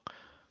you along.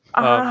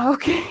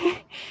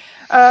 Okay.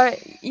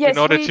 Yes, in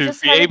order we to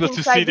just be have it able to see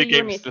inside the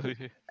game Unity. still.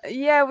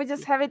 Yeah, we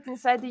just have it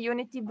inside the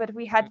Unity, but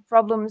we had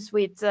problems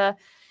with,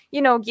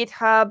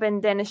 GitHub,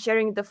 and then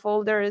sharing the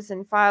folders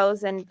and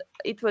files, and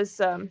it was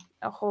a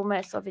whole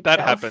mess of itself.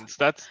 That happens.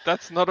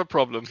 That's not a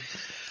problem.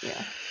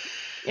 Yeah.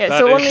 Yeah, That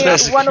so is only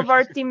classic. one of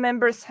our team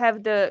members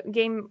have the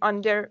game on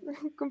their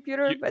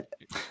computer, but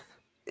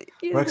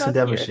he's Works not in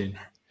their here. machine.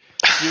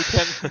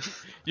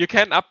 You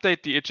can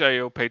update the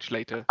itch.io page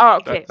later. Oh,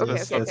 okay,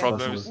 That's okay. no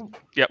problem. possible.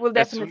 Yeah, We'll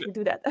definitely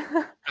do that.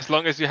 as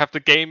long as you have the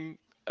game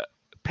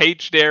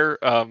page there,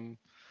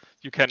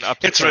 you can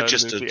update. It's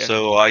registered,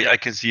 so I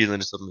can see it in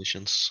the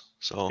submissions.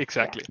 So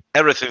exactly,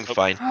 everything So-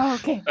 fine. Oh,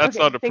 okay. That's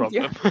okay, not a thank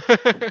you.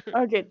 problem.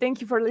 Okay, thank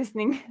you for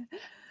listening.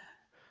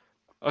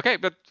 Okay,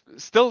 but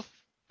still,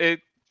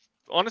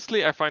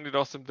 honestly, I find it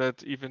awesome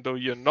that even though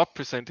you're not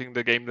presenting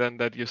the game, then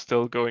that you're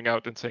still going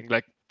out and saying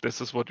like, this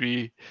is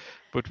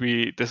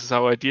this is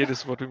our idea,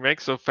 this is what we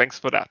make. So thanks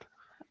for that.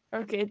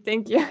 Okay,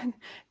 thank you.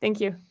 Thank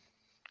you.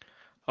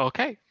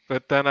 Okay,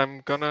 but then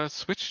I'm gonna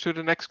switch to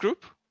the next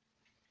group.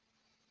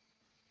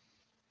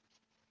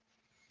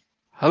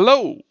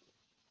 Hello.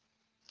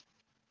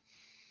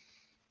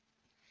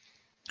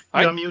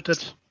 Hi. You're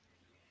muted.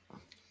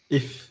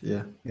 If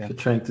you're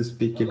trying to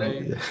speak,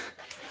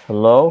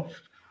 Hello?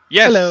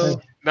 Yes.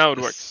 Hello. Now it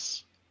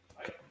works.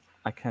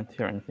 I can't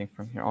hear anything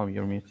from here. Oh,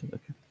 you're muted.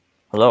 Okay.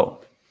 Hello.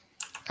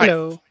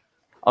 Hello.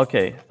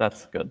 Okay,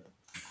 that's good.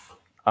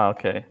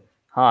 Okay.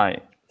 Hi.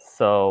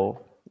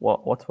 So,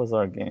 what was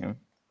our game?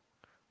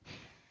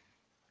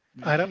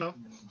 I don't know.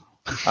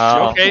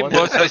 Your game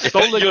was a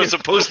stolen You're gift.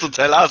 supposed to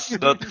tell us,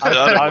 not the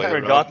other I way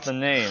forgot around. the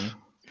name.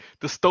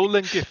 The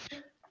stolen gift.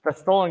 The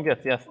stolen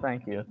gift. Yes,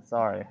 thank you.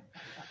 Sorry.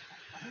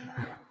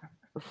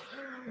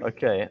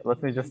 Okay,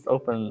 let me just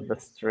open the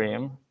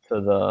stream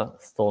to the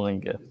stolen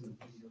gift.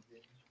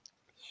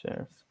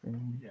 Share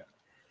screen.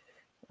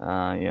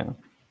 Yeah.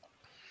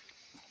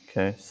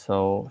 Okay,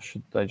 so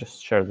should I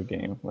just share the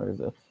game? Where is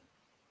it?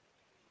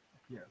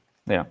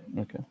 Yeah.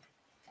 Okay.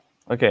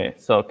 Okay.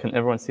 So can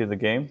everyone see the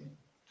game?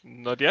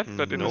 Not yet,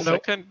 but in a No.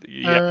 second.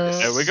 Yeah,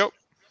 there we go.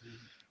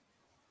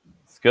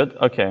 It's good.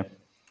 Okay.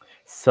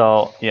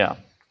 So yeah,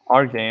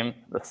 our game,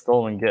 The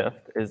Stolen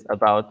Gift, is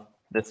about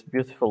this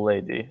beautiful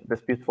lady,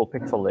 this beautiful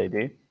pixel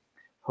lady,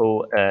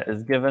 who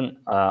is given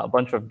a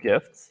bunch of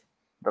gifts.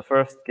 The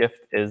first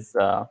gift is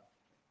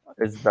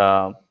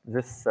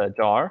this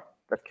jar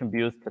that can be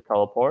used to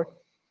teleport.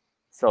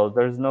 So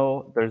there's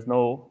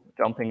no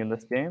jumping in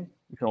this game.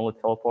 You can only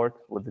teleport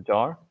with the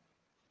jar.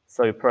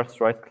 So you press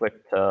right click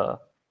to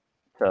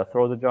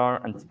throw the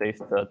jar and space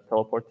to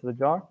teleport to the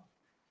jar.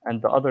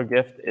 And the other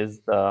gift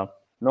is the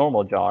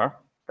normal jar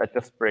that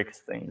just breaks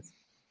things.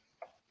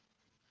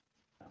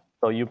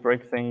 So you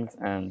break things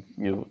and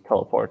you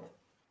teleport.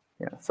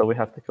 Yeah. So we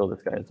have to kill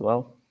this guy as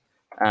well.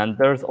 And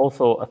there's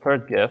also a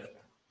third gift.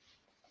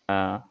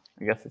 I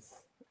guess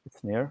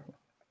it's near.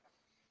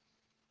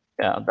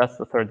 Yeah, that's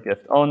the third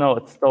gift. Oh no,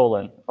 it's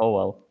stolen. Oh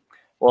well.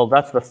 Well,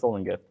 that's the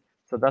stolen gift.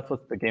 So that's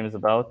what the game is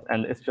about,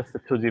 and it's just a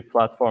 2D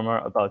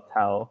platformer about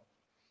how,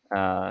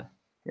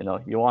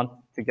 you want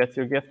to get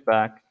your gift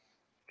back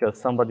because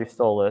somebody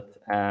stole it,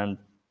 and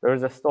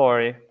there's a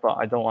story, but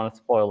I don't want to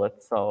spoil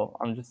it, so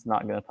I'm just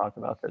not going to talk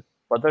about it.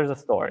 But there's a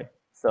story,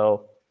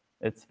 so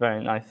it's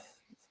very nice.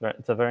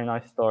 It's a very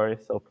nice story,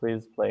 so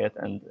please play it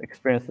and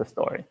experience the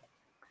story.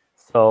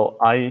 So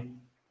I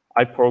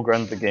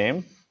programmed the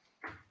game.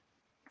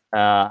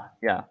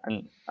 Yeah,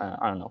 and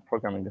I don't know,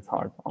 programming is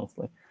hard,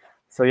 honestly.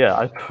 So yeah,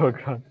 I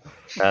programmed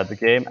the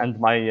game, and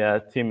my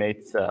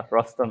teammates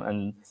Rustam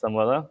and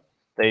Samuela,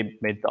 they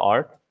made the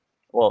art.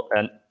 Well,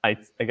 and I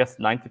guess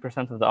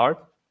 90% of the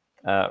art.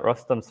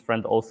 Rustam's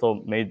friend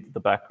also made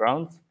the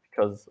backgrounds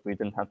because we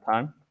didn't have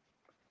time.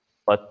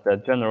 But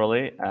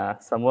generally,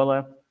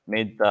 Samuela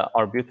made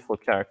our beautiful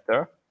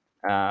character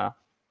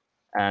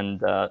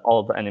and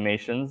all the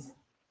animations.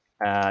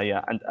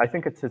 Yeah, and I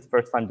think it's his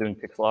first time doing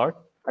pixel art.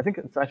 I think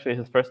it's actually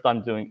his first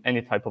time doing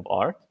any type of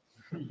art.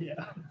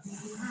 Yeah.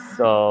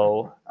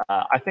 So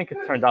I think it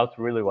turned out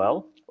really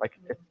well. Like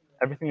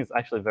everything is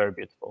actually very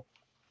beautiful.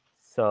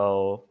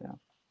 So yeah,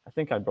 I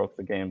think I broke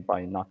the game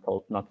by not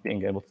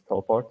being able to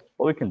teleport,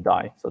 but we can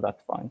die, so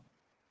that's fine.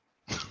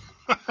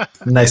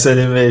 Nice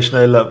animation,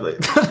 I love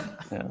it.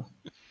 Yeah.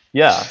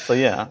 Yeah. So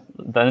yeah,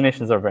 the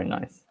animations are very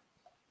nice.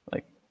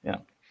 Like yeah.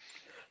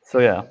 So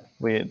yeah,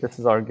 this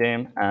is our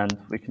game, and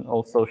we can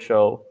also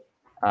show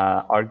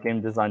our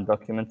game design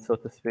document, so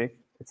to speak.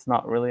 It's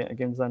not really a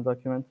game design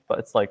document, but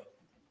it's like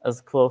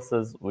as close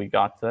as we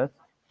got to it.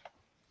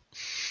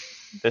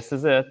 This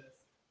is it.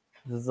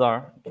 This is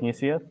our. Can you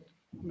see it?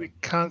 We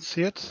can't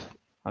see it.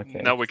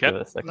 Okay. Now we can.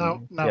 Give it a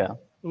second. Now. Yeah.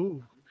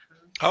 Ooh.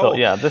 So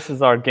yeah, this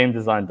is our game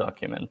design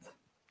document.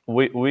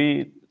 We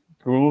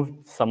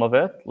removed some of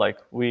it, like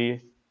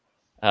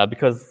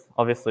because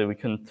obviously we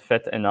couldn't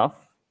fit enough.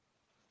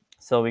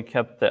 So we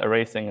kept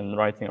erasing and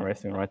writing.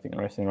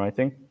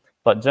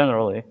 But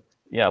generally,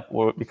 yeah,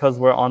 because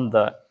we're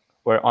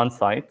on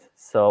site,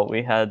 so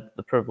we had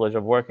the privilege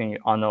of working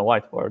on a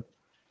whiteboard.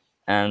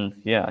 And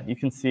yeah, you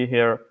can see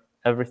here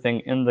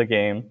everything in the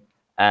game.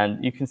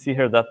 And you can see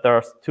here that there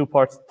are 2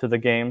 parts to the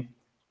game,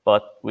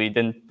 but we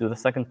didn't do the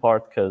second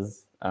part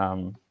because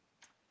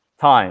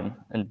time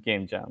and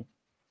game jam.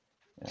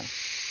 Yeah.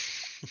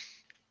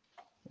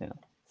 Yeah.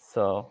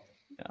 So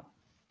yeah,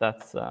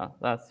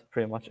 that's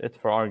pretty much it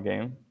for our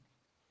game.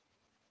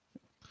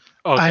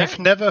 Okay. I've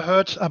never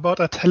heard about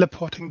a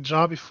teleporting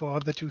jar before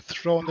that you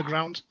throw on the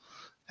ground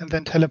and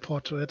then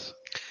teleport to it.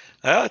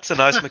 Yeah, it's a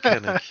nice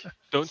mechanic.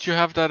 Don't you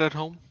have that at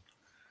home?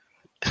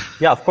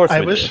 Yeah, of course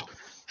I we wish. do.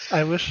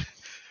 I wish.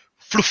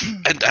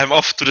 And I'm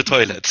off to the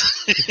toilet.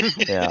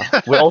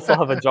 Yeah, we also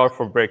have a jar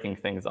for breaking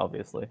things,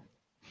 obviously.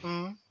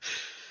 Mm.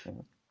 Yeah.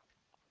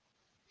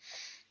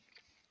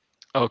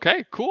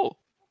 Okay, cool.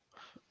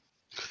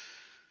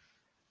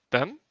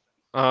 Then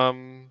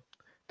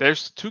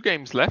there's 2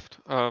 games left,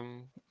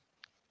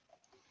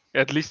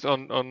 at least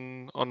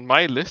on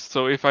my list.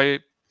 So if I,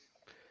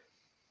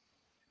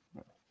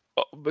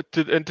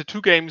 and the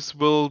 2 games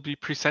will be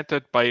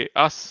presented by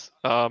us.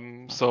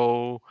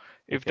 So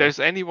if there's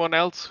anyone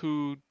else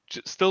who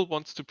still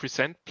wants to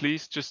present,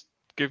 please just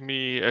give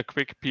me a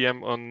quick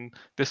PM on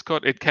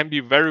Discord. It can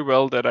be very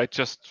well that I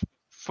just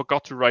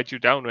forgot to write you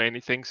down or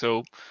anything.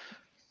 So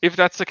if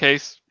that's the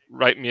case,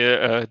 write me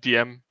a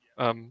DM.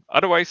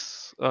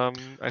 Otherwise,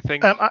 I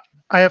think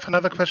I have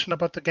another question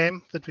about the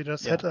game that we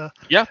just had.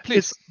 Yeah,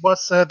 please.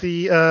 Was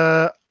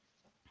the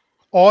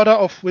order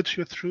of which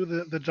you threw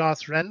the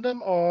jars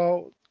random,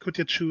 or could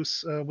you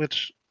choose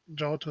which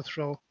jar to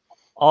throw?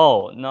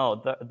 Oh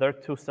no, they're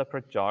 2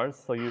 separate jars.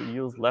 So you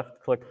use left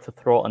click to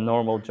throw a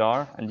normal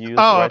jar, and you use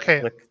right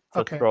click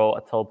to throw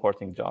a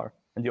teleporting jar.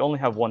 And you only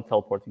have 1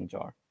 teleporting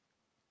jar.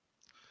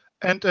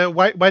 And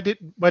why did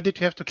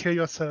you have to kill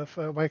yourself?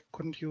 Why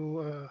couldn't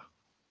you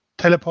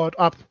teleport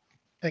up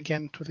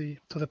again to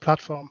the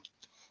platform?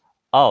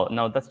 Oh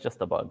no, that's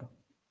just a bug.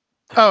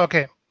 Oh,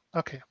 okay.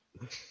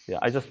 Yeah,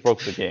 I just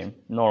broke the game.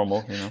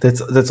 Normal, you know.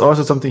 That's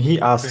also something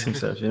he asks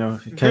himself. You know,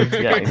 he can't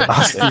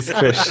ask these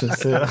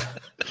questions. Yeah.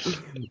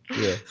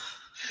 Yeah.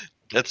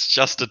 That's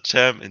just a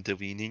term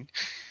intervening.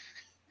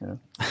 Yeah.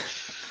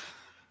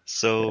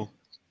 So.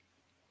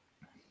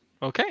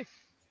 Okay.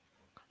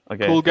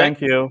 Okay. Cool game.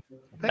 Thank you.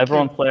 Thank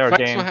Everyone you. play our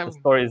Thanks for game. The having.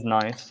 story is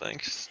nice.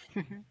 Thanks.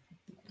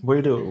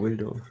 Will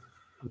do.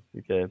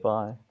 Okay.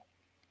 Bye.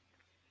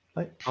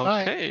 Bye.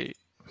 Okay.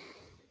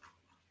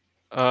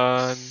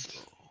 And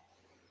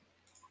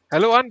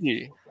hello,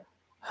 Andy.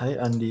 Hi,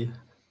 Andy.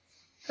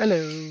 Hello.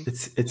 It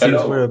seems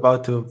Hello. we're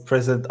about to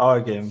present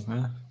our game.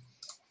 Huh?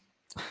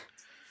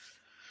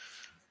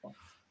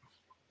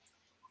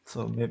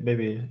 So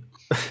maybe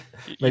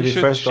maybe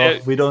should first share-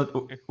 off,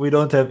 we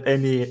don't have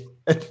any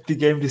the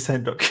game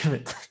design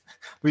document.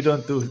 We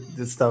don't do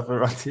this stuff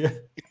around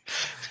here.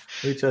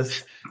 we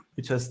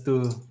just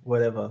do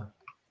whatever.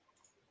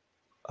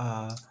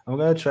 I'm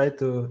gonna try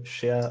to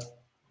share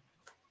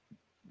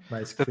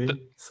my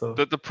screen.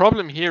 The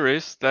problem here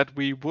is that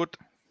we would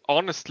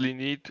honestly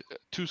need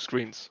 2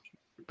 screens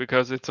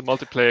because it's a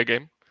multiplayer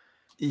game.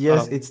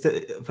 Yes, it's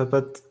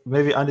but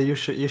maybe Andy, you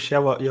share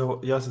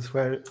yours as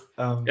well.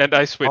 And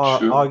I switch.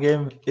 Our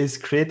game is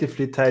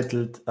creatively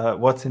titled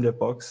 "What's in the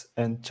Box,"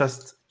 and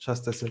just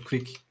as a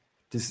quick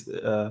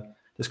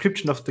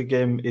description of the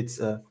game, it's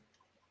a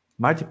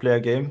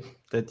multiplayer game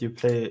that you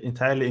play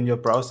entirely in your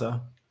browser,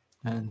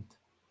 and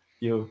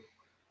you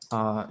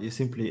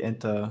simply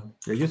enter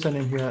your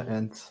username here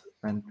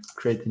and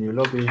create a new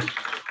lobby.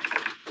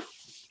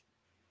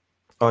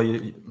 Oh,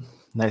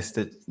 nice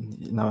that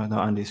now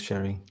Andy's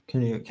sharing.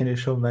 Can you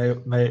show my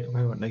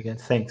one again?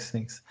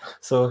 Thanks.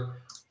 So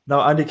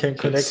now Andy can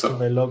connect to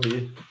my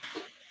lobby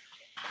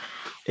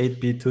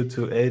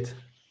 8B228,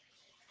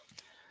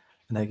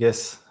 and I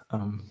guess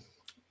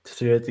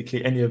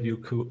theoretically any of you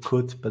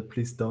could, but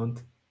please don't.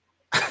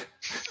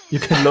 You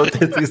can load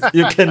test it.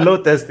 You can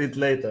load test it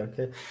later,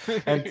 okay?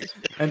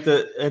 And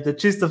the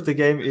gist of the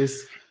game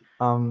is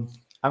I'm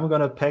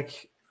gonna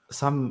pack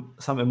some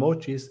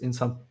emojis in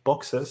some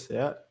boxes,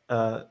 yeah.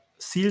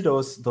 Seal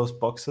those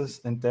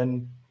boxes, and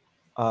then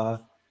I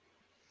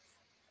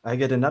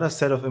get another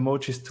set of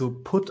emojis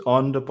to put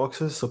on the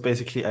boxes. So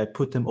basically, I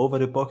put them over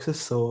the boxes.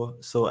 So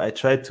I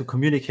try to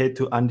communicate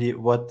to Andy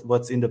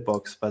what's in the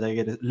box, but I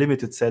get a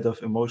limited set of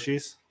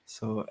emojis.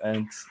 So,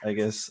 and I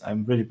guess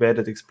I'm really bad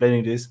at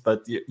explaining this,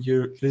 but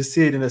you'll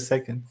see it in a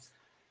second.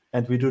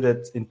 And we do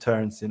that in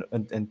turns,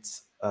 and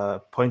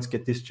points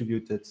get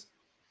distributed.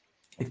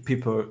 If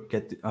people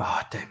get,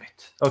 oh damn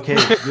it! Okay,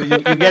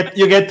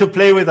 you get to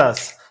play with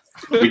us.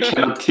 We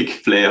cannot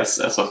kick players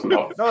as of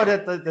now. No,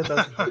 that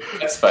doesn't.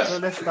 That's fine. So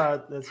let's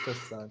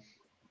just start.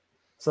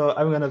 So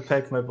I'm gonna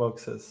pack my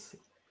boxes.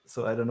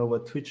 So I don't know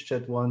what Twitch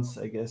chat wants.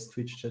 I guess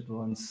Twitch chat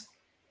wants.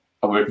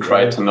 I will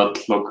try to not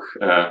look.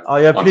 Oh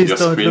yeah, please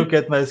don't screen. look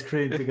at my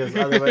screen because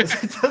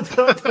otherwise it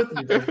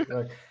totally doesn't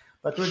work.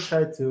 But we'll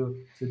try to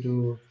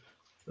do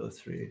those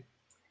 3.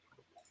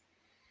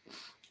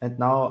 And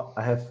now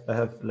I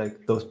have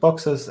like those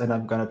boxes, and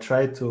I'm gonna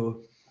try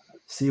to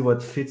see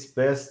what fits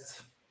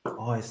best.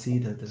 Oh, I see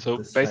that. So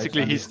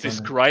basically, he's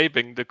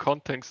describing the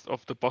context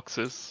of the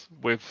boxes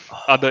with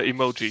other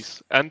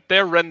emojis, and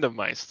they're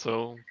randomized.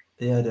 So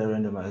yeah, they're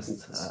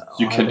randomized.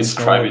 You can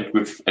describe it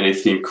with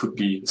anything. Could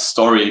be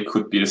story,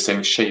 could be the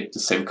same shape, the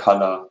same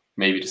color,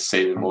 maybe the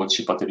same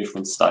emoji, but a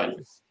different style.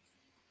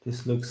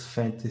 This looks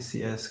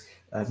fantasy-esque.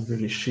 I'm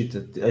really shit.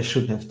 I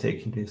should have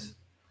taken this.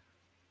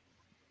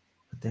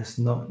 But there's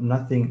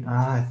nothing.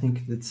 I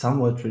think it's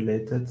somewhat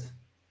related.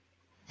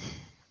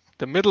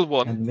 The middle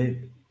one. And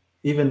maybe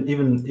even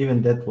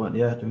that one.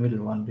 Yeah, the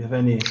middle one. Do you have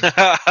any?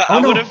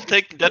 I would have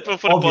taken that one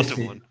for Obviously.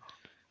 the bottom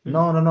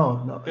one.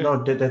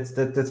 No.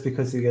 That's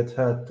because you get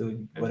hurt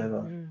doing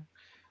whatever.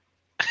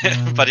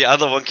 But the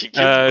other one can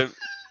kill.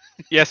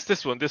 Yes,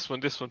 this one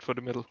for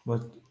the middle.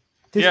 What?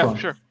 This yeah, one?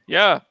 Sure.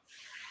 Yeah.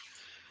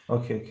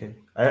 Okay.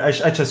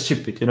 I just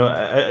ship it.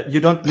 You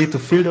don't need to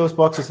fill those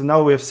boxes. And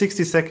now we have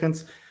 60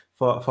 seconds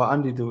for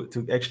Andy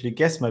to actually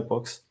guess my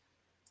box.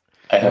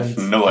 I have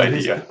no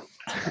idea.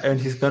 And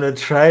he's gonna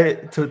try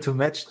to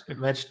match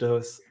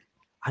those.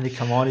 Andy,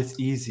 come on, it's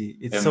easy.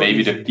 It's so maybe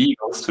easy. the bee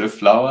goes to the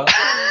flower.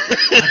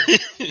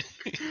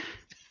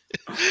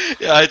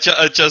 Yeah,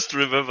 I just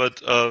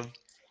remembered.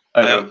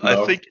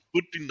 I think it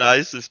would be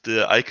nice if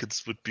the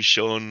icons would be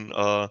shown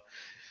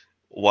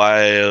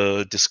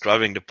while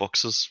describing the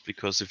boxes,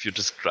 because if you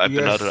describe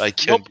another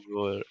icon,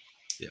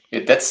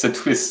 Yeah, that's the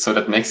twist. So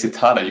that makes it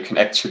harder. You can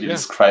actually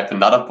describe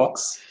another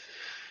box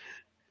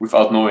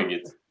without knowing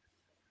it.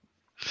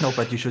 No,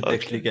 but you should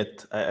actually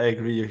get. I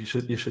agree. You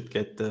should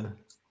get the.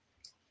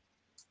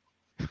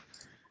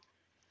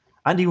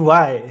 Andy,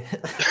 why?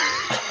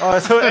 Oh,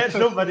 so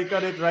nobody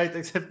got it right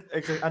except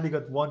Andy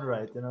got 1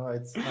 right.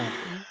 It's.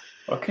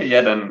 Okay,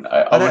 yeah, then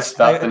I will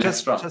start the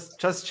next round.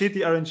 Just cheat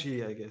the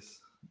RNG, I guess.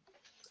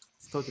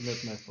 It's totally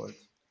not my fault.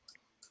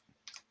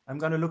 I'm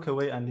gonna look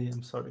away, Andy.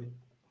 I'm sorry.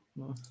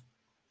 No.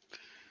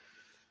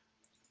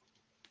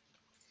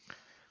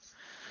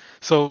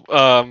 So,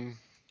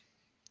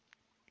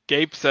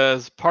 Gabe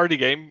says party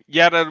game.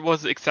 Yeah, that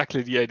was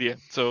exactly the idea.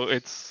 So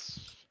it's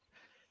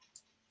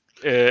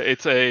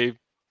a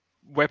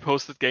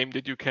web-hosted game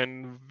that you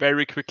can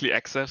very quickly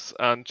access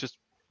and just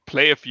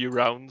play a few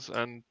rounds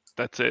and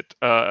that's it.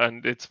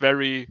 And it's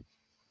very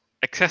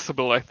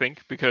accessible, I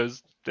think,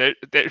 because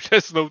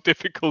there's no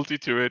difficulty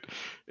to it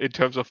in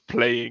terms of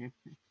playing.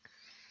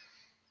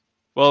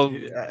 Well,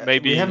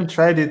 maybe we haven't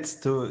tried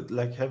it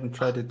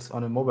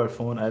on a mobile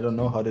phone. I don't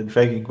know how the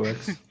dragging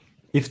works,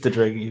 if the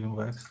dragging even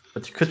works.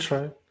 But you could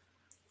try.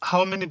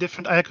 How many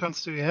different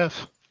icons do you have?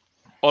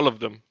 All of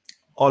them.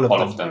 All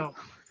of them. Oh.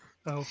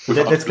 Oh. So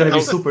that's going to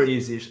be No. super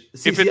easy.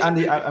 See, If it's-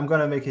 Andy, I'm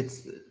going to make it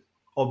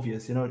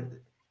obvious. You know,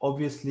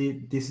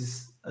 obviously this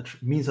is a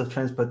means of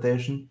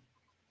transportation.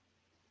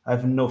 I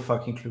have no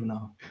fucking clue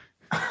now.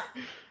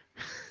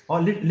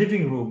 Or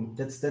living room.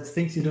 That's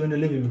things you do in the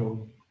living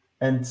room,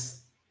 and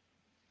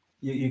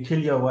you kill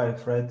your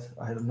wife, right?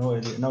 I have no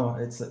idea. No,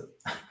 it's a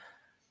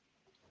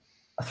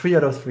 3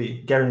 out of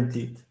 3,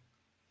 guaranteed.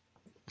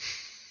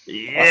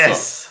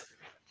 Yes.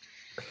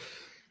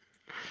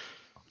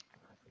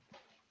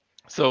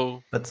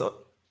 So that's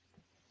all.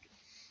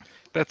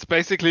 That's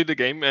basically the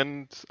game,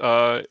 and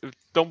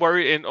don't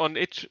worry. On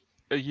itch,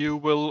 you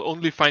will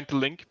only find the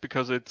link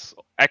because it's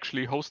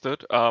actually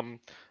hosted.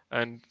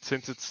 And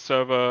since it's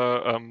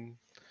server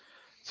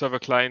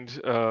client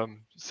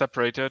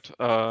separated,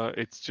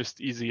 it's just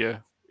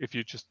easier if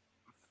you just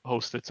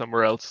host it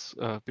somewhere else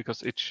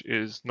because itch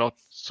is not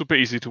super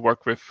easy to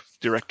work with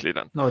directly.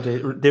 Then No,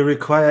 they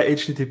require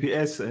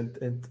HTTPS,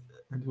 and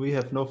we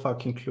have no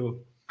fucking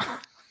clue.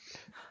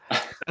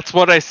 That's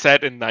what I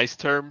said in nice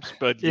terms,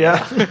 but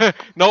Yeah.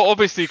 No,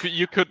 obviously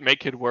you could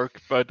make it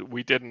work, but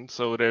we didn't.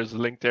 So there's a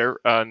link there,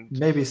 and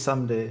maybe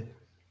someday.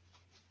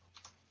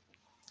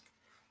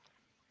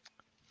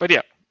 But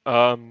yeah,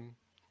 the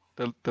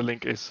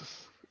link is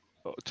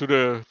to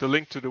the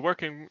link to the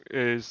working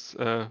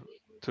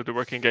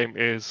game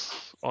is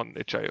on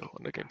itch.io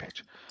on the game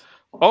page.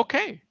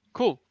 Okay,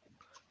 cool.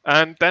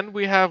 And then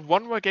we have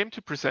one more game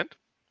to present,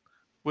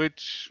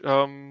 which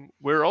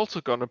we're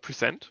also gonna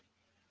present.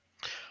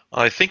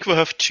 I think we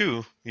have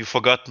 2. You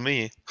forgot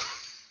me.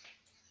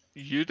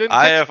 You didn't.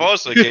 I text have me.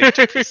 also a game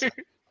to present.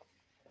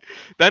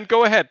 Then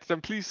go ahead.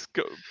 Then please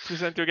go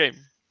present your game.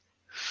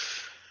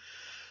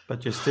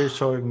 But you're still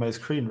showing my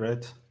screen,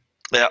 right?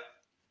 Yeah.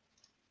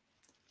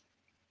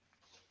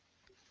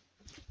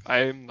 I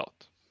am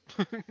not.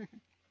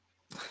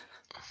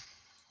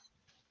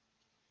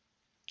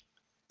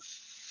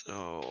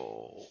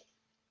 So.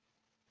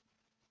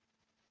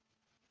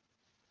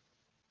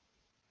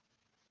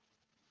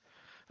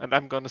 And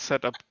I'm gonna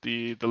set up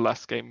the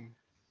last game.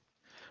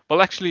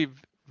 Well, actually,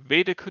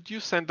 Vede, could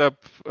you send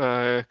up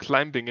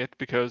climbing it,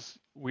 because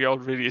we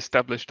already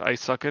established I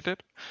suck at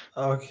it.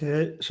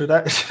 Okay, should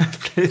I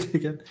play it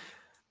again?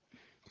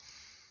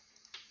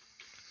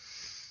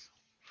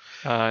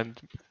 And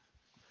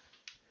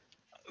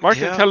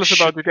Martin, Yeah, tell us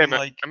about the should game.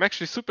 like- I'm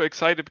actually super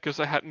excited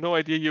because I had no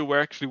idea you were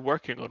actually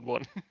working on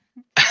one.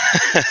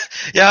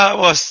 Yeah, I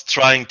was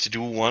trying to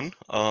do one.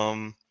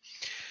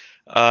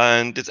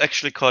 And it's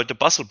actually called the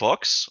Puzzle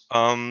Box.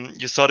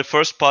 You saw the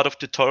first part of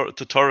the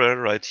tutorial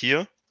right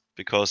here,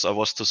 because I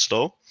was too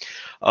slow.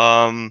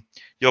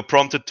 You're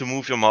prompted to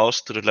move your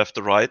mouse to the left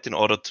or right in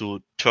order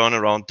to turn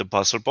around the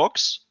puzzle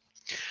box.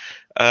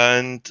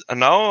 And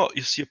now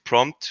you see a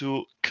prompt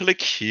to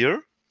click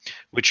here,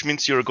 which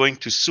means you're going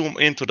to zoom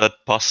into that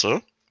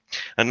puzzle.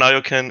 And now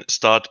you can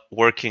start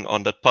working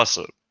on that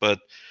puzzle. But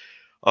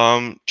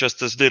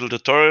just as little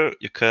tutorial,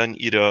 you can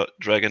either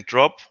drag and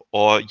drop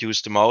or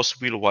use the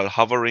mouse wheel while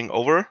hovering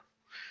over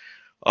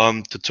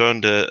to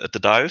turn the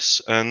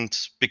dials. And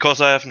because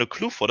I have no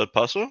clue for that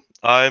puzzle,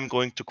 I'm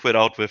going to quit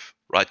out with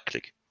right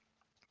click.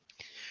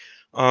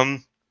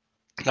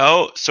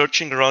 Now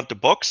searching around the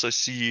box, I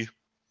see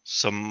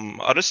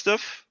some other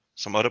stuff,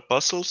 some other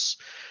puzzles,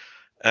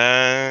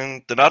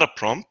 and another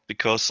prompt,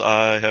 because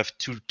I have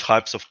 2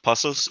 types of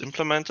puzzles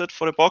implemented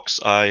for the box.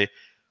 I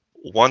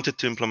wanted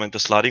to implement a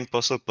sliding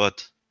puzzle,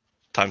 but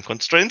time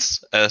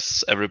constraints,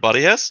 as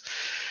everybody has.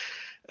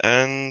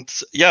 And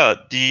yeah,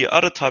 the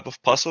other type of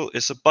puzzle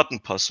is a button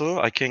puzzle.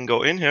 I can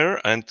go in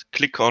here and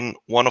click on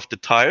one of the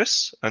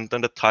tiles, and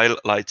then the tile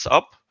lights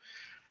up.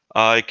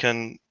 I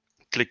can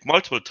click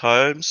multiple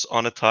times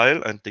on a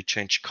tile and they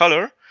change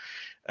color.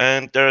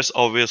 And there's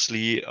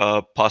obviously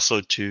a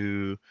puzzle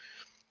to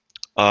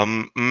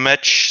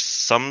match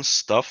some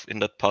stuff in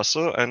that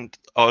puzzle, and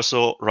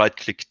also right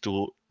click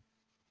to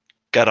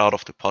get out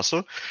of the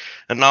puzzle.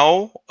 And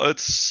now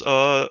it's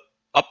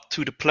up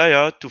to the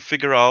player to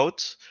figure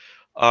out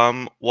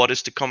what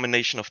is the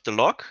combination of the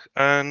lock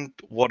and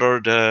what are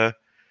the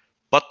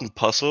button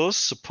puzzles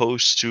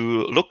supposed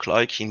to look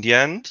like in the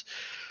end.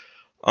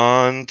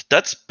 And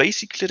that's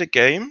basically the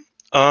game.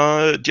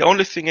 The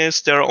only thing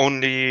is there are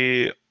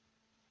only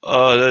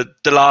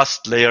the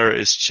last layer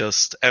is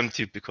just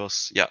empty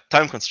because, yeah,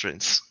 time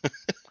constraints.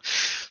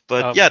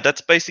 But yeah,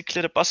 that's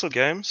basically the puzzle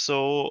game.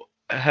 So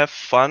have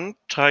fun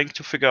trying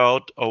to figure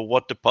out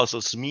what the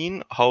puzzles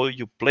mean, how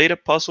you play the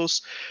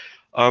puzzles.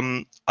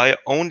 I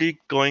only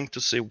going to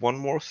say one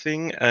more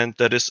thing, and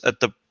that is at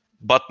the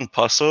button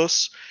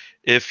puzzles.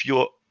 If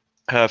you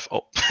have,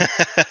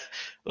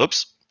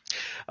 oops.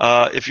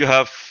 If you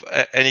have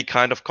any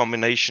kind of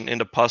combination in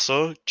the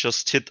puzzle,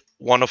 just hit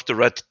one of the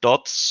red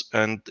dots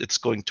and it's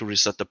going to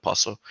reset the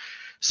puzzle.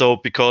 So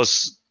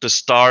because the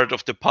start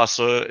of the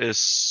puzzle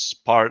is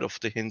part of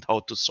the hint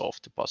how to solve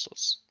the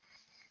puzzles.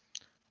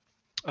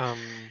 I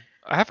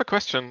have a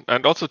question,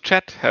 and also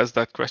chat has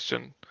that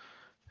question.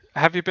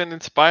 Have you been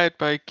inspired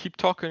by Keep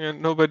Talking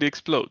and Nobody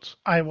Explodes?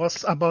 I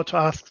was about to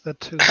ask that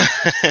too.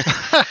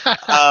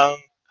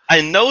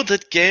 I know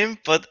that game,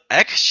 but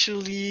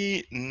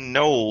actually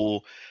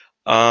no.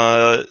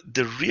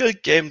 The real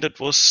game that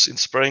was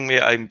inspiring me,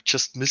 I'm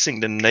just missing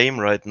the name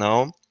right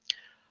now.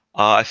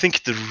 I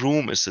think The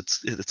Room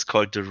it's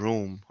called The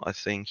Room, I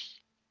think.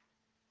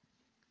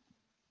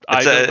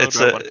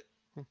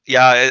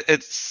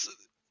 It's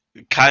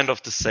kind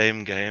of the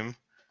same game.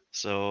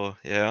 So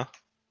yeah.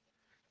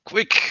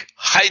 Quick,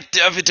 hide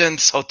the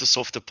evidence how to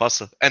solve the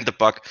puzzle and the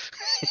bug.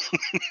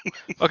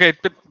 Okay,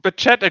 but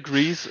chat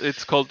agrees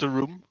it's called The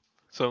Room.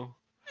 So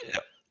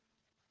yeah.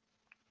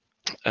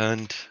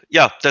 And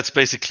yeah, that's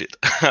basically it.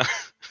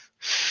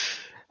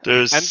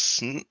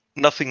 There's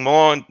nothing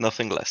more and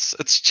nothing less.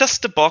 It's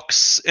just a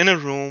box in a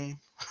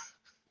room.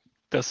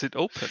 Does it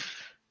open?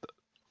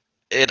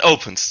 It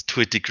opens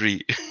to a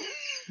degree.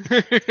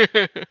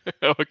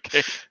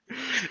 Okay.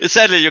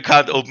 Sadly, you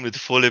can't open it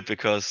fully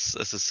because,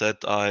 as I said,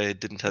 I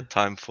didn't have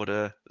time for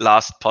the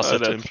last puzzle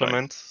to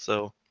implement. Fine.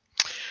 So,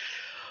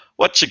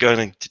 what you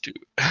going to do?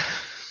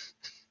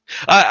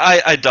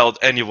 I doubt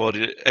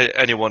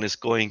anyone is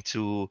going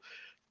to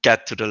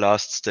get to the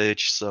last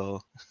stage.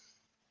 So,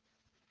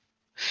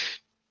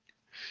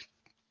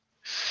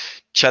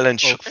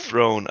 challenge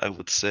thrown, I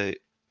would say.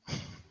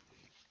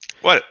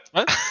 Well,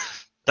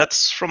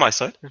 that's from my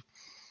side.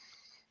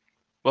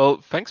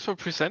 Well, thanks for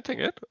presenting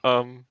it.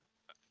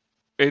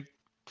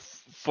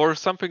 For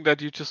something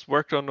that you just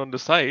worked on the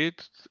side,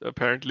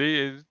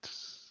 apparently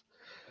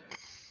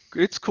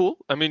it's cool.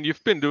 I mean,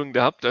 you've been doing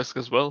the help desk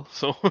as well,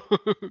 so.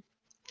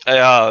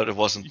 Yeah, there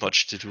wasn't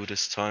much to do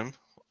this time.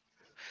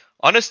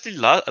 Honestly,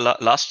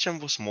 last time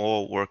was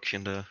more work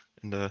in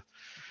the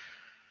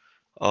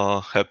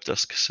help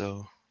desk.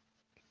 So.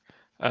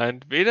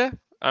 And Veda,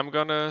 I'm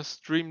gonna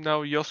stream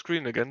now your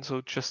screen again,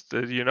 so just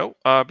you know,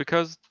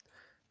 because.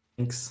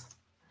 Thanks.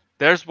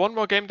 There's one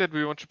more game that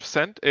we want to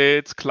present.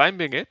 It's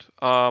Climbing It,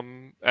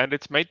 and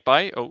it's made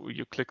by. Oh,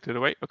 you clicked it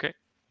away. Okay.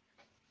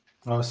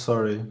 Oh,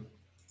 sorry.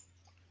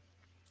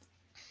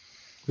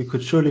 We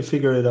could surely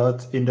figure it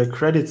out in the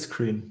credit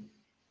screen.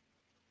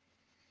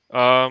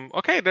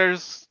 Okay,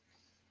 there's.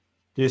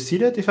 Do you see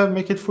that if I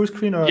make it full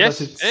screen or yes,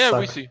 does it yeah,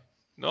 suck? we see.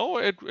 No,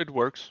 it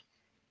works.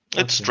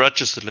 It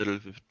stretches a little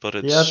bit, but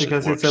it's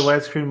because it's a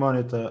widescreen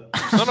monitor.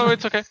 No,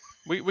 it's okay.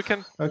 We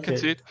can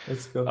see it.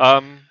 Let's go.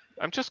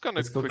 I'm just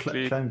gonna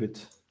quickly climb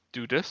it.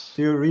 Do this.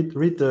 Do you read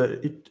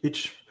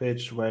each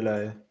page while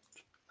I?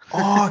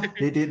 Oh,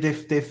 they've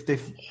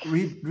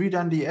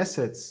redone the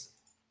assets.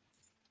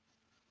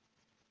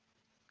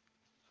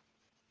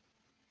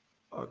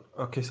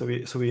 Okay,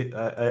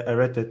 I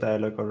read the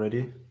dialogue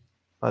already,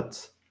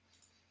 but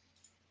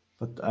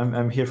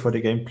I'm here for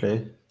the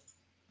gameplay.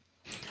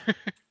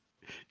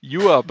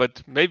 You are,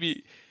 but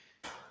maybe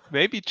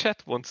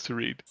chat wants to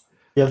read.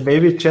 Yeah,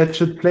 maybe chat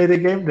should play the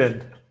game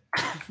then.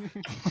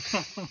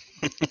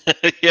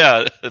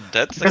 Yeah,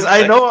 that's because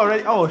I know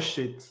already. Oh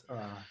shit!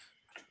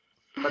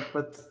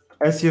 But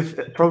as you've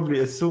probably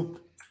assumed,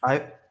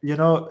 you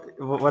know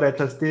what I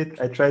just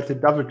did. I tried to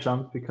double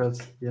jump because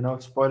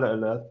spoiler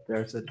alert.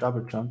 There's a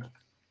double jump,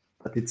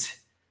 but it's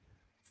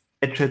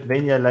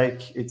Metroidvania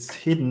like it's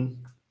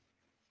hidden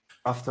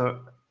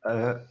after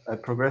I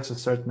progress a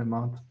certain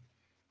amount.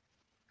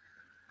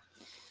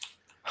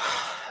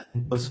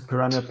 Those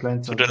piranha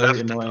plants are very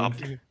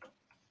annoying.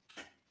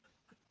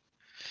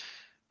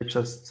 I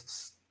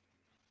just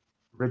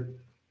rip.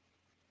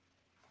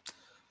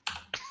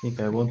 I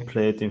think I won't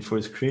play it in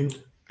full screen.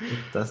 It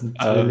doesn't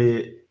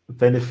really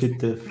benefit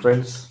the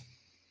friends.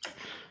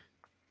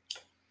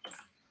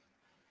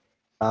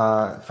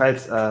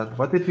 Fights.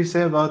 What did we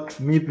say about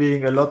me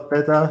being a lot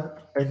better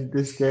in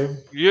this game?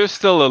 You're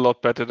still a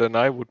lot better than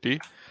I would be.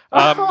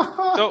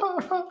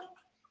 So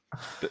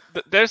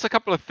there's a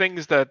couple of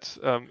things that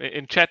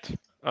in chat.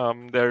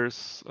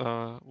 There's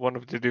one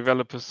of the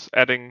developers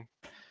adding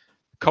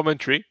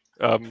commentary.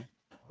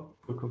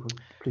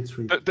 Please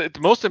read. The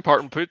most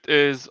important bit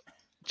is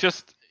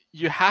just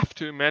you have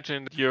to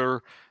imagine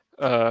you're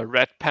a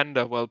red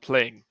panda while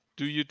playing.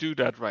 Do you do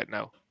that right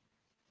now?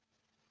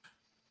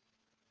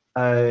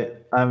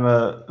 I'm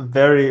a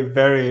very,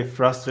 very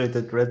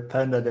frustrated red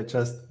panda that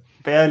just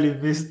barely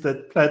missed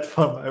that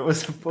platform I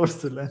was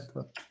supposed to land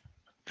on.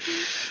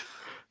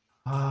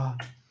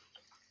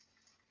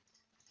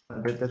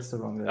 That's the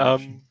wrong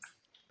direction.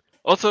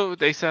 Also,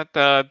 they said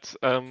that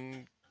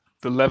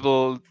the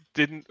level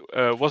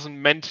wasn't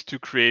meant to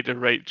create a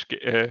rage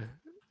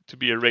to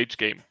be a rage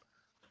game,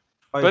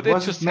 but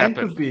it just meant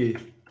happened. to be.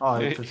 Oh,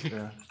 it just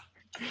yeah.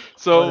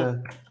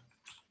 So.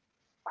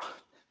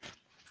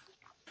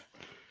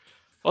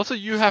 Also,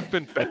 you have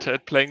been better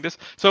at playing this.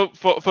 So,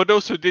 for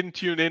those who didn't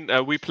tune in,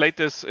 we played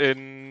this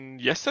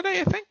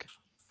yesterday, I think.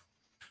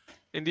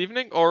 in the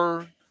evening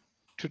or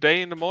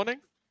today in the morning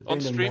on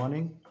In the stream?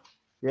 morning.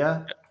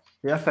 Yeah.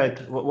 Yeah,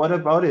 Fate. What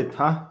about it,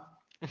 huh?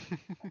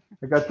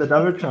 I got the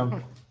double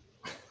jump.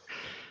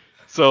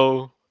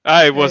 So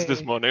it was this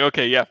Hey. morning.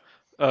 Okay, yeah.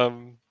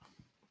 No,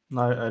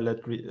 I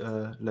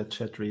let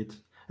chat read.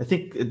 I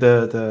think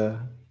the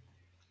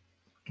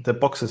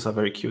boxes are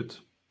very cute.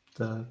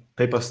 The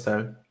paper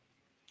style.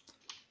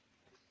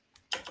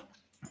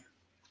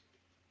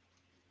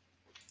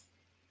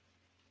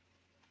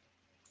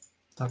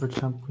 Double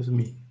jump with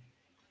me.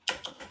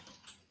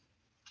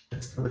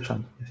 Let's double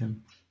jump with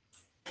him.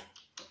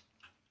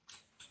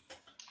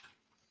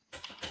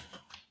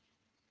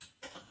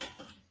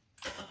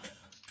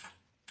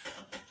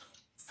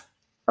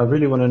 I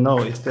really want to know,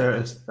 is there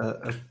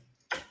a...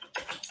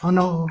 Oh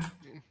no!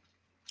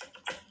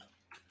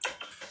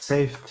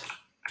 Saved.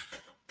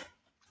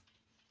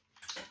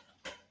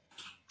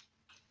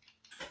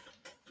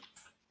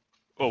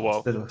 Oh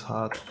wow. That was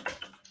hard.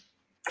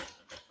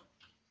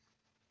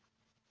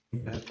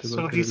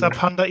 So he's a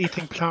panda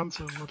eating plants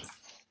or what?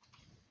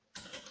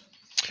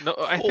 No,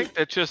 I think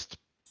they're just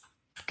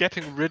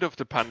getting rid of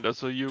the panda,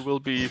 so you will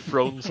be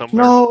thrown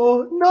somewhere.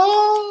 No,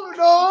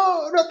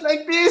 not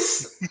like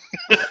this.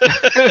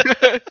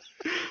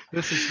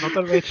 This is not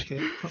a rage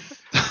game.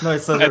 No,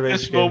 it's not At a rage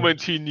this game.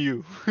 moment, he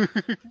knew.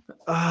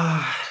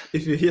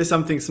 If you hear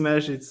something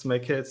smash, it's my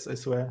cats, I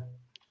swear.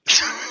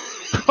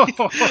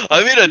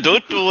 I mean, I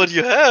don't know what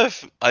you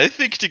have. I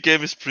think the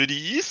game is pretty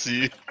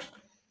easy.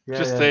 Yeah,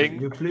 Just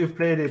saying. You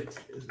played it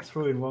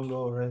through in one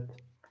go, right?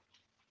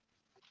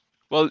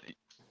 Well,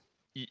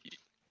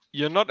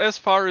 you're not as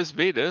far as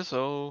Veda,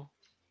 so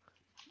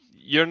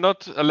you're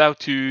not allowed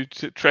to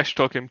trash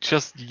talk him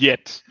just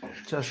yet.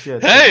 Just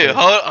yet. Hey, okay.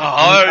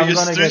 how are I'm you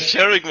gonna still get-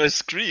 sharing my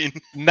screen?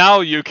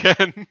 Now you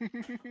can.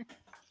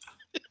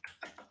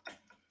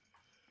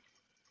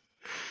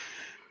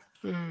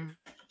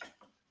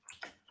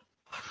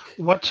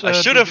 What? I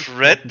should do have the-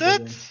 read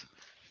that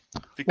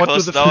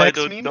because the now I flags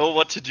don't mean? know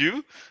what to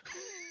do.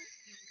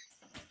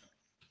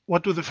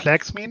 What do the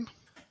flags mean?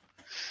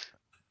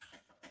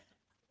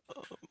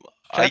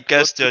 I Chat,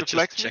 guess what do they're the just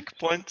flags mean?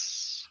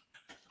 checkpoints.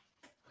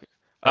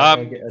 I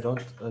don't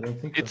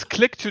think so. It's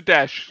click to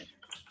dash.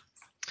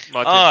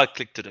 Martin.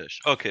 Click to dash.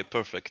 Okay,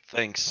 perfect.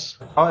 Thanks.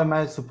 How am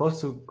I supposed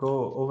to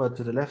go over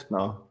to the left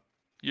now?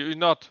 You're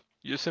not.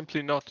 You're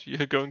simply not.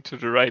 You're going to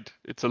the right.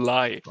 It's a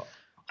lie.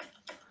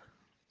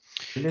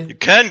 Really? You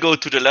can go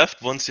to the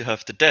left once you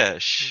have the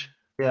dash.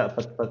 Yeah,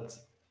 but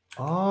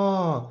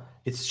oh,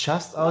 it's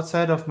just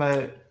outside of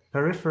my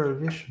peripheral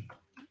vision.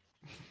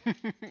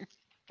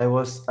 I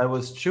was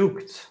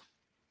juked.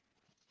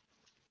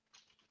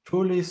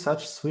 Truly,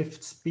 such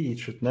swift speed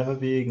should never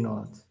be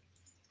ignored.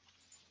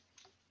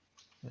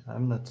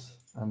 I'm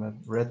a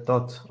red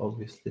dot,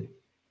 obviously.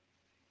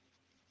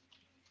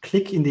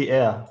 Click in the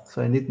air.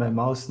 So I need my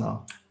mouse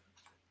now.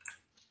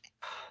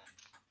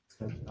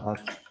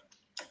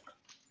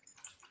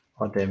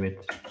 Oh, damn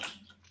it.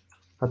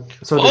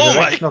 So the Oh my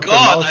direction of the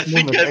god, mouse I think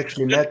movement I'm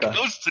actually getting matter.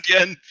 close to the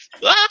end.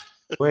 Ah!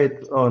 Wait,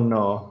 oh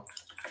no.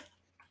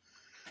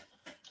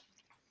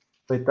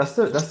 Wait, does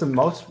the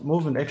mouse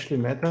movement actually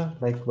matter?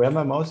 Like where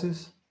my mouse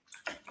is?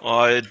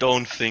 I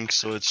don't think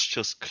so, it's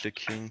just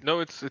clicking. No,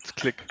 it's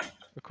click,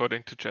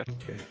 according to chat.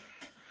 Okay.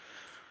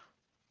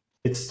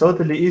 It's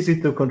totally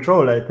easy to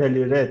control, I tell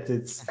you that.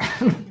 It's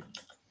I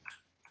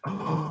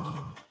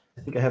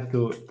think I have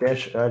to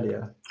dash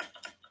earlier.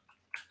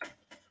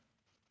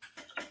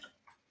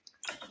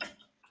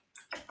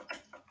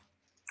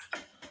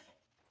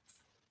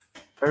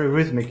 Very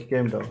rhythmic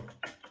game though.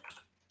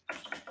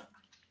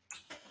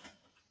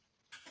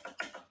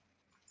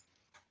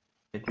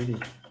 I did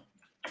it.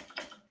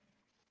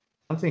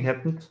 Something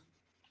happened.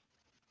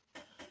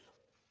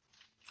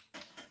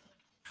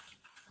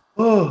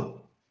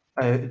 Oh!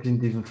 I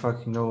didn't even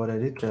fucking know what I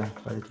did there,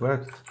 but it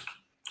worked.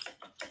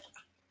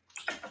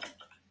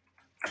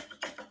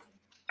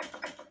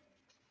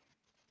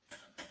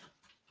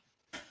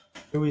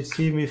 Will we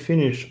see me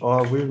finish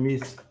or will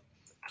miss?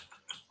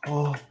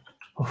 Oh.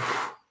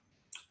 Oh.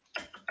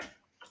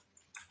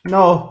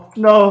 No,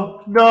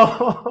 no,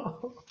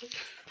 no.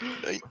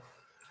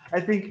 I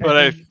think But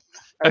I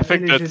I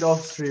think finished that's it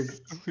off stream.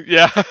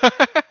 Yeah.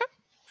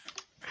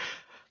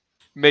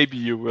 Maybe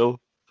you will.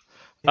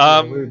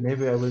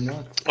 Maybe I will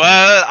not.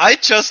 Well, I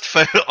just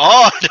fell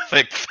all the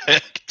way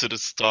back to the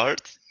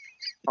start.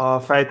 Oh,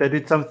 Fight, I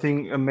did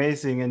something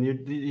amazing and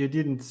you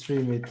didn't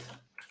stream it.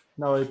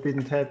 No, it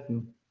didn't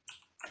happen.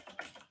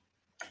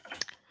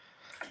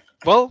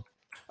 Well,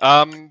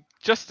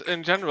 just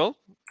in general,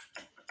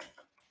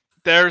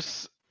 there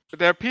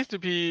appears to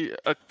be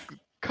a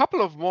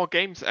couple of more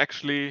games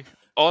actually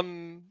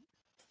on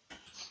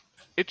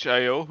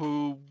itch.io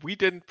who we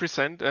didn't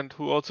present and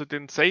who also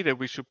didn't say that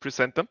we should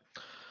present them.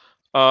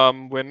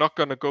 We're not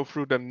gonna go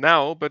through them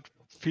now, but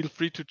feel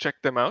free to check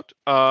them out.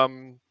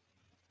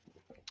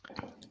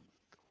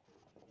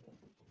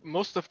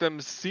 Most of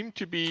them seem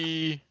to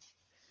be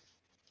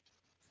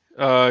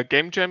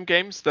Game Jam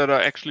games that are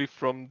actually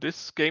from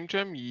this Game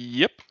Jam.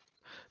 Yep.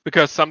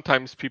 because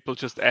sometimes people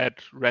just add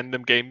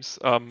random games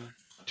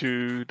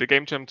to the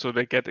game jam so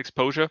they get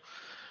exposure.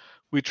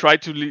 We try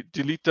to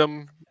delete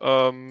them.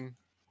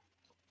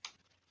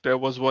 There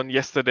was one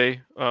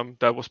yesterday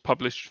that was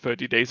published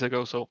 30 days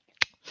ago. So,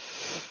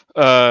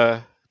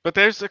 but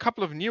there's a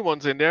couple of new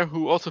ones in there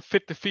who also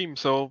fit the theme.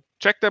 So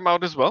check them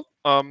out as well.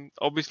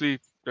 Obviously,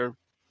 they're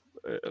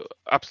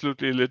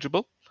absolutely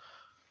eligible.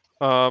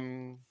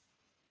 And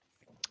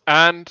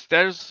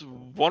there's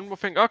one more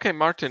thing. Okay,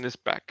 Martin is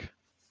back.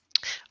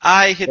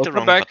 I hit the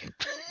wrong button.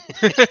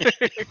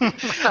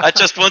 I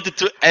just wanted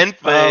to end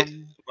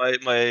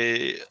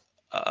my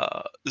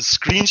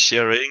screen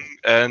sharing,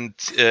 and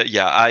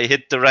yeah, I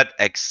hit the red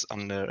X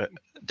on the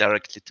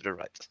directly to the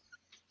right.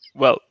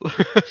 Well,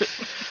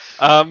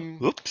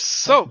 oops.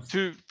 So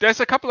there's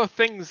a couple of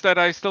things that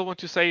I still want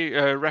to say,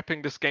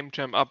 wrapping this game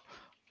jam up.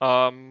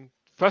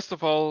 First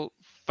of all,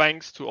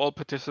 thanks to all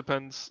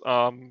participants.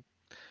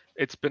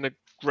 It's been a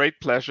great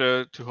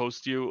pleasure to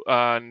host you,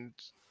 and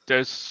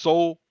there's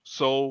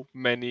so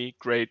many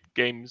great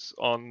games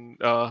on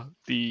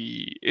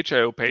the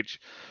itch.io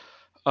page.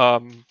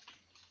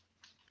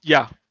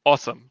 Yeah,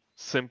 awesome,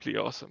 simply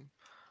awesome.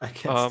 I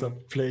can't stop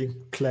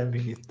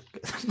clamming it.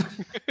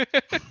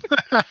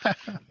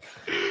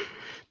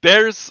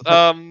 There's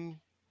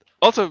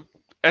also,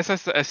 as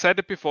I said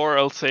it before,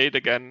 I'll say it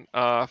again.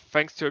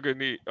 Thanks to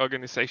the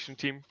organization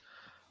team.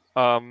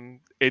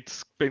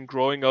 It's been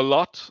growing a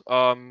lot.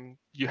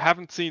 You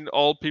haven't seen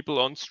all people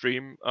on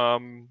stream.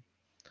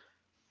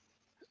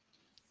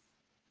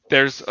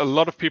 There's a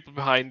lot of people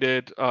behind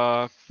it.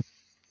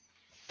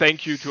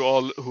 Thank you to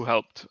all who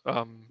helped.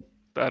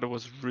 That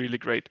was really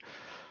great.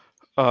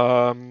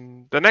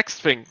 The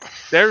next thing,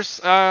 there's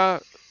a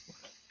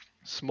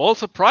small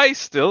surprise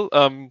still.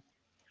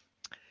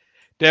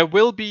 There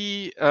will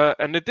be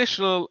an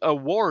additional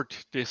award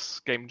this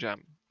game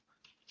jam.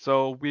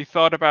 So we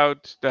thought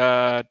about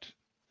that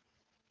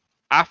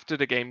after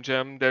the game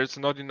jam, there's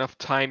not enough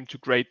time to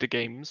grade the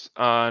games,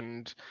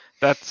 and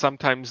that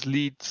sometimes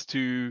leads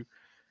to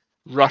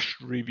rush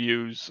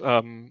reviews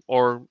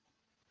or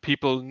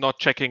people not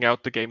checking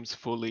out the games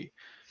fully.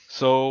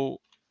 So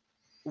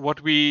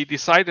what we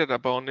decided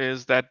upon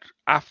is that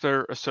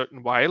after a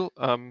certain while,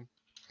 and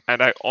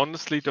I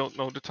honestly don't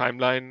know the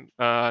timeline,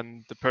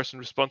 and the person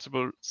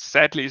responsible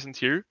sadly isn't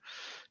here.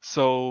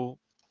 So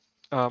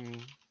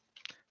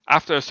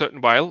after a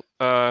certain while,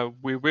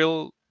 we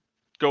will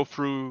go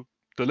through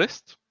the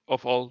list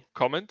of all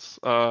comments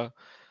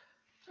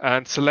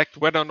and select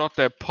whether or not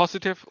they're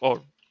positive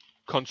or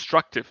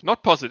constructive,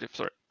 not positive,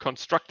 sorry,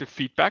 constructive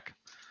feedback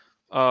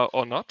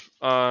or not.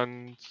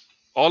 And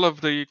all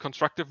of the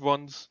constructive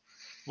ones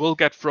will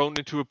get thrown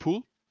into a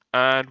pool,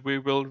 and we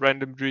will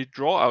randomly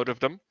draw out of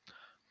them.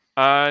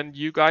 And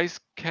you guys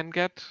can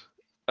get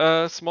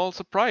a small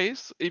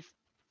surprise, if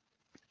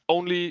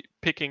only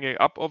picking it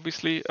up,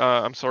 obviously.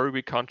 I'm sorry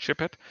we can't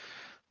ship it.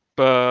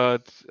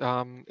 But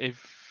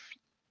if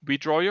we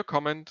draw your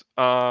comment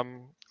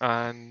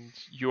and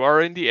you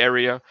are in the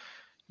area,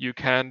 you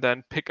can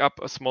then pick up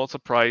a small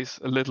surprise,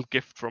 a little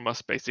gift from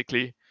us,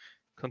 basically.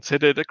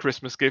 Consider it a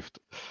Christmas gift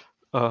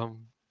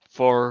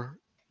for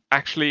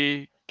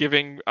actually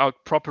giving out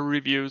proper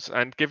reviews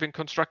and giving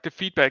constructive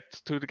feedback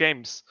to the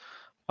games.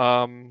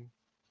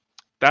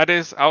 That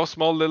is our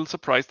small little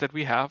surprise that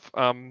we have.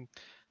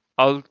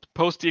 I'll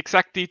post the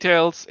exact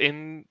details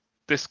in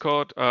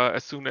Discord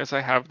as soon as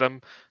I have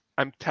them.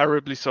 I'm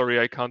terribly sorry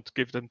I can't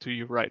give them to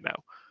you right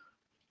now.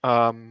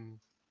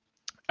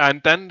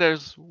 And then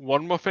there's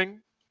one more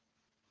thing.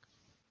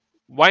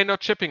 Why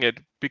not shipping it?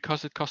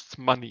 Because it costs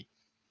money.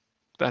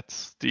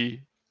 That's the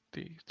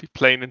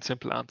plain and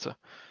simple answer.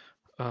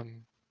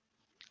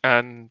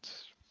 And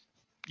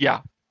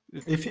yeah.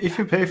 If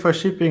you pay for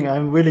shipping,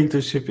 I'm willing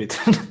to ship it.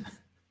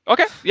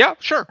 Okay, yeah,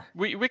 sure.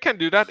 We can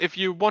do that if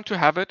you want to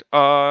have it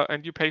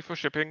and you pay for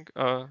shipping.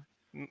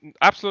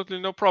 Absolutely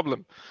no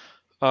problem.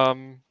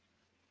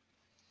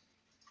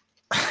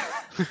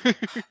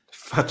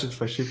 Budget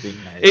for shipping,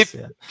 nice.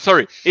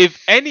 Sorry,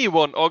 if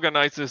anyone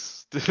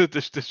organizes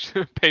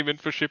the payment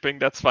for shipping,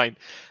 that's fine.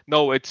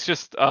 No, it's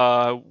just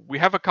we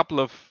have a couple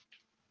of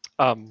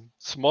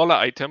smaller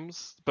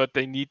items, but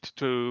they need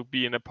to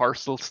be in a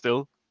parcel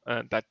still,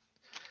 and that,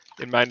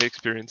 in my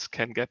experience,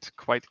 can get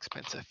quite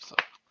expensive. So,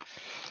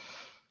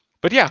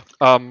 but yeah,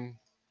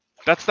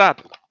 that's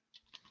that.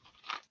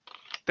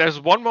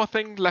 There's one more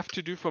thing left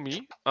to do for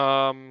me,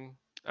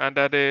 and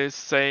that is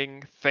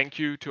saying thank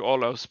you to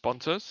all our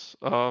sponsors.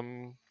 I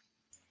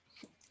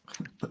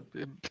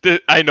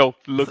know,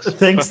 looks.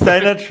 Thanks,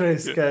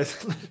 Dynatrace,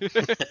 guys.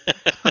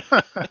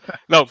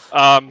 No,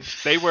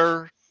 they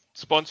were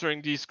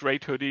sponsoring these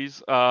great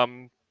hoodies.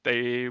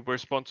 They were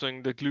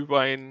sponsoring the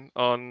Glühwein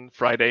on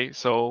Friday,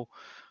 so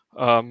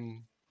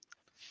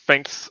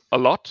thanks a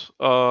lot.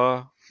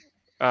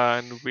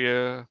 And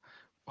we're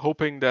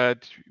hoping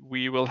that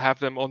we will have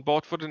them on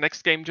board for the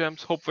next game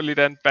jams. Hopefully,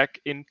 then back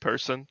in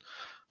person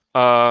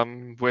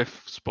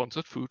with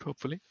sponsored food.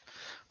 Hopefully,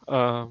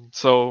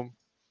 so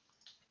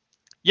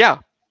yeah,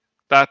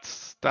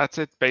 that's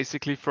it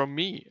basically from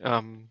me.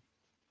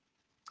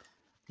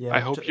 I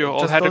hope you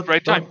all had a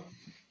great time.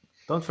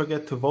 Don't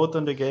forget to vote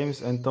on the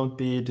games, and don't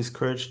be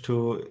discouraged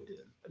to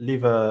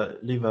leave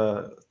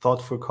a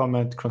thoughtful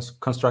comment,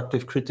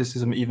 constructive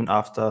criticism even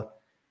after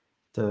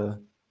the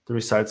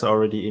results are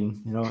already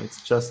in. You know,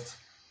 it's just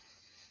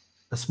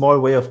a small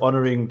way of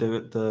honoring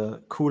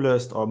the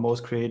coolest or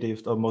most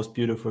creative or most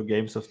beautiful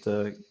games of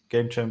the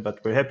Game Jam. But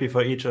we're happy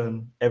for each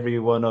and every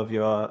one of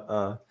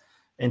your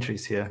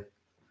entries here.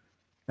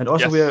 And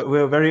also,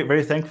 we're very,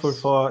 very thankful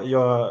for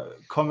your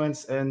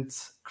comments and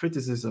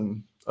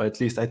criticism, or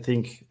at least I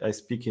think I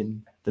speak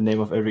in the name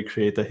of every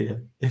creator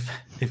here,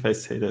 if I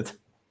say that.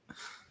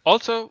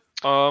 Also,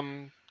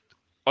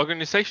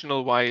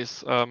 organizational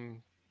wise,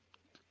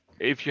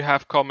 if you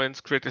have comments,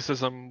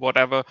 criticism,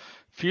 whatever,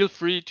 feel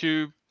free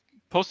to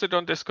post it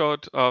on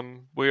Discord.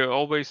 We're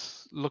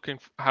always looking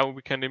how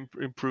we can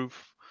improve.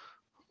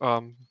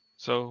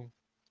 So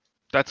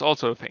that's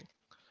also a thing,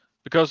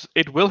 because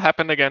it will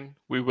happen again.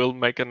 We will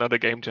make another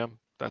Game Jam.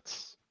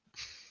 That's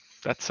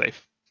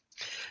safe.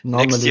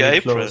 Next year,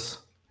 April.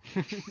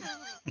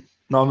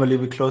 Normally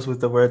we close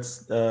with the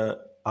words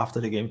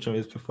after the Game Jam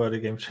is before the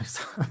Game Jam.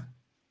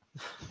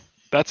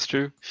 That's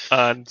true,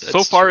 and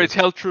so far it's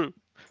held true.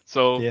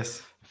 So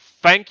yes,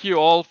 thank you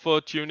all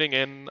for tuning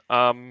in.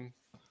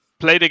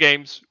 Play the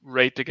games,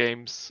 rate the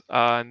games,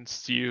 and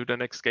see you the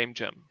next Game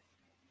Jam.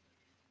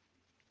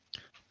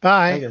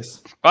 Bye. Bye,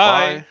 guys.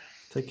 Bye.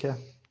 Take care.